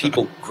it that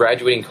people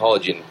graduating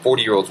college and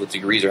 40-year-olds with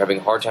degrees are having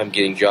a hard time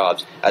getting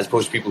jobs as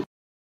opposed to people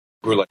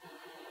who are like,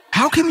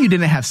 how come you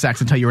didn't have sex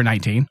until you were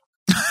 19?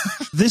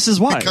 This is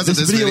why. Because this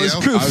of this video is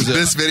proof.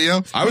 This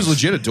video? I was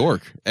legit a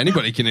dork.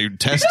 Anybody can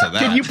attest to that.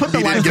 Can you put the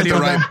He live didn't get video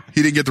the on right.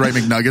 He didn't get the right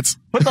McNuggets.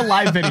 Put the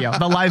live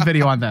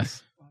video on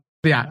this.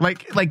 Yeah,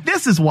 like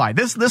this is why.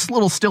 This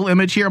little still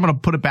image here, I'm going to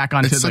put it back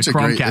onto the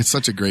Chromecast. It's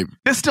such a great.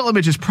 This still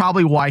image is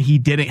probably why he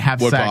didn't have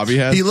What sex. Bobby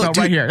has? He looked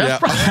right here. Yeah.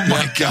 Oh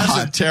my God.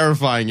 That's a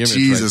terrifying image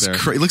Jesus right there.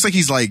 Christ. It looks like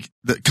he's like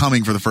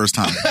coming for the first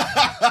time.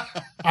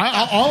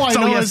 All I So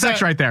know he has is sex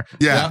that, right there.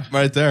 Yeah.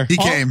 Right there. He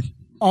came.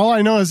 All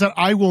I know is that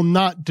I will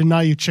not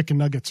deny you chicken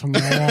nuggets from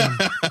now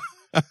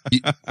on.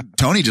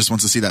 Tony just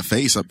wants to see that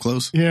face up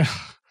close. Yeah.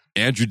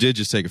 Andrew did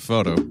just take a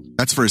photo.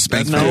 That's for his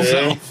spank That's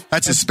bank. no.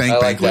 That's his spank I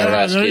like bank.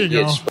 that there you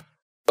rascal go. kid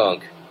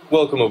spunk.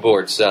 Welcome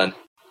aboard, son.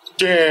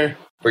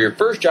 For your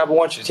first job, I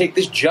want you to take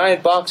this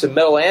giant box of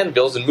metal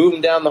anvils and move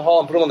them down the hall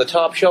and put them on the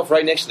top shelf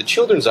right next to the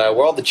children's aisle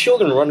where all the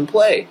children run and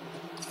play.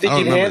 Think I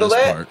you don't can handle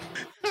remember that?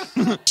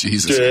 this part.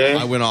 Jesus.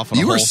 I went off on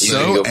a You whole were thing.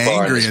 so go far in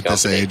angry this at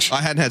this company. age.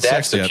 I hadn't had That's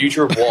sex the yet.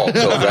 future of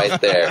Walco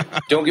right there.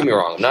 Don't get me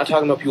wrong. I'm not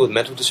talking about people with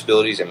mental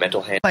disabilities and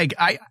mental hand. Like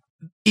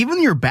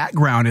even your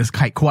background is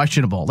quite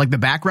questionable. Like the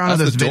background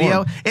That's of this the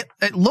video, dorm.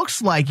 it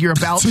looks like you're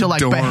about That's to a like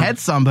dorm. behead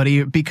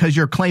somebody because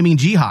you're claiming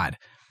jihad.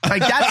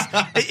 Like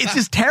it's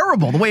just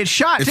terrible the way it's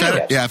shot If too.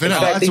 it- yeah, if it In had-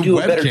 fact, that's they a do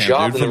a better webcam,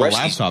 job dude, than the from a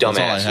rest of laptop. these That's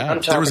all I dumbasses. had. I'm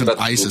There was talking an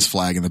about ISIS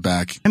flag in the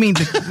back. I mean,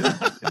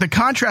 the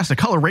contrast, the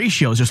color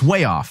ratio is just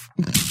way off.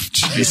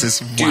 Jesus.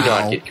 Do Wow.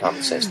 not get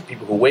common sense. The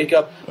people who wake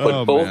up, put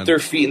Oh, both man. their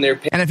feet in their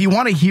pants. And if you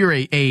want to hear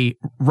a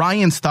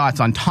Ryan's thoughts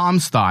on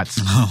Tom's thoughts,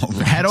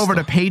 head over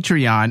to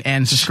Patreon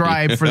and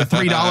subscribe for the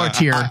 $3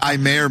 tier. I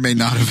may or may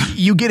not have.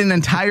 You get an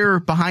entire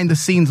behind the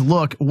scenes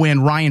look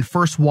when Ryan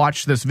first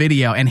watched this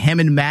video and him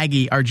and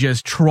Maggie are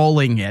just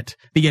trolling it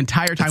the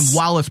entire time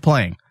while it's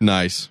playing.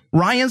 Nice.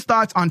 Ryan's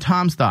thoughts on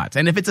Tom's thoughts.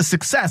 And if it's a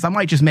success, I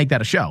might just make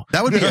that a show.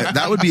 That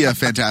would be a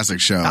fantastic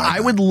show. I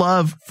would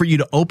love for you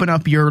to open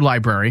up your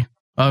library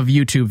of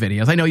YouTube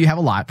videos. I know you have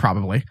a lot,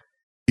 probably.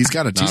 He's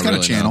got a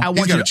really, channel. no.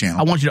 He's got a channel.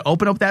 I want you to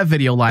open up that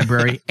video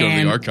library Go to the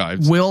and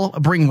archives. we'll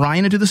bring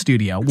Ryan into the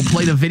studio. We'll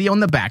play the video in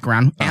the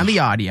background and the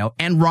audio,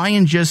 and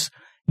Ryan just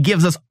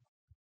gives us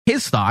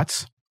his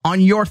thoughts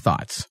on your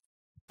thoughts.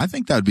 I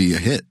think that would be a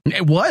hit.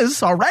 It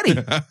was already.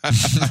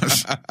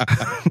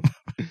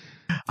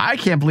 I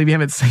can't believe you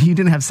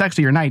didn't have sex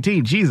till you're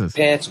 19. Jesus.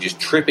 Pants and just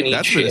tripping eat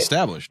That's shit. been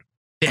established.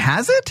 It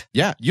has it?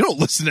 Yeah, you don't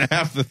listen to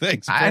half the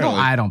things.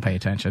 I don't pay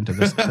attention to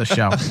the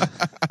show.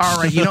 All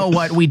right, you know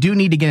what? We do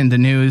need to get into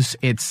news.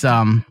 It's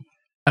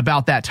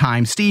about that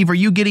time. Steve, are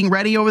you getting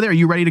ready over there? Are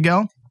you ready to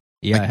go?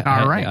 Yeah.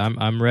 All right.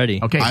 I'm ready.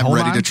 Okay, I'm hold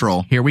ready on. to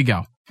troll. Here we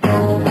go.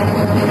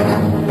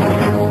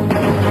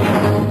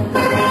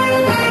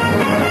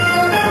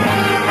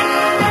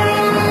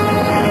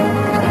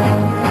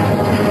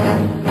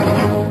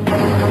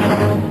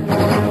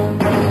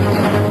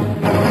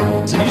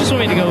 So you just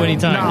want me to go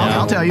anytime No, now?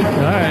 I'll tell you. All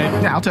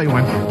right. Yeah, I'll tell you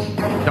when.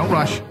 Don't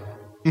rush.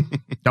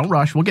 Don't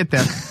rush. We'll get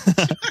there.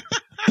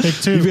 Take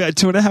two. You've got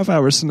 2.5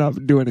 hours to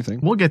not do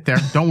anything. We'll get there.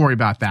 Don't worry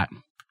about that.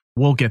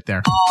 We'll get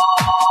there.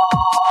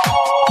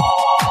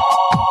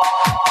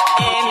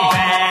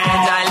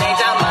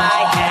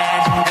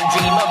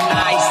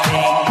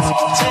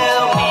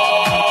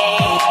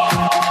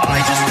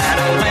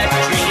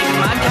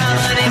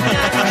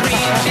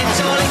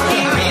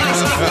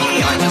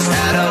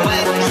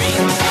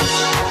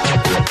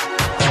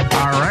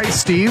 All right,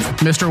 Steve,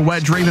 Mr.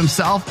 Wet Dream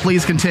himself,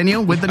 please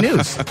continue with the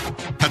news.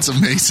 That's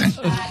amazing.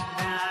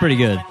 Pretty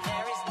good.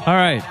 All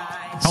right.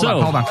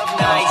 Hold on.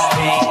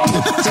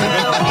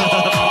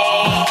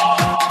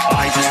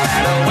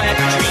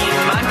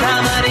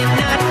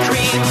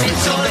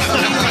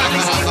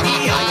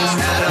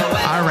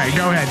 All right,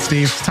 go ahead,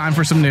 Steve. It's time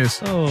for some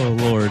news. Oh,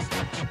 Lord.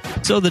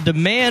 So the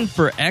demand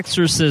for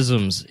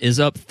exorcisms is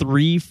up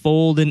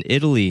threefold in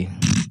Italy.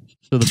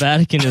 So the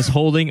Vatican is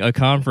holding a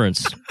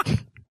conference.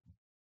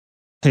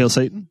 Hail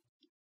Satan.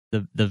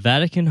 The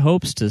Vatican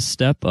hopes to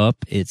step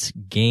up its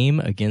game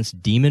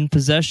against demon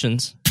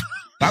possessions.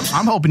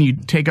 I'm hoping you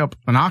take up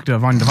an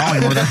octave on the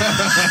volume over there.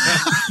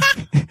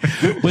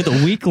 With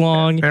a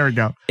week-long there we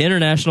go.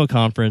 international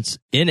conference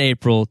in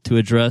April to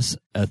address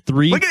a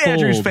threefold... Look at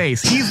Andrew's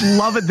face. He's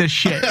loving this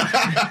shit.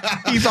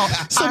 He's all...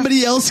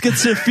 Somebody else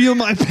gets to feel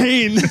my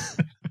pain.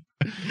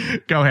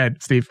 Go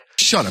ahead, Steve.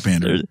 Shut up,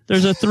 Andrew.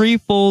 There's a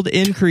threefold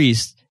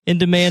increase in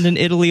demand in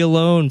Italy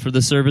alone for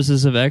the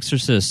services of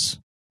exorcists.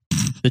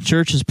 The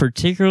church is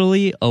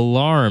particularly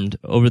alarmed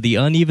over the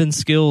uneven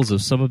skills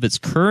of some of its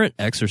current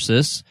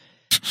exorcists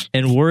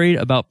and worried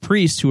about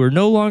priests who are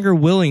no longer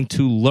willing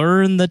to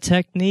learn the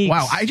techniques.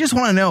 Wow, I just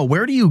want to know,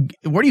 where do you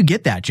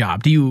get that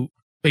job?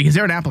 Is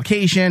there an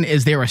application?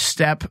 Is there a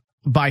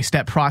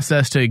step-by-step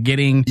process to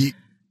getting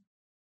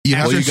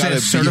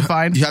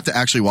certified? You have to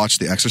actually watch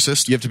The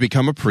Exorcist. You have to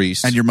become a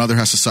priest. And your mother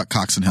has to suck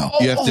cocks in hell.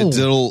 You have to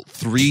diddle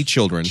 3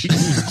 children.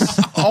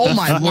 Oh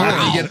my Lord.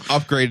 And you get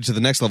upgraded to the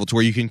next level to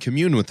where you can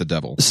commune with the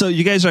devil. So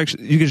you guys are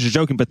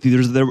joking, but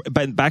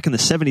back in the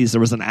 70s,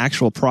 there was an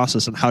actual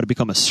process on how to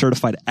become a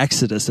certified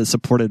exodus that's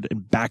supported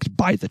and backed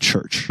by the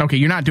church. Okay,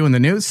 you're not doing the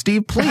news,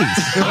 Steve, please.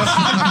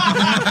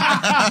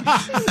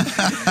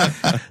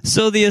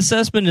 So the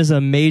assessment is a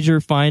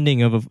major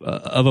finding of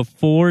a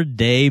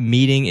 4-day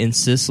meeting in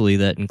Sicily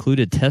that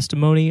included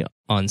testimony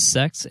on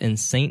sex and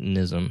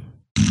Satanism.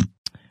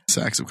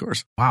 Sex, of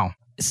course. Wow.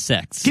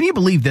 Sex. Can you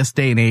believe this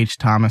day and age,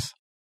 Thomas?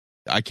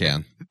 I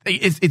can.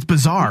 It's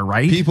bizarre,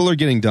 right? People are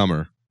getting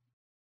dumber.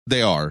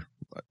 They are.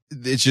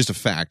 It's just a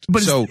fact.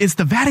 But it's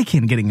the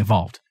Vatican getting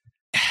involved.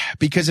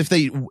 Because if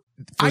they...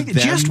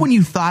 just when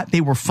you thought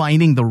they were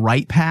finding the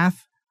right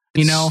path,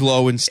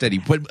 slow and steady.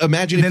 But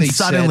imagine if then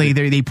suddenly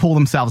they pull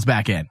themselves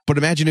back in. But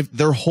imagine if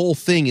their whole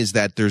thing is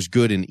that there's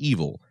good and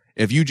evil.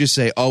 If you just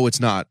say, oh, it's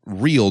not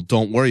real,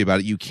 don't worry about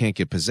it, you can't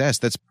get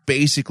possessed, that's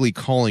basically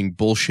calling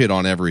bullshit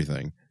on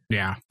everything.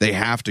 Yeah. They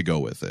have to go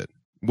with it,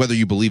 whether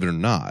you believe it or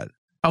not.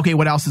 Okay,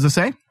 what else does it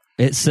say?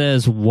 It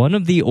says one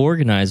of the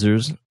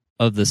organizers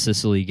of the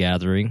Sicily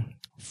gathering,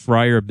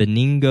 Friar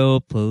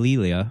Benigno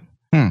Palilia,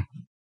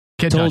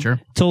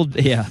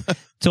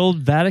 told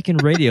Vatican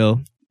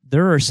Radio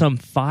there are some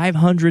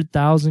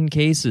 500,000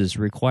 cases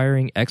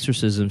requiring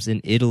exorcisms in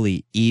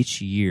Italy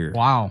each year.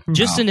 Wow.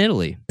 Just in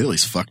Italy.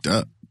 Italy's fucked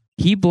up.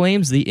 He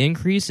blames the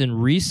increase in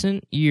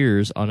recent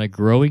years on a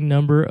growing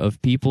number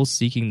of people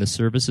seeking the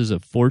services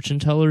of fortune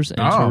tellers and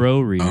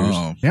tarot readers.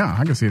 Oh. Yeah,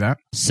 I can see that.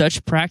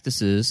 Such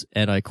practices,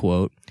 and I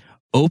quote,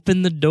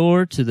 open the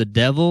door to the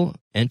devil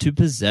and to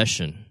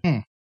possession.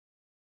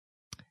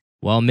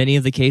 While many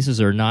of the cases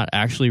are not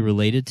actually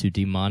related to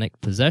demonic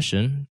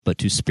possession, but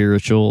to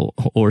spiritual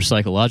or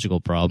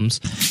psychological problems,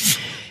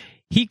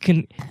 he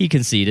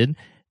conceded,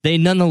 they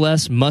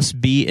nonetheless must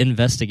be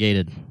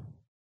investigated.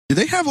 Do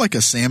they have like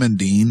a Sam and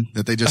Dean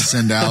that they just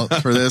send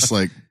out for this?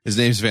 Like his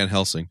name's Van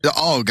Helsing.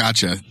 Oh,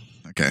 gotcha.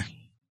 Okay.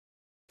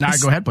 All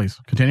right, go ahead, please.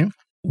 Continue.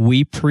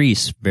 We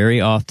priests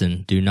very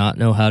often do not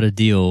know how to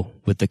deal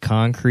with the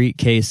concrete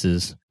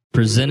cases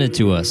presented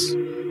to us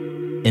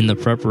in the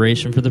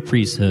preparation for the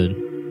priesthood.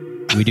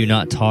 We do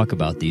not talk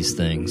about these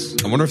things.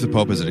 I wonder if the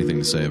Pope has anything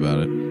to say about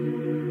it.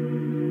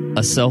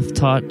 A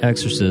self-taught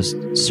exorcist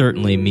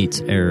certainly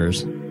meets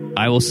errors.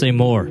 I will say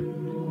more.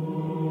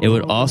 It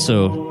would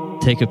also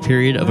take a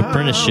period of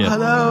apprenticeship.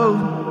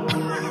 Hello.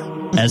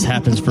 As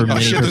happens for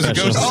many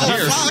professionals.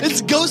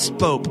 It's Ghost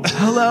Pope.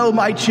 Hello,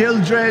 my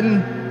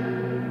children.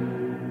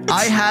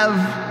 I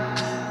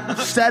have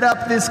set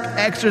up this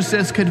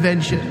exorcist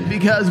convention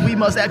because we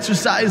must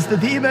exorcise the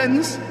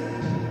demons.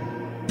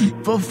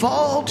 For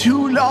far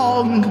too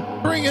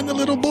long, bring in the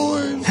little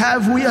boys,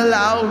 have we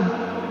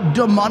allowed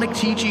demonic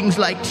teachings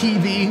like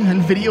TV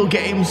and video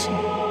games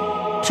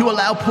to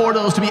allow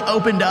portals to be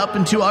opened up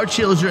into our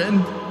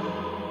children.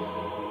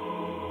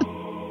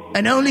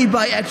 And only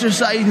by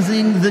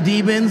exorcising the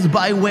demons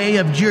by way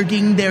of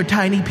jerking their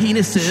tiny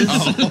penises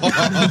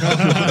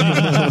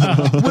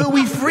will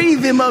we free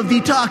them of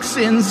the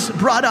toxins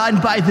brought on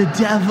by the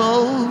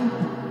devil.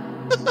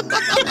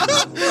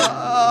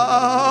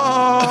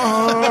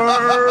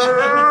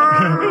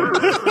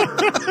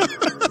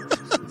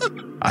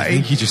 I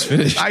think he just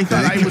finished. I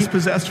thought I was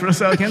possessed for a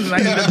second.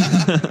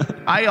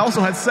 And I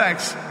also had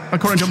sex,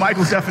 according to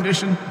Michael's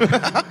definition.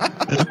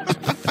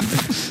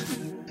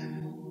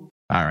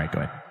 All right, go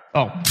ahead.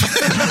 Oh.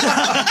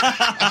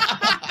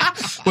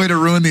 Way to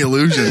ruin the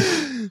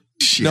illusion.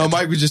 Shit. No,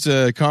 Mike was just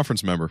a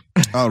conference member.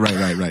 Oh,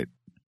 right.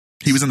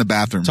 He was in the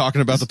bathroom.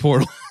 Talking about the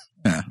portal.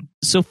 Yeah.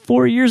 So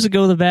 4 years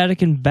ago, the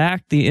Vatican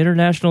backed the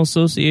International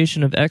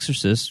Association of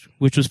Exorcists,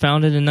 which was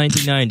founded in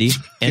 1990.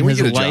 Can we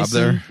get a job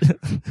there?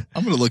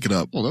 I'm going to look it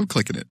up. Hold on, I'm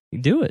clicking it.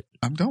 Do it.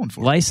 I'm going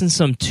for it. Licensed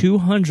some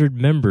 200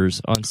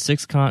 members on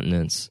 6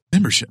 continents.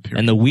 Membership here.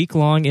 And the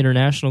week-long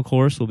international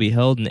course will be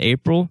held in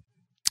April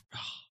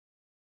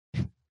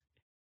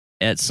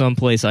at some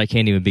place I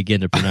can't even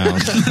begin to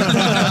pronounce.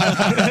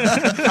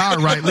 All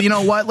right. You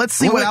know what? Let's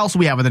see what else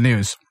we have in the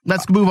news.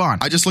 Let's move on.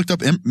 I just looked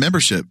up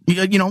membership.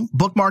 You know,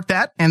 bookmark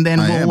that, and then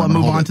we'll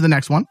move on to the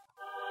next one.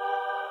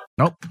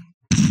 Nope.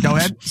 Go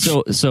ahead.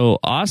 So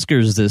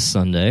Oscars this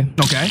Sunday.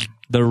 Okay.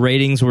 The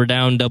ratings were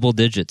down double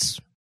digits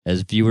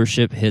as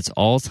viewership hits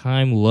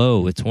all-time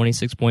low with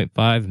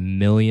 26.5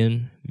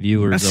 million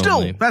viewers. That's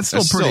still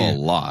pretty a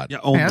lot. Yeah,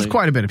 that's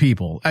quite a bit of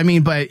people. I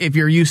mean, but if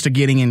you're used to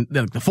getting in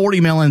the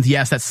 40 millions,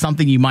 yes, that's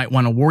something you might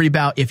want to worry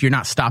about if you're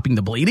not stopping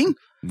the bleeding.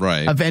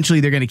 Right.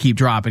 Eventually, they're going to keep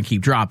dropping.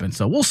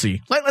 So we'll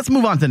see. Let's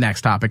move on to the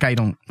next topic.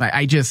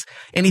 I just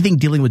anything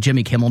dealing with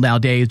Jimmy Kimmel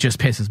nowadays just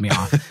pisses me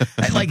off.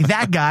 Like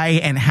that guy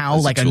and how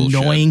like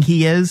annoying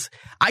he is.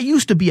 I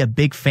used to be a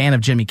big fan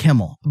of Jimmy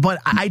Kimmel, but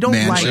I don't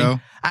Man like.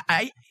 Show.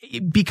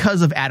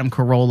 because of Adam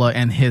Carolla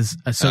and his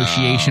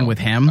association with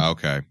him.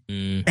 Okay.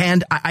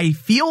 And I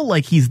feel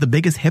like he's the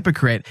biggest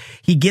hypocrite.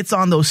 He gets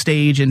on those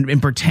stage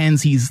and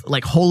pretends he's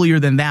like holier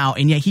than thou,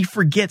 and yet he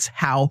forgets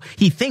how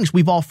he thinks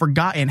we've all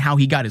forgotten how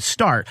he got his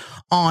start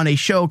on a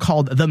show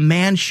called The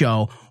Man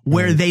Show,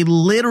 where they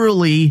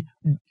literally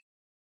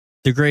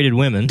degraded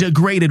women.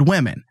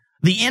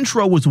 The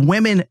intro was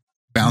women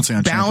bouncing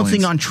on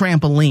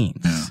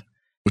trampolines. Yeah.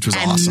 Which was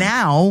and awesome.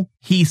 Now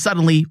he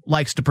suddenly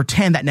likes to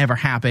pretend that never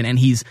happened, and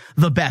he's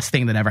the best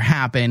thing that ever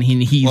happened.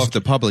 He's Well, if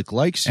the public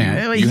likes you,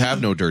 you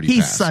have no dirty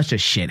He's past. such a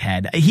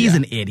shithead. He's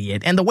an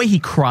idiot. And the way he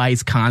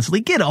cries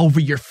constantly, get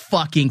over your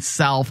fucking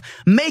self,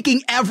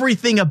 making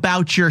everything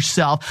about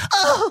yourself.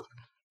 Oh,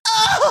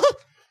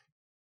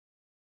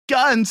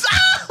 guns.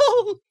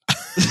 Oh.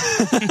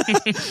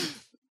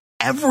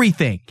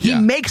 Everything. He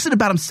makes it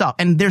about himself.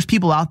 And there's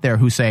people out there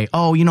who say,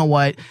 oh, you know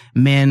what?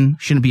 Men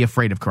shouldn't be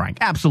afraid of crying.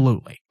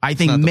 Absolutely. I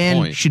think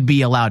men should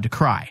be allowed to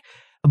cry.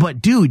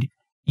 But dude,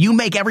 you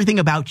make everything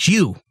about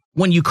you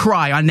when you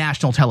cry on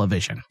national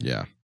television.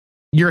 Yeah.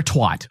 You're a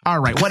twat.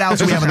 All right. What else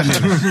do we have in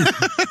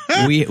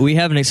the news? we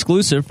have an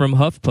exclusive from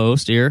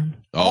HuffPost here.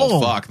 Oh,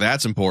 fuck.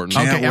 That's important.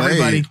 Okay,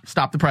 everybody,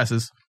 stop the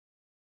presses.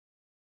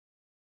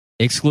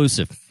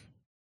 Exclusive.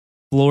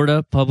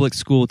 Florida public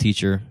school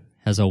teacher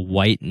has a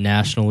white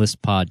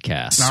nationalist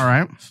podcast. All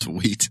right.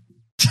 Sweet.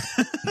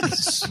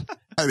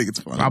 I think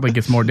it's funny. Probably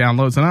gets more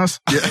downloads than us.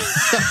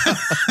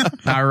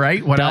 Yeah. All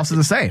right. What else does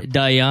it say?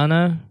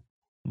 Diana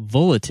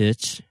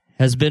Voletich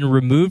has been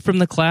removed from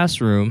the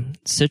classroom,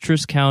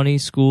 Citrus County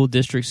School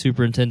District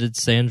Superintendent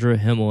Sandra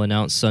Himmel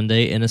announced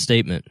Sunday in a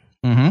statement.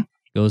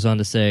 Goes on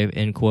to say,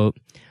 end quote,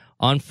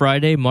 on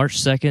Friday, March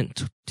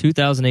 2nd,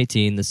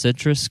 2018, the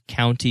Citrus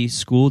County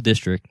School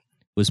District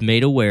was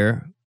made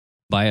aware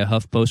by a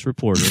HuffPost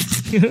reporter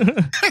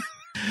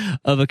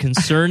of a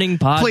concerning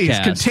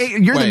podcast. Please,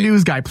 you're the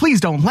news guy.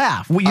 Please don't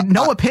laugh.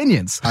 No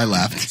opinions. I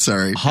laughed.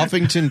 Sorry.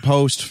 Huffington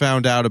Post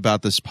found out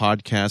about this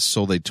podcast,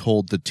 so they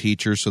told the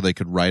teacher so they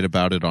could write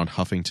about it on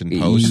Huffington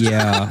Post.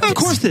 Yeah. Of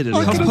course they did.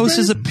 HuffPost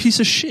is a piece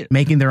of shit.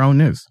 Making their own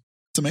news.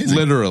 It's amazing.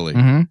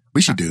 Literally.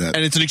 We should do that.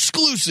 And it's an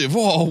exclusive.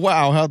 Oh,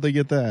 wow. How'd they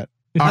get that?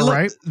 All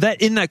right.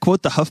 That in that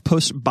quote, the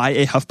HuffPost by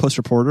a HuffPost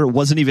reporter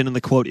wasn't even in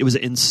the quote. It was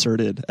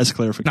inserted as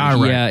clarification.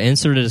 All right. Yeah,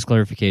 inserted as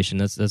clarification.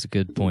 That's a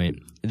good point.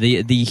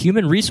 The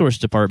Human Resource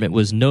Department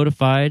was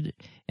notified,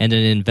 and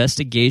an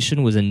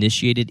investigation was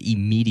initiated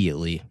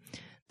immediately.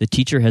 The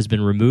teacher has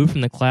been removed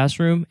from the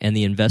classroom, and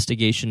the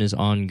investigation is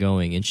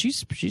ongoing. And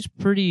she's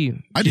pretty.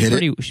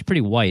 She's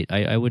pretty white.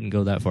 I wouldn't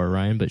go that far,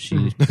 Ryan, but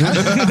she. I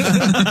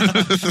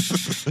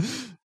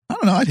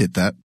don't know. I'd hit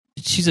that.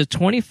 She's a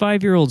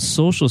 25-year-old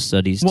social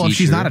studies Well, teacher. if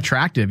she's not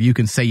attractive, you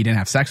can say you didn't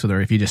have sex with her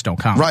if you just don't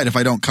come. Right. If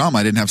I don't come,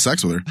 I didn't have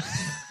sex with her.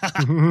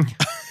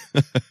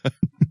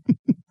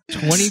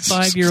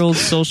 25-year-old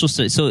social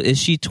studies. So is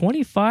she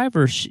 25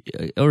 or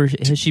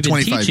has she been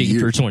 25 teaching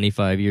years. for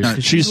 25 years? No,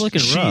 'Cause she's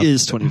looking rough. She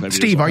is 25 years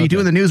Steve, old. are you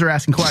doing the news or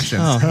asking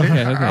questions? Oh,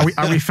 okay.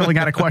 Are we filling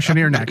out a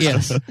questionnaire next?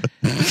 Yes.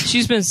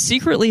 She's been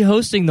secretly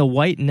hosting the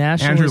White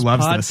Nationalist Andrew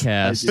loves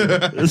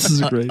podcast. This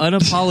is great.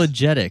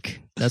 Unapologetic.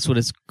 That's what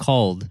it's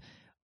called.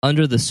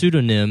 Under the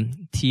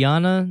pseudonym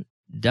Tiana,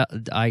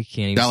 I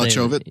can't even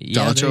say it.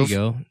 Yeah, there you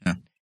go. Yeah.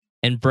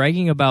 And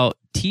bragging about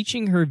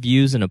teaching her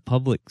views in a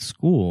public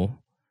school,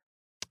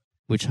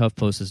 which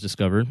HuffPost has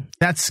discovered.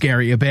 That's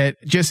scary a bit.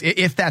 Just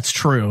if that's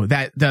true,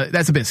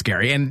 that's a bit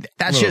scary, and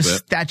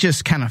that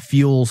just kind of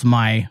fuels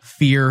my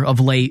fear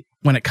of late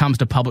when it comes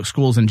to public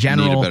schools in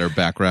general. Need a better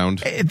background.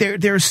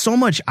 There's so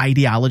much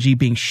ideology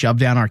being shoved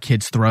down our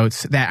kids'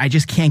 throats that I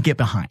just can't get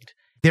behind.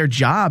 Their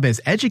job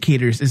as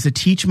educators is to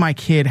teach my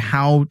kid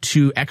how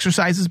to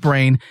exercise his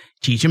brain,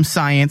 teach him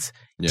science,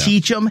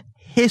 teach him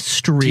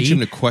history, Teach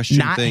him to question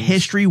not things.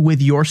 history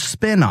with your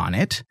spin on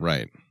it.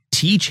 Right.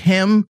 Teach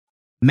him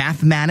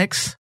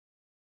mathematics,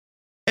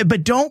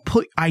 but don't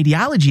put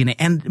ideology in it.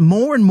 And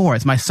more,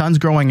 as my son's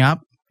growing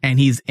up and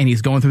he's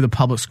going through the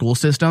public school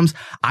systems,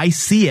 I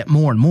see it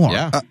more and more.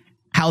 Yeah.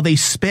 How they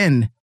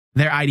spin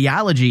their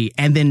ideology,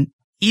 and then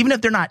even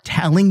if they're not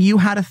telling you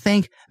how to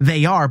think,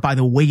 they are by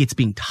the way it's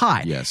being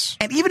taught. Yes.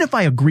 And even if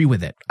I agree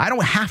with it, I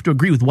don't have to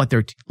agree with what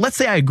let's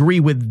say I agree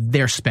with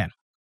their spin.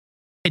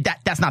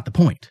 That's not the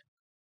point.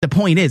 The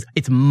point is,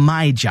 it's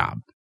my job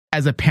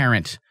as a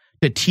parent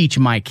to teach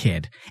my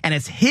kid. And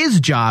it's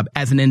his job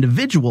as an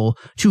individual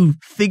to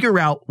figure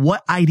out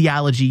what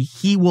ideology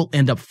he will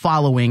end up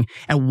following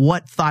and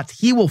what thoughts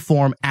he will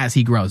form as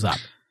he grows up.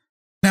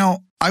 Now,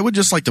 I would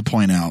just like to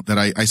point out that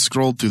I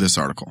scrolled through this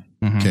article,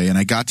 okay, and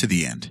I got to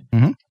the end.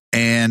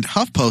 And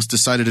HuffPost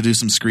decided to do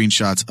some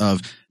screenshots of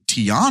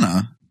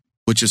Tiana,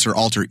 which is her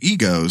alter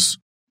ego's,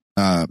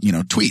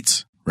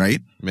 tweets,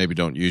 right? Maybe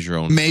don't use your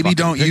own. Maybe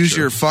don't use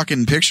your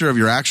fucking picture of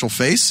your actual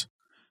face.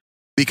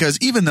 Because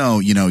even though,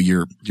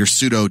 you're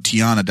pseudo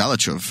Tiana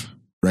Dalichov,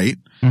 right?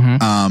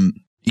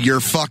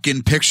 Your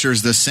fucking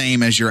picture's the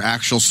same as your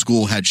actual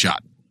school headshot.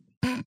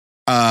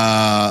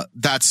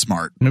 That's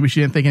smart. Maybe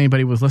she didn't think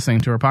anybody was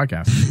listening to her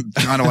podcast.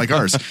 Kind of like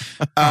ours.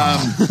 I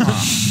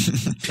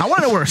want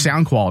to know what her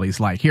sound quality is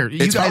like. Here,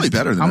 It's probably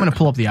better than I'm going to that.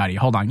 pull up the audio.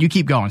 Hold on. You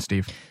keep going,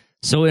 Steve.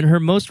 So, in her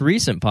most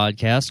recent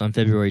podcast on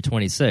February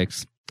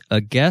 26th,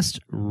 a guest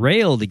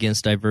railed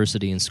against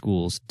diversity in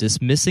schools,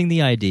 dismissing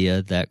the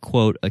idea that,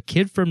 quote, a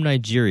kid from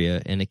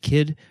Nigeria and a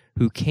kid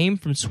who came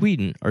from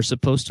Sweden are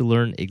supposed to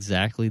learn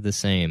exactly the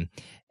same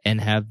and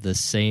have the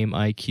same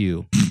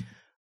IQ.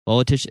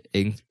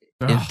 Politician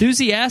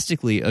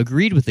enthusiastically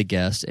agreed with the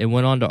guest and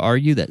went on to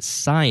argue that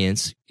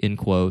science, in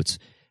quotes,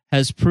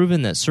 has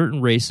proven that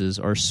certain races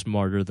are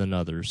smarter than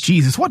others.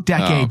 Jesus, what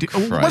decade?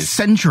 What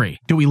century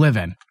do we live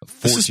in?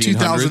 This is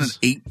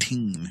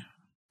 2018.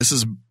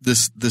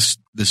 This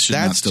should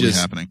not still be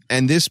happening.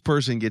 And this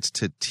person gets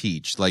to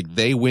teach. Like,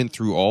 they went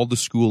through all the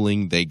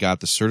schooling, they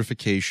got the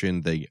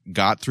certification, they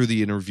got through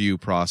the interview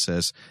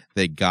process,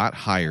 they got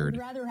hired. I'd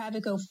rather have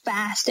it go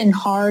fast and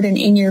hard and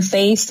in your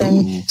face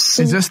than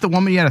Is this the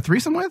woman you had a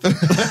threesome with?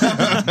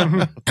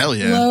 Hell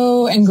yeah.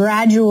 slow and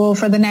gradual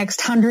for the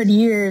next 100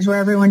 years where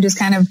everyone just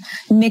kind of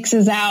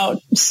mixes out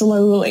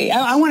slowly.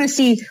 I want to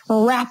see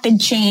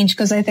rapid change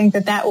because I think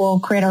that will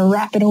create a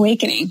rapid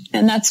awakening.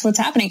 And that's what's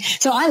happening.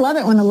 So I love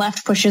it when the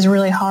left pushes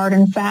really hard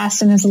and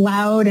fast and is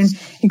loud and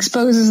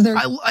exposes their...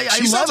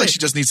 She sounds like she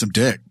just needs some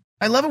dick.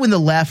 I love it when the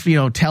left,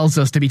 tells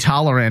us to be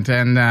tolerant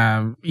and,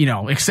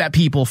 accept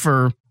people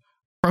for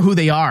who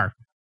they are,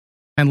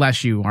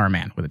 unless you are a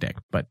man with a dick.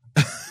 But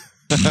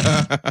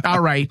all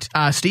right,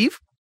 Steve,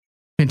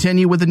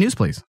 continue with the news,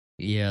 please.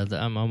 Yeah,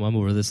 I'm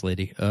over this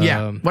lady.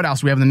 Yeah. What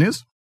else do we have in the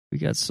news? We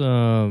got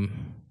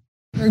some...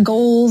 their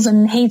goals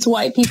and hates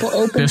white people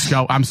open.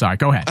 I'm sorry.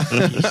 Go ahead.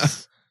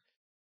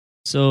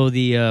 So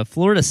the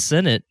Florida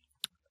Senate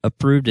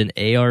approved an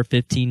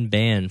AR-15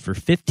 ban for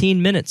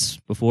 15 minutes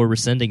before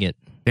rescinding it.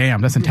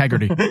 Damn, that's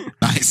integrity.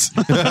 Nice.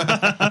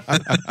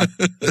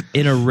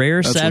 In a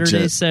rare That's Saturday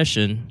legit.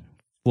 session,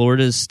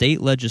 Florida's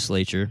state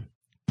legislature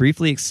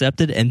briefly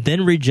accepted and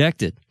then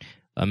rejected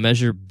a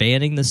measure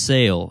banning the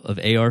sale of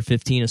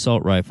AR-15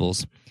 assault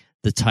rifles,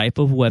 the type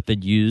of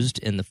weapon used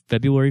in the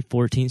February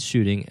 14th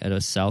shooting at a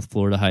South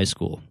Florida high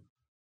school.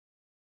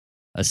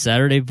 A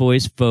Saturday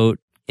voice vote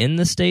in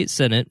the state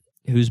Senate,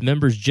 whose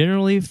members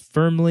generally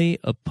firmly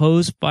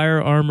oppose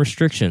firearm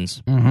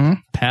restrictions,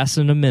 passed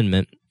an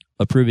amendment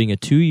approving a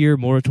 2-year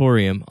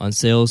moratorium on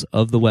sales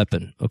of the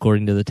weapon,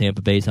 according to the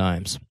Tampa Bay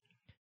Times.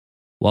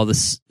 While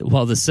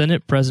the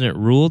Senate president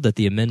ruled that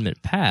the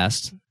amendment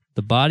passed,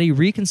 the body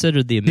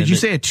reconsidered the amendment. Did you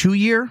say a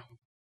 2-year?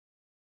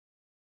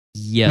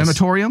 Yes.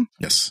 Moratorium?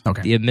 Yes.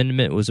 Okay. The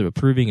amendment was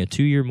approving a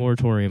 2-year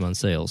moratorium on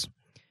sales.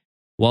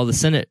 While the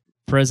Senate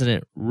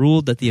president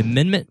ruled that the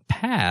amendment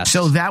passed.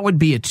 So that would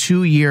be a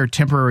 2-year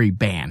temporary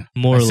ban,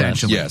 more or less.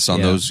 essentially. Yes,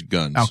 on those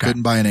guns. Okay.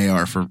 Couldn't buy an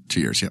AR for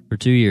 2 years. Yep. For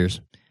 2 years.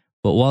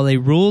 But while they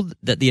ruled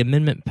that the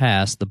amendment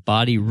passed, the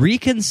body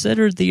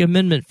reconsidered the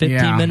amendment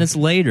 15 minutes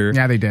later.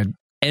 Yeah, they did.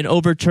 And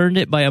overturned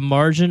it by a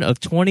margin of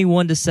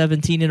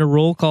 21-17 in a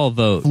roll call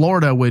vote.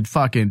 Florida would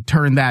fucking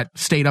turn that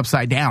state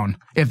upside down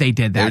if they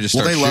did that.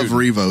 Well, they love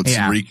revotes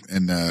Yeah.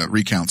 and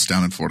recounts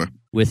down in Florida.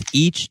 With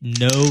each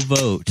no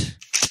vote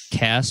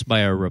cast by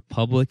a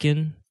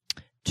Republican,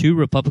 2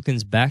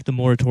 Republicans backed the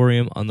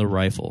moratorium on the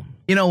rifle.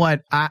 You know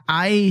what?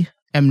 I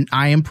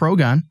am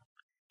pro-gun.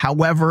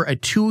 However, a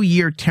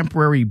 2-year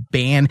temporary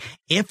ban,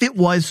 if it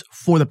was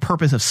for the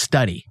purpose of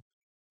study,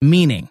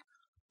 meaning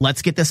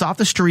let's get this off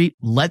the street,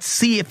 let's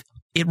see if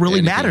it really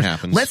Anything matters.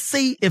 happens. Let's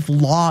see if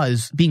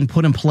laws being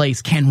put in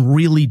place can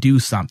really do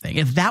something.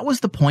 If that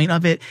was the point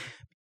of it,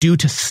 due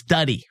to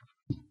study,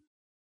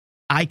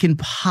 I can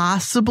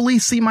possibly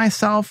see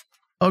myself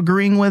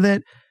agreeing with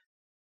it.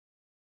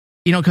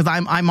 Because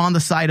I'm on the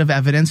side of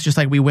evidence, just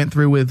like we went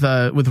through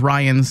with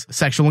Ryan's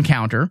sexual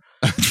encounter.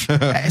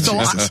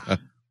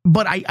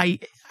 But I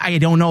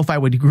don't know if I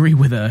would agree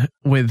with a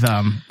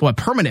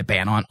permanent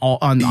ban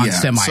on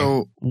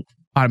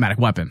semi-automatic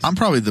weapons. I'm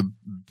probably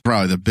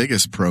the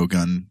biggest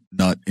pro-gun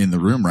nut in the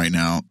room right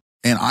now,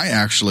 and I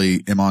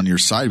actually am on your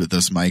side with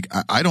this, Mike.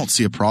 I don't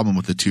see a problem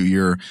with the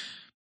 2-year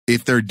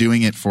if they're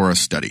doing it for a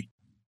study.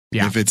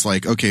 Yeah. If it's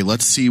like, okay,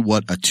 let's see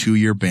what a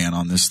 2-year ban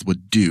on this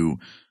would do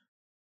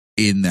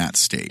in that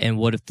state. And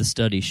what if the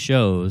study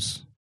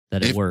shows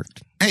that it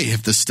worked? Hey,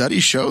 if the study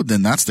showed,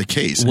 then that's the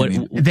case.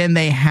 Then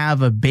they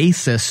have a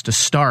basis to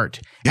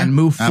start and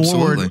move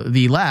forward. absolutely.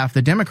 The left,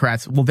 the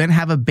Democrats, will then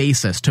have a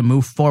basis to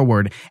move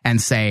forward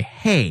and say,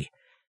 hey,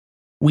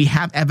 we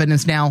have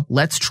evidence now.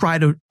 Let's try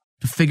to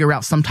figure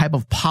out some type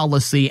of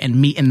policy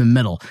and meet in the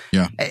middle.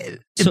 Yeah.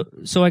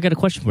 So I got a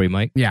question for you,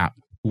 Mike. Yeah.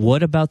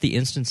 What about the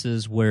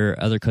instances where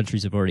other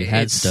countries have already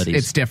had studies?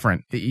 It's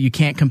different. You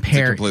can't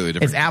compare. It's a completely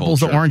different It's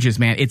apples to culture. oranges,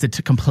 man. It's a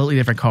completely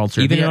different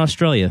culture. Even in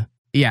Australia.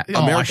 Yeah.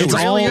 America was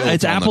Australia. built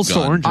It's on apples the to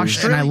gun.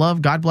 oranges. And I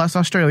love, God bless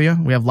Australia.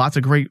 We have lots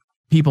of great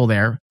people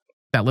there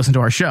that listen to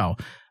our show.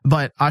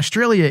 But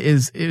Australia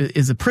is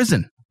a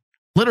prison.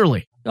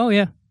 Literally. Oh,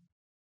 yeah.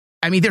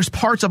 I mean, there's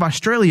parts of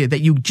Australia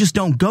that you just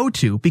don't go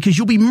to because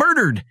you'll be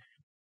murdered.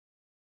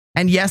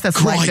 And yes,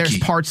 that's like there's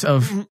parts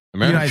of the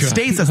United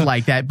States that's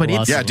like that, but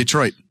it's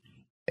Detroit.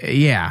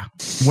 Yeah,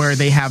 where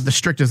they have the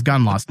strictest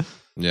gun laws.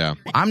 Yeah.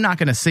 I'm not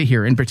going to sit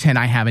here and pretend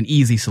I have an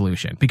easy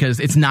solution because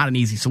it's not an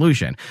easy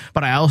solution.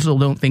 But I also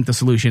don't think the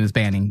solution is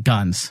banning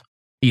guns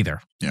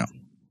either. Yeah.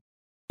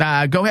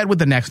 Go ahead with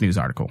the next news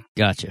article.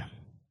 Gotcha.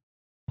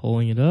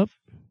 Pulling it up.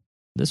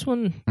 This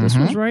one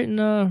was right in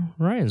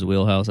Ryan's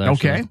wheelhouse,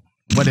 actually. Okay.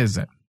 What is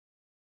it?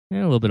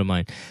 Yeah, a little bit of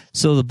mine.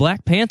 So the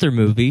Black Panther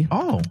movie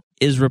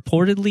is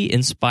reportedly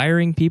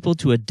inspiring people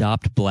to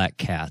adopt black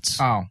cats.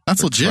 Oh,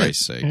 that's legit.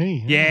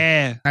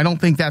 Yeah. I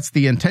don't think that's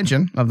the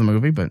intention of the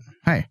movie, but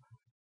hey.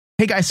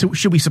 Hey guys, so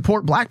should we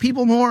support black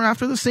people more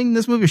after seeing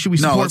this movie, or should we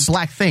support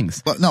black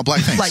things? No, black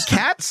things. Like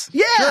cats?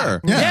 Yeah.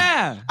 Sure.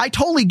 Yeah. I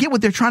totally get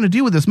what they're trying to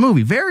do with this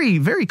movie. Very,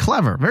 very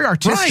clever. Very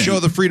artistic. Show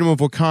the freedom of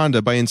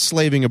Wakanda by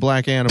enslaving a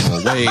black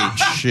animal. Wait,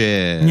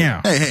 shit.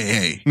 Yeah.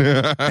 Hey.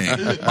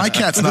 My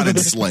cat's not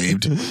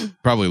enslaved.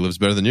 Probably lives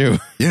better than you.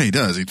 Yeah, he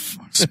does. He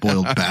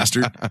spoiled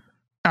bastard. All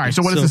right,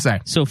 so what does it say?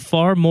 So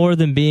far more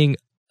than being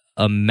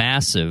a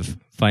massive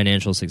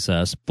financial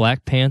success,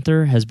 Black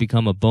Panther has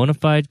become a bona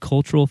fide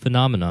cultural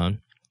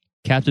phenomenon,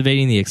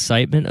 captivating the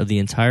excitement of the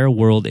entire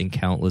world in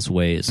countless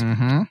ways.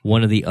 Mm-hmm.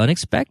 One of the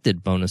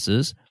unexpected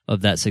bonuses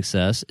of that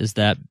success is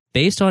that,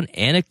 based on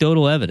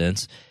anecdotal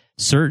evidence,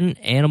 certain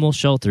animal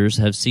shelters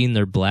have seen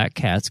their black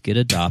cats get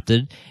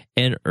adopted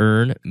and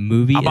earn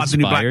movie-inspired I bought the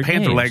new Black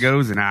Panther names.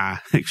 Legos, and I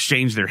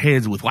exchanged their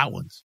heads with white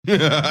ones.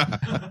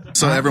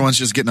 So everyone's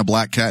just getting a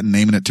black cat and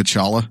naming it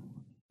T'Challa?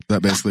 Is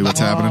that basically what's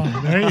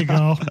happening? There you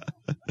go.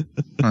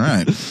 All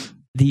right.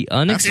 The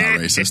That's not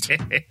racist.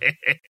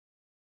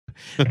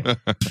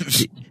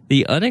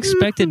 The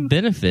unexpected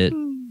benefit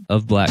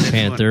of Black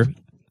Panther,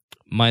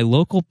 my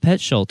local pet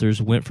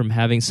shelters went from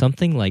having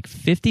something like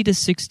 50 to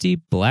 60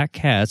 black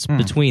cats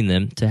between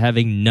them to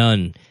having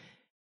none,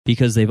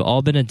 because they've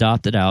all been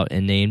adopted out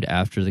and named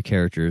after the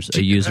characters,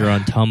 a user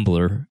on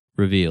Tumblr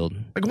revealed.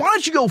 Like, why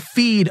don't you go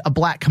feed a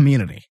black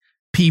community?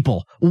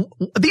 People.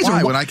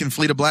 Why, when I can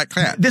feed a black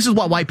cat? This is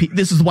what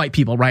this is white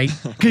people, right?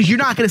 Because you're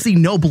not going to see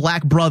no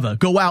black brother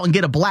go out and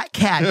get a black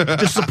cat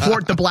to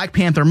support the Black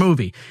Panther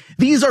movie.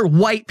 These are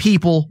white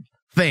people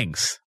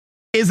things,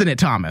 isn't it,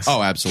 Thomas?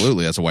 Oh,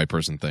 absolutely. That's a white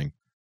person thing.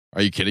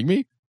 Are you kidding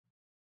me?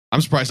 I'm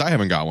surprised I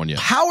haven't got one yet.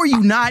 How are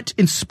you not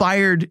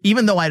inspired?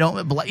 Even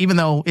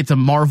though it's a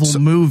Marvel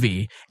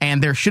movie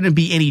and there shouldn't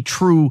be any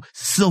true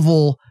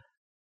civil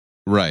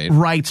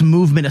rights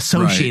movement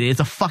associated. It's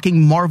a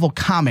fucking Marvel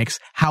Comics.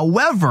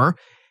 However,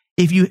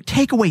 if you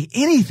take away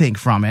anything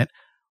from it,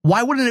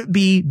 why wouldn't it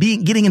be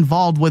getting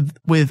involved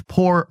with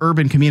poor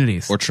urban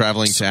communities or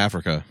traveling to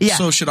Africa? Yeah.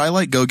 So should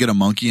I go get a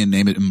monkey and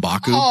name it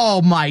M'Baku?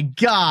 Oh my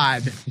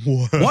God!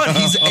 What?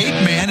 He's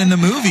Ape Man in the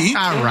movie.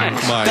 All right,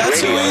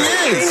 that's who he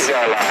is.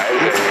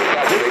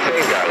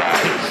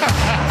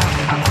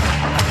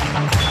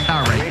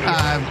 All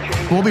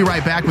right, we'll be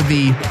right back with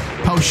the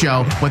post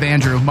show with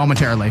Andrew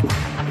momentarily.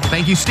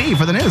 Thank you, Steve,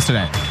 for the news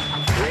today.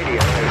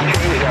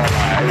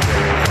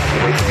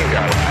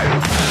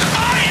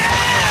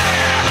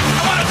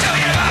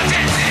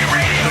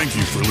 Thank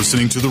you for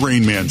listening to The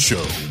Rain Man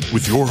Show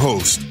with your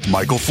host,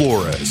 Michael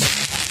Flores,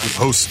 with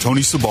hosts Tony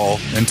Sabal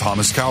and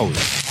Thomas Cowley,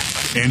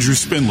 Andrew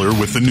Spindler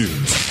with the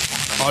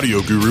news,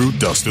 audio guru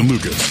Dustin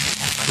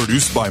Lucas,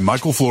 produced by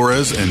Michael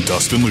Flores and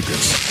Dustin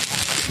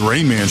Lucas. The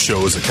Rain Man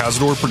Show is a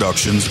Cazador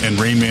Productions and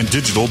Rain Man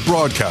Digital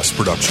broadcast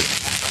production.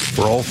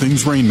 For all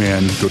things Rain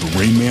Man, go to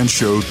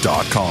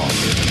RainManShow.com.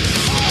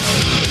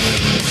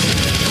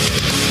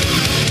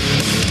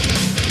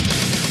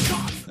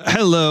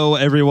 Hello,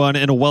 everyone,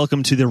 and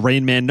welcome to the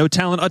Rain Man No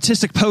Talent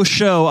Autistic Post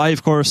Show. I,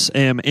 of course,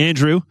 am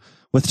Andrew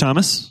with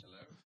Thomas,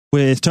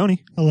 with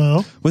Tony.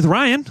 Hello. With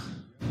Ryan.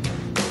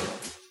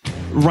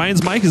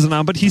 Ryan's mic isn't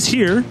on, but he's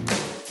here.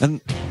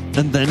 And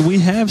then we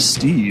have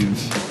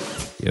Steve.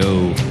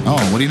 Yo.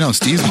 Oh, what do you know?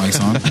 Steve's mic's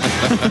on.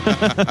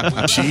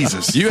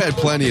 Jesus. You had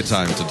plenty of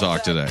time to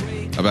talk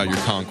today about your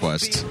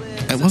conquests.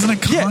 It wasn't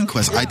a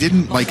conquest. I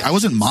didn't, I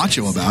wasn't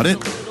macho about it.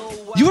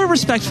 You were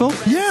respectful.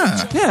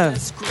 Yeah. Yeah.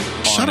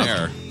 Shut up.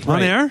 Air.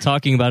 On air?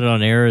 Talking about it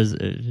on air is...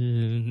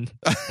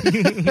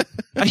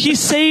 He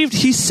saved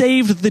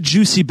the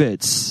juicy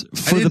bits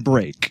for the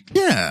break.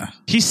 Yeah.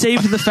 He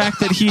saved the fact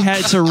that he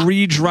had to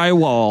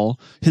re-drywall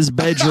his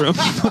bedroom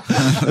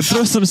and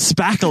throw some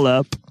spackle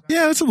up.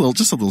 Yeah, it's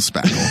just a little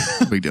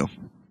spackle. Big deal.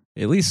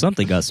 At least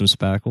something got some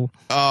spackle.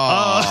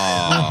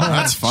 Oh,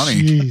 that's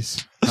funny.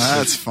 Jeez.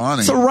 That's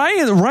funny. So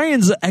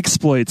Ryan's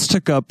exploits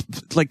took up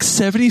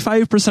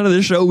 75% of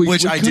the show.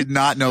 Which I did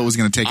not know was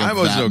going to take up I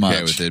was that okay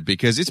much. with it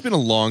because it's been a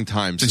long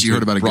time since you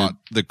heard about brought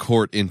the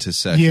court into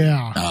session.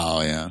 Yeah.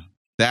 Oh, yeah.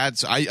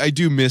 That's I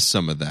do miss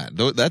some of that.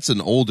 That's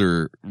an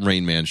older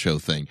Rain Man Show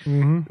thing.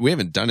 Mm-hmm. We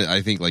haven't done it,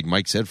 I think, like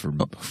Mike said, for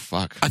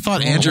fuck. I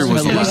thought Andrew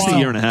was the last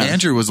year and a half.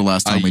 Andrew was the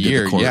last time we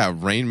did the court. Yeah,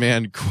 Rain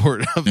Man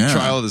Court of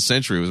Trial of the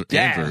Century was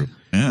Andrew.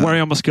 Yeah. Where I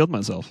almost killed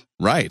myself.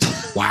 Right.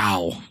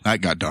 Wow.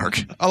 That got dark.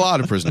 A lot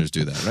of prisoners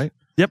do that, right?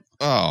 Yep.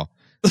 Oh.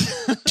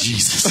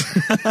 Jesus.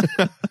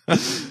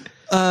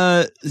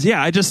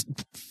 Yeah, I just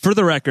For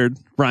the record,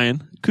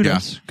 Brian,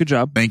 kudos. Yeah. Good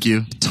job. Thank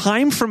you.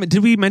 Did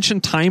we mention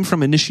time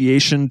from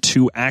initiation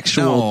to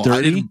actual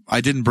dirty?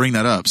 I didn't bring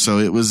that up. So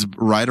it was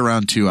right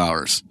around 2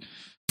 hours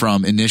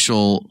from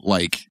initial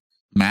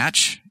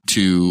match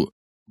to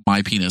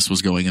my penis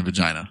was going in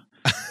vagina.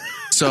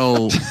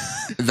 So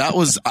that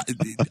was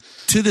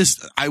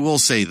I will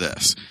say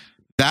this.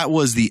 That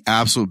was the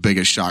absolute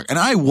biggest shock. And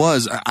I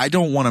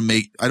don't want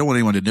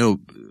anyone to know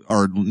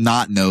or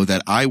not know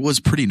that I was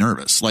pretty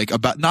nervous.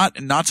 About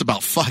not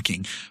about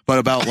fucking, but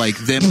about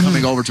them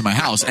coming over to my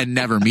house and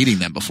never meeting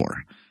them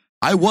before.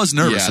 I was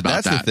nervous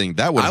about that. That's the thing.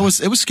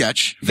 It was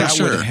sketch. That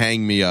would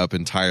hang me up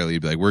entirely.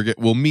 Be like,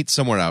 we'll meet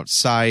somewhere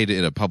outside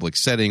in a public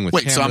setting with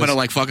cameras. So I'm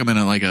gonna fuck them in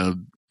it might have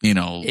been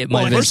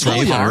first of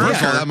all,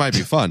 that might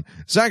be fun.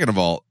 Second of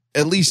all,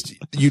 at least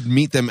you'd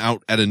meet them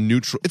out at a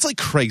neutral. It's like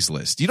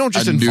Craigslist. You don't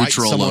just invite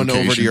someone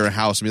over to your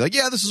house and be like,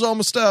 "Yeah, this is all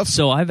my stuff."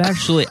 So I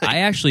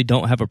actually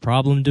don't have a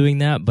problem doing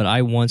that. But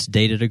I once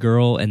dated a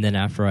girl, and then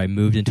after I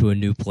moved into a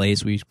new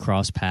place, we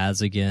crossed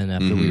paths again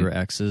after we were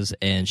exes,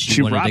 and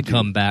she wanted to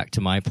come back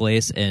to my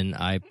place, and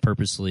I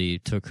purposely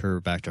took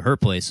her back to her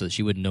place so that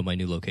she wouldn't know my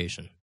new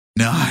location.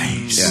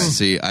 Nice. Yeah.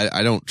 See,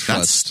 I don't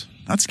trust.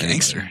 That's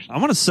gangster. I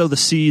want to sow the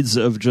seeds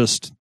of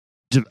just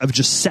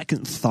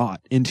second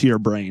thought into your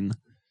brain.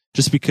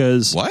 Just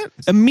because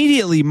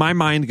immediately my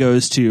mind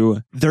goes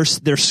to they're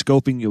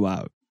scoping you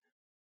out,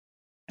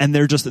 and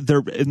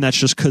and that's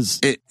just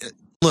because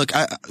look.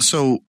 I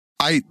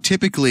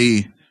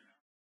typically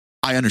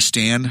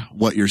understand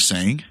what you're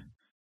saying,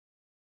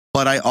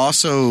 but I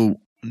also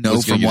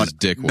know from what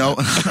I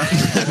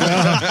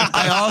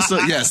also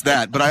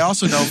but I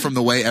also know from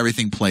the way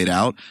everything played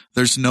out.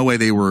 There's no way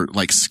they were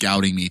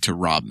scouting me to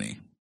rob me,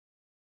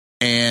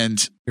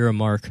 and you're a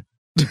mark.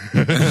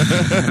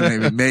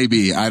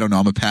 maybe I don't know.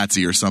 I'm a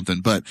patsy or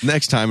something. But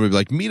next time we'd be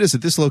like, meet us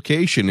at this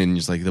location, and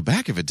it's like the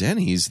back of a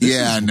Denny's.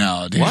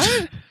 No, dude.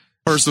 What?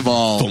 First of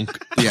all,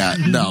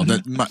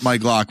 my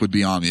Glock would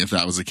be on me if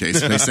that was the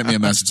case. If they sent me a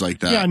message like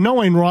that. Yeah,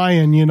 knowing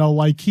Ryan, you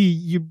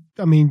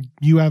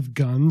have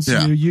guns.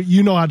 Yeah.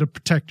 You know how to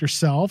protect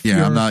yourself.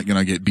 Yeah, I'm not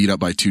gonna get beat up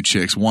by two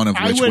chicks, one of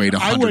which weighed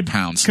 100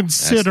 pounds.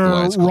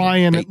 Consider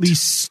Ryan at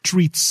least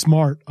street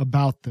smart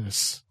about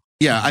this.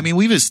 Yeah,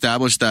 we've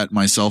established that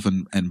myself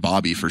and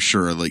Bobby for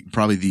sure,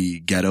 probably the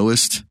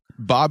ghettoist.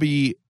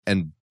 Bobby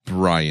and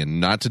Brian,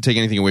 not to take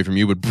anything away from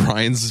you, but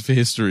Brian's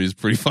history is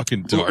pretty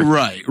fucking dark.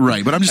 Right.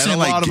 But I'm just saying a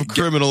lot of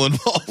criminal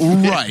involved.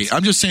 Right.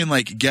 I'm just saying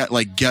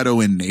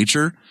ghetto in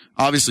nature.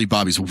 Obviously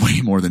Bobby's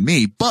way more than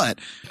me, but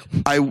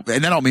I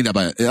don't mean that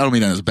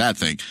as a bad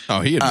thing.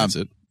 Oh, he admits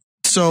it.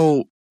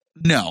 So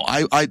no,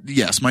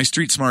 yes, my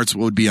street smarts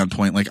would be on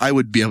point. I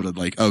would be able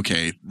to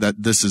okay,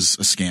 that this is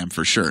a scam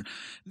for sure.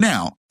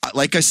 Now,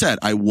 like I said,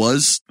 I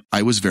was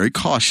very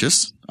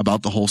cautious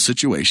about the whole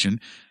situation,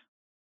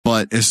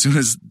 but as soon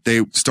as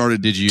they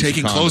started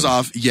taking clothes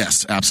off,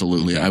 yes,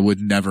 absolutely. I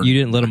would never. You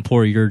didn't let them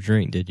pour your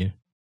drink, did you?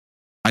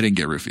 I didn't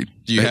get roofied.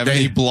 Do you have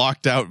any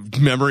blocked out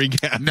memory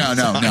gaps? No.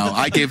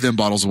 I gave them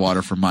bottles of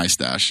water from my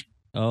stash.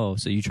 Oh,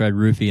 so you tried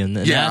roofie and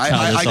then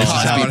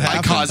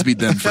I Cosby'd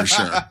them for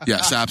sure.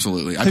 Yes,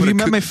 absolutely. Have you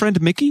met my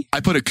friend Mickey? I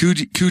put a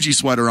Coogee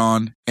sweater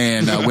on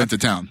and went to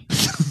town.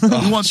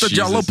 Who wants the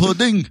Jello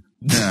pudding?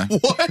 Yeah.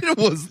 What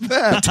was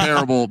that?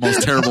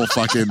 Most terrible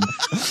fucking.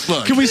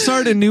 Look. Can we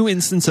start a new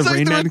instance of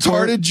Rain Man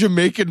Court? Retarded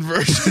Jamaican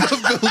version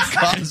of Bill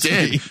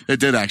Cosby. It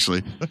did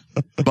actually,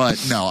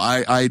 but no,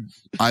 I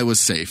was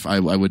safe. I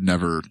would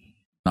never,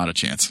 not a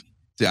chance.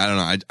 Yeah, I don't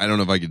know. I don't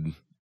know if I could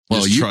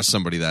trust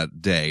somebody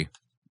that day.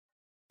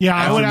 Yeah,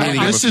 I would have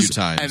a few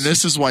times. And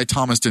this is why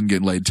Thomas didn't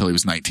get laid until he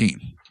was 19.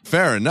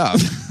 Fair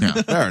enough. Yeah,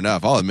 fair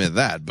enough. I'll admit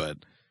that, but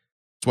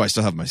that's why I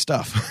still have my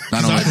stuff.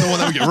 I'm the one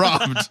that would get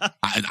robbed.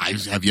 I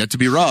have yet to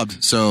be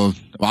robbed, so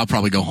I'll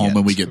probably go home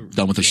when we get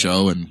done with the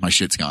show and my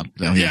shit's gone.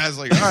 Yeah, it's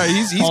like, all right,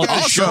 he's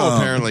got a show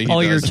apparently.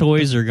 All your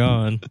toys are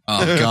gone.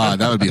 Oh God,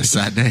 that would be a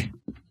sad day.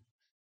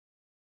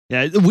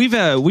 Yeah,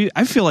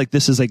 I feel like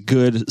this is a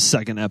good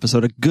second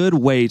episode, a good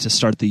way to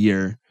start the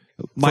year.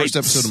 First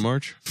episode of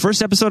March.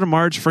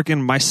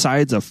 Freaking my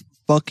sides are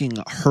fucking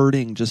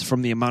hurting just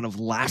from the amount of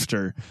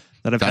laughter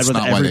that I've had with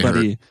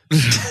everybody.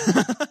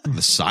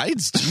 The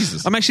sides?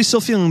 Jesus. I'm actually still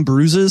feeling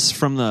bruises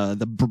from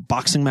the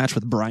boxing match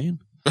with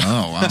Brian. Oh,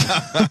 wow.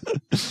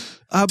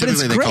 But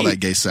it's great. They call that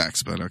gay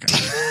sex, but okay.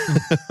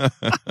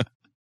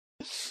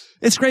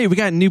 It's great. We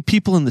got new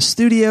people in the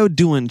studio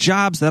doing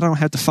jobs that I don't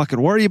have to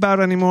fucking worry about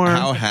anymore.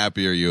 How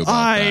happy are you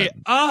about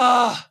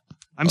that?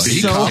 I'm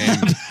so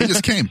happy. He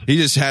just came. He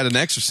just had an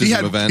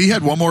exorcism event. He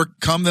had one more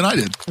come than I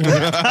did.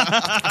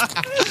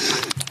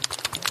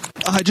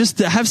 Just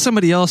to have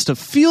somebody else to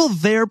feel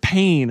their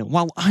pain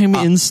while I'm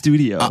in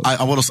studio.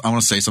 I want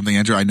to say something,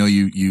 Andrew. I know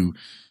you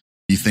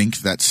think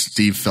that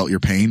Steve felt your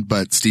pain,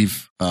 but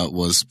Steve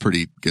was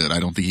pretty good.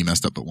 I don't think he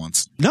messed up but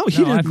once. No, he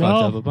didn't. I fucked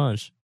up a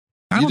bunch.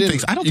 I don't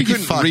think you he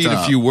couldn't fucked read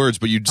up. a few words,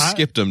 but you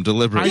skipped them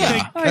deliberately.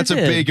 That's a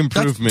big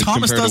improvement.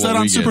 Thomas compared does to that what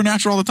on we get.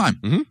 Supernatural all the time.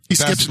 Mm-hmm. He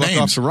skips names.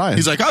 Off to Ryan.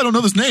 He's like, I don't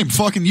know this name.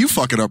 Fucking you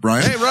fuck it up,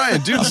 Ryan. Hey,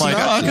 Ryan, dude. I'm like,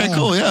 oh, okay,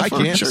 cool. Yeah, I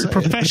can't sure. say.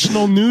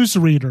 Professional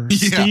newsreader,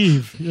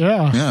 Steve.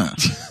 Yeah. Yeah.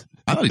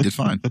 I thought he did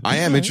fine. I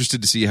am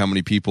interested to see how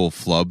many people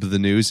flub the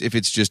news, if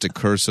it's just a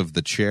curse of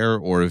the chair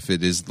or if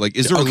it is like,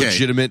 is there a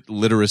legitimate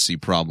literacy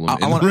problem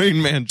in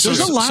Rain Man 2? There's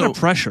a lot of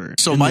pressure.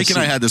 So Mike and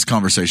I had this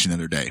conversation the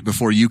other day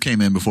before you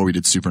came in, before we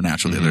did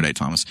Supernatural the other day,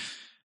 Thomas.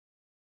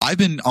 I've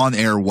been on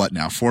air,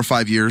 4 or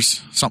 5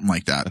 years? Something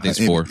like that. I think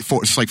it's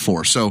 4. It's like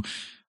 4. So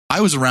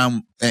I was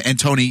around, and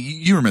Tony,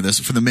 you remember this,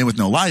 for the Men with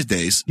No Lies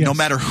days, no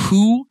matter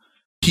who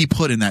he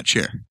put in that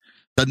chair,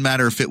 doesn't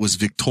matter if it was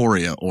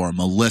Victoria or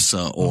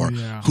Melissa or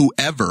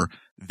whoever,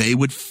 they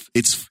would,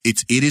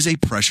 it is a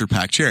pressure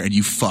packed chair and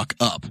you fuck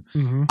up.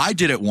 Mm-hmm. I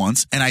did it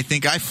once and I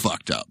think I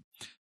fucked up.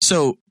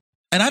 So,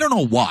 and I don't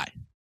know why.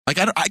 Like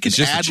I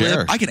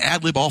can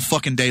ad lib all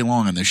fucking day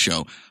long on this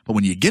show, but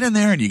when you get in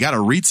there and you got to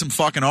read some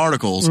fucking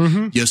articles,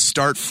 you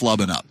start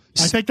flubbing up.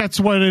 I think that's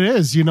what it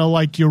is. You know,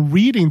 like you're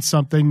reading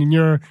something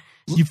and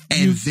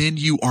then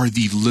you are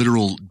the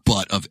literal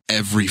butt of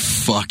every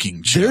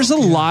fucking joke. There's a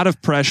lot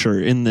of pressure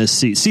in this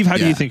seat. Steve, how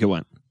do you think it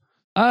went?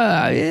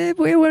 It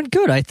went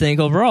good, I think,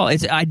 overall.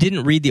 I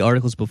didn't read the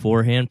articles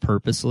beforehand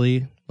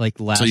purposely, like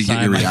last time. So you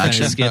get your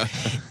reaction?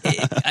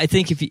 I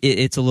think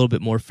it's a little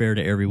bit more fair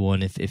to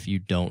everyone if you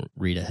don't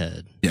read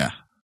ahead. Yeah.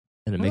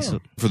 And it makes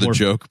it for the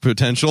joke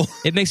potential.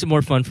 It makes it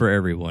more fun for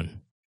everyone.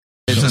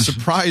 It's a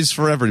surprise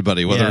for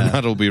everybody, whether or not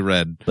it'll be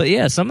read. But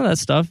yeah, some of that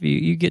stuff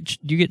you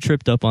get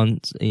tripped up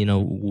on,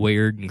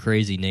 weird and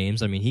crazy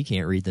names. I mean, he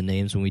can't read the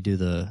names when we do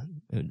the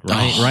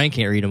Ryan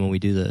can't read them when we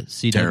do the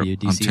CW.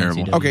 DC, I'm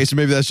terrible. CW. Okay, so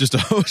maybe that's just a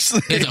host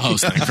thing. It's a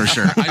host thing for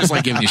sure. I just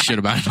like giving you shit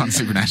about it on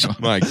Supernatural.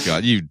 My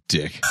God, you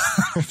dick.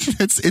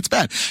 It's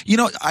bad.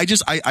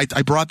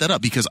 I brought that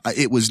up because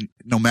it was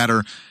no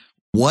matter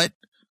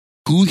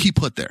who he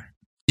put there.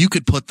 You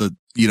could put the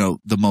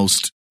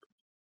most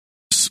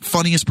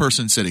funniest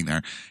person sitting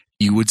there,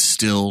 you would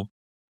still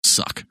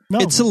suck.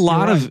 It's a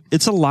lot of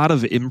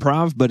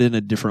improv, but in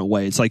a different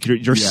way. It's like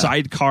your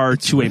sidecar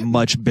to a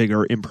much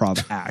bigger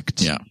improv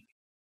act. Yeah.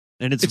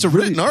 And it's a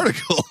written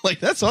article.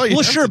 Like that's all you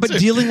Well, have sure, to but do.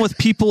 dealing with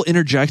people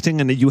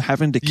interjecting and you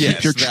having to keep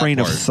Yes, your that train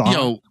of part. thought.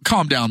 Yo,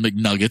 calm down,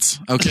 McNuggets.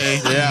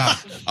 Okay. Yeah.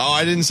 Oh,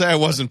 I didn't say I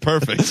wasn't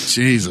perfect.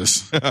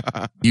 Jesus.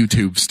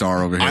 YouTube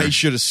star over here. I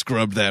should have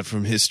scrubbed that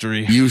from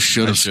history. You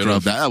should have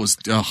scrubbed that. That was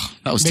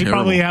They terrible.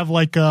 probably have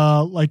like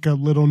a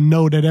little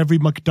note at every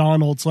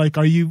McDonald's. Like,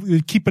 are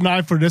you keep an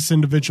eye for this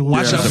individual?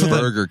 Watch out for the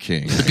Burger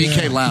King. The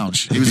BK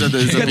Lounge. He was at the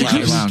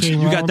BK Lounge.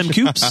 You got them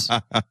coops?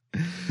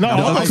 No,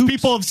 all those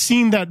people have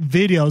seen that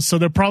video, so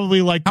they're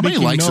probably like, how many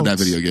making likes notes. did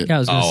that video get? Yeah, I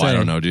was gonna say. I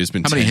don't know, dude. It's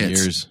been How 10 many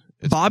hits? years.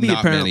 It's Bobby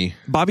not many.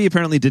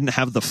 apparently didn't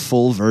have the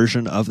full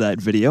version of that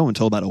video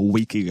until about a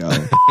week ago.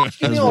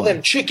 Give me all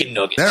them chicken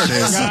nuggets. There it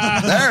is.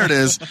 There it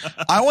is.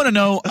 I want to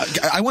know.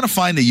 I want to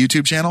find the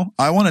YouTube channel.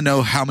 I want to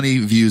know how many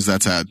views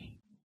that's had.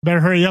 Better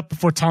hurry up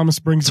before Thomas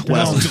brings it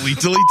down.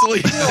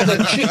 Delete. Give me all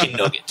them chicken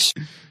nuggets.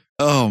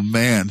 Oh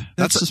man,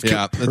 that's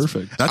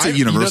perfect. That's a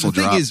universal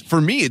the drop. thing is,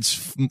 for me, it's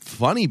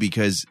funny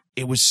because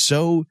it was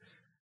so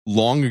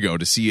long ago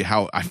to see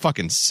how I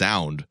fucking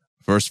sound.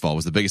 First of all,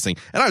 was the biggest thing,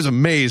 and I was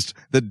amazed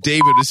that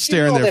David was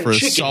staring there for a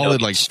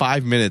solid like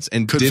 5 minutes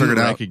and Couldn't figure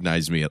didn't it out.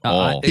 recognize me at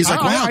all. He's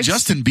like, wow,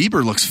 Justin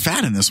Bieber looks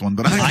fat in this one,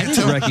 but I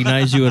didn't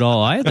recognize you at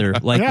all either.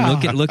 Like Yeah.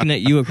 looking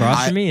at you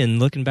across from me and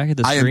looking back at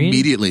the I screen.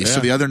 immediately. So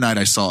the other night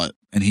I saw it,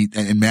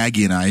 and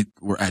Maggie and I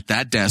were at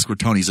that desk where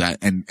Tony's at,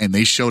 and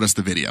they showed us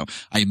the video.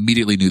 I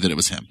immediately knew that it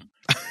was him.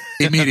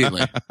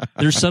 Immediately.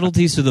 There's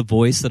subtleties to the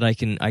voice that I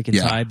can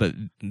Yeah. tie, but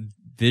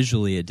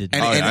visually it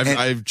didn't.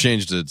 I've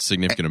changed a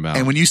significant amount.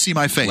 And when you see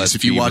my face, Less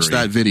if you watch fevery.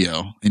 that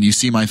video and you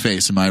see my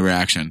face and my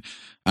reaction,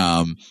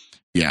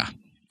 yeah,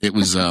 it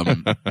was.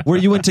 Were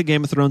you into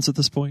Game of Thrones at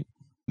this point?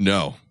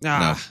 No.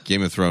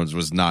 Game of Thrones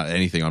was not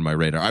anything on my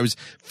radar. I was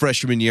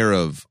freshman year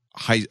of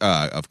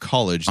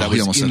college. That he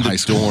was almost in said the high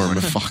school. dorm.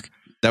 Fuck.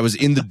 That was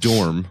in the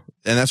dorm,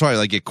 and that's why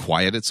I get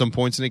quiet at some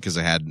points in it because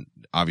I had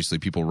obviously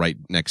people right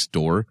next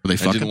door. Were they I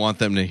fucking? didn't want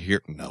them to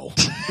hear. No,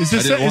 Is I this,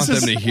 didn't is want this,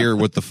 them to hear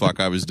what the fuck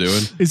I was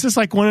doing. is this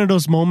like one of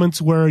those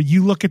moments where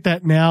you look at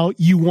that now,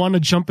 you want to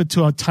jump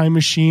into a time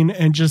machine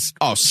and just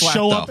Slap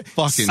show the up,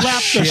 fucking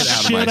slap shit the out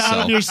of shit out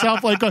myself. of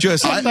yourself? Like, what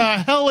Just-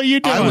 the hell are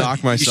you doing? I would knock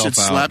You myself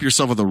should out. slap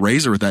yourself with a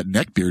razor with that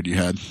neck beard you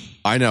had.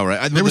 I know,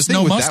 right? There was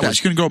no mustache.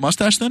 You couldn't grow a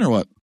mustache then, or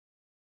what?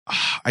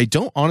 I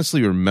don't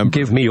honestly remember.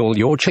 Give me all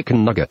your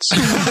chicken nuggets.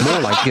 More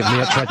like give me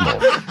a treadmill.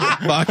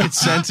 Fuck, it's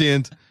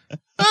sentient.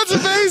 That's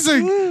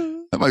amazing.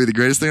 That might be the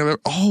greatest thing I've ever.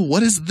 Oh,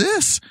 what is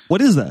this?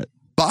 What is that?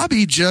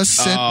 Bobby just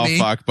sent me.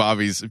 Fuck,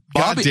 Bobby's.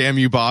 God damn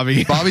you,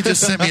 Bobby. Bobby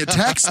just sent me a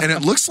text, and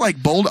it looks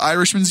like Bold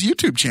Irishman's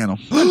YouTube channel.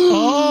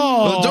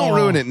 Well, don't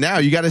ruin it now.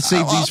 You got to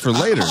save these for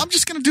later. I'm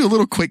just going to do a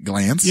little quick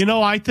glance. You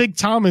know, I think,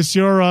 Thomas,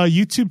 your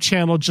YouTube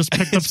channel just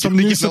picked up some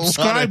new get a lot of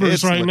subscribers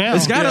hits right now.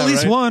 It's got at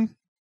least one.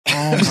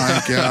 Oh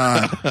my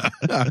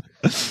god!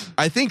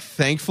 I think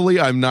thankfully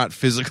I'm not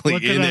physically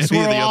Look in at us. any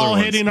of We're the all other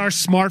ones. hitting our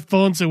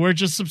smartphones and we're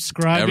just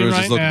subscribing Everyone's right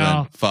just looking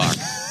now. at fuck.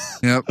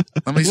 Yep.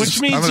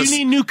 Which means you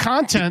need new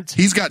content.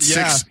 He's got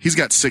Yeah. 6. He's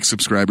got 6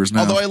 subscribers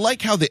now. Although I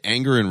like how the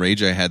anger and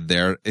rage I had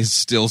there is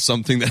still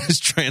something that is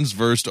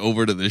transversed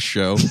over to this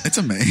show. It's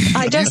amazing.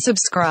 I just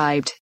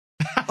subscribed.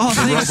 Oh, thanks,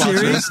 robots Siri.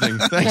 are listening.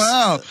 Thanks.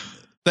 Wow.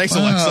 Thanks,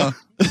 Alexa.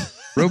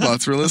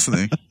 Robots were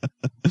listening.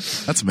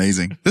 That's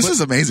amazing. This is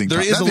amazing. There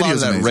is a video lot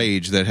of that amazing.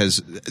 rage that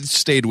has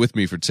stayed with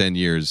me for 10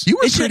 years. You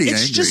were It's pretty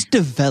it's angry. just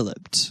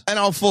developed. And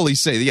I'll fully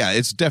say, yeah,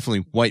 it's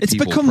definitely white It's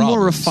people become more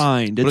problems.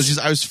 refined. But It's-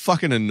 I was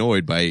fucking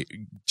annoyed by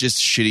just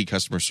shitty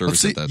customer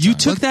service at that You time.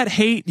 took that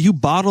hate, you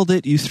bottled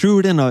it, you threw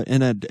it in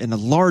a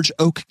large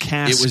oak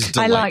cask. It was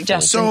I like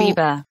Justin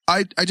Bieber.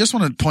 I just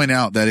want to point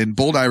out that in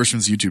Bold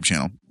Irishman's YouTube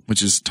channel,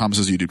 which is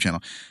Thomas's YouTube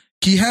channel,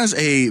 he has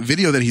a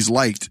video that he's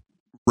liked.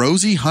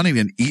 Rosie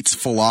Huntington eats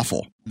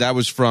falafel. That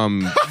was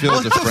from Phil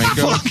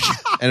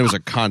DeFranco, and it was a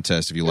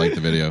contest if you liked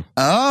the video.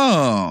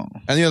 Oh.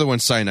 And the other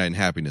one's Cyanide and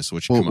Happiness,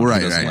 which, come on, who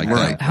right, doesn't right, like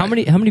right. that? How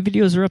many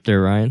videos are up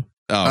there, Ryan?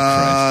 Oh,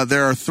 Christ.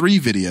 There are 3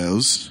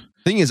 videos.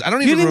 Thing is, I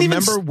don't even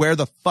remember where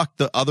the fuck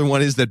the other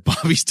one is that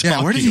Bobby's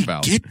talking where did he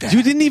about. get that?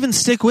 You didn't even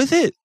stick with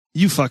it.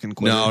 You fucking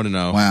quit.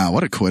 No. Wow,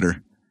 what a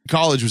quitter.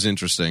 College was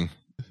interesting.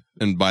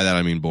 And by that,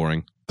 I mean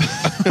boring.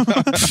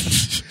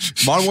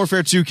 Modern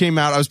Warfare 2 came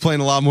out. I was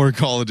playing a lot more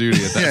Call of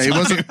Duty at that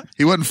time.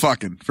 He wasn't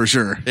fucking, for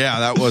sure.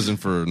 Yeah, that wasn't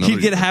for no. He'd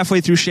get halfway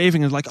through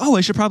shaving and like, oh,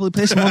 I should probably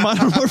play some more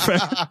Modern Warfare.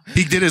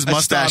 He did his I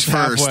mustache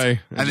stopped first.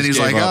 halfway And then he's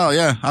like, oh,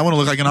 yeah, I want to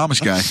look like an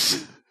Amish guy.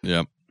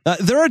 Yep.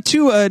 There are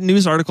 2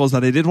 news articles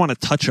that I did want to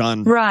touch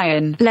on.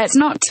 Ryan, let's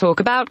not talk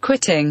about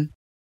quitting.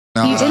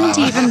 You didn't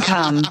even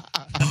come.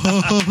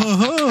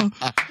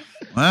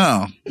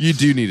 Wow. You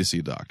do need to see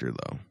a doctor,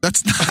 though.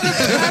 That's not a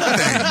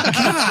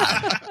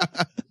bad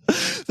thing.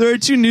 There are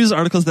 2 news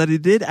articles that I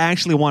did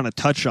actually want to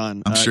touch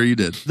on. I'm sure you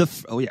did.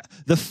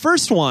 The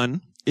first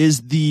one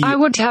is the. I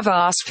would have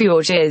asked for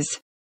your jizz.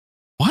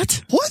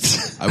 What?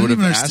 I would have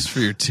asked for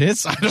your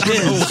tits. I don't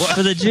know what.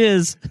 For the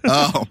jizz.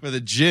 Oh. For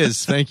the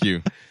jizz. Thank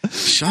you.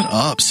 Shut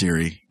up,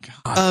 Siri.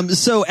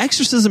 So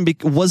exorcism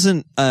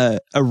wasn't a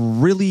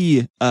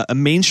really a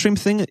mainstream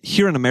thing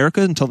here in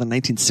America until the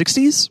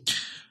 1960s.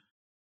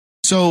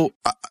 So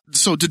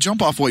to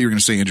jump off what you were going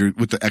to say, Andrew,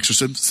 with the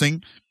exorcism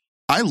thing,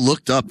 I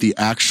looked up the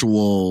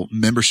actual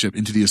membership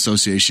into the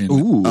association.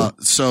 Ooh.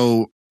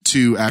 So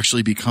to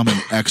actually become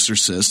an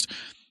exorcist,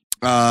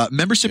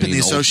 membership in the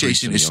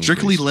association is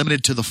strictly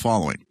limited to the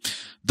following: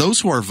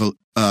 those who are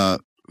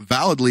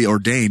validly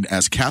ordained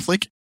as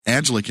Catholic,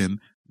 Anglican,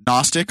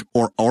 Gnostic,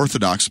 or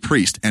Orthodox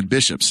priest and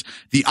bishops.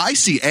 The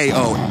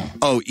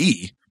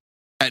ICAOE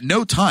at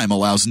no time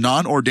allows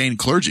non-ordained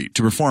clergy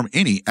to perform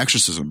any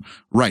exorcism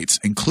rites,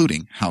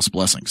 including house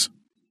blessings.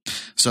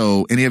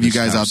 So any of you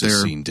guys out there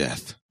seen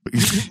death.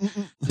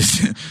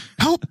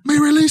 Help me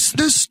release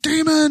this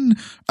demon.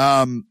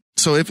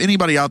 So if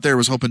anybody out there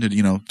was hoping to,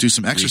 do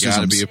some exorcisms,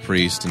 You gotta be a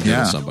priest and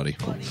heal somebody.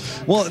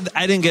 Well,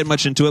 I didn't get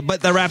much into it,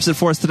 but that wraps it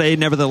for us today.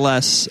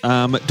 Nevertheless,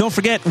 don't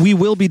forget, we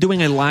will be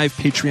doing a live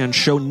Patreon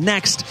show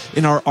next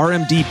in our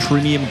RMD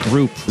Premium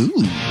group. Ooh.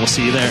 We'll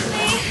see you there.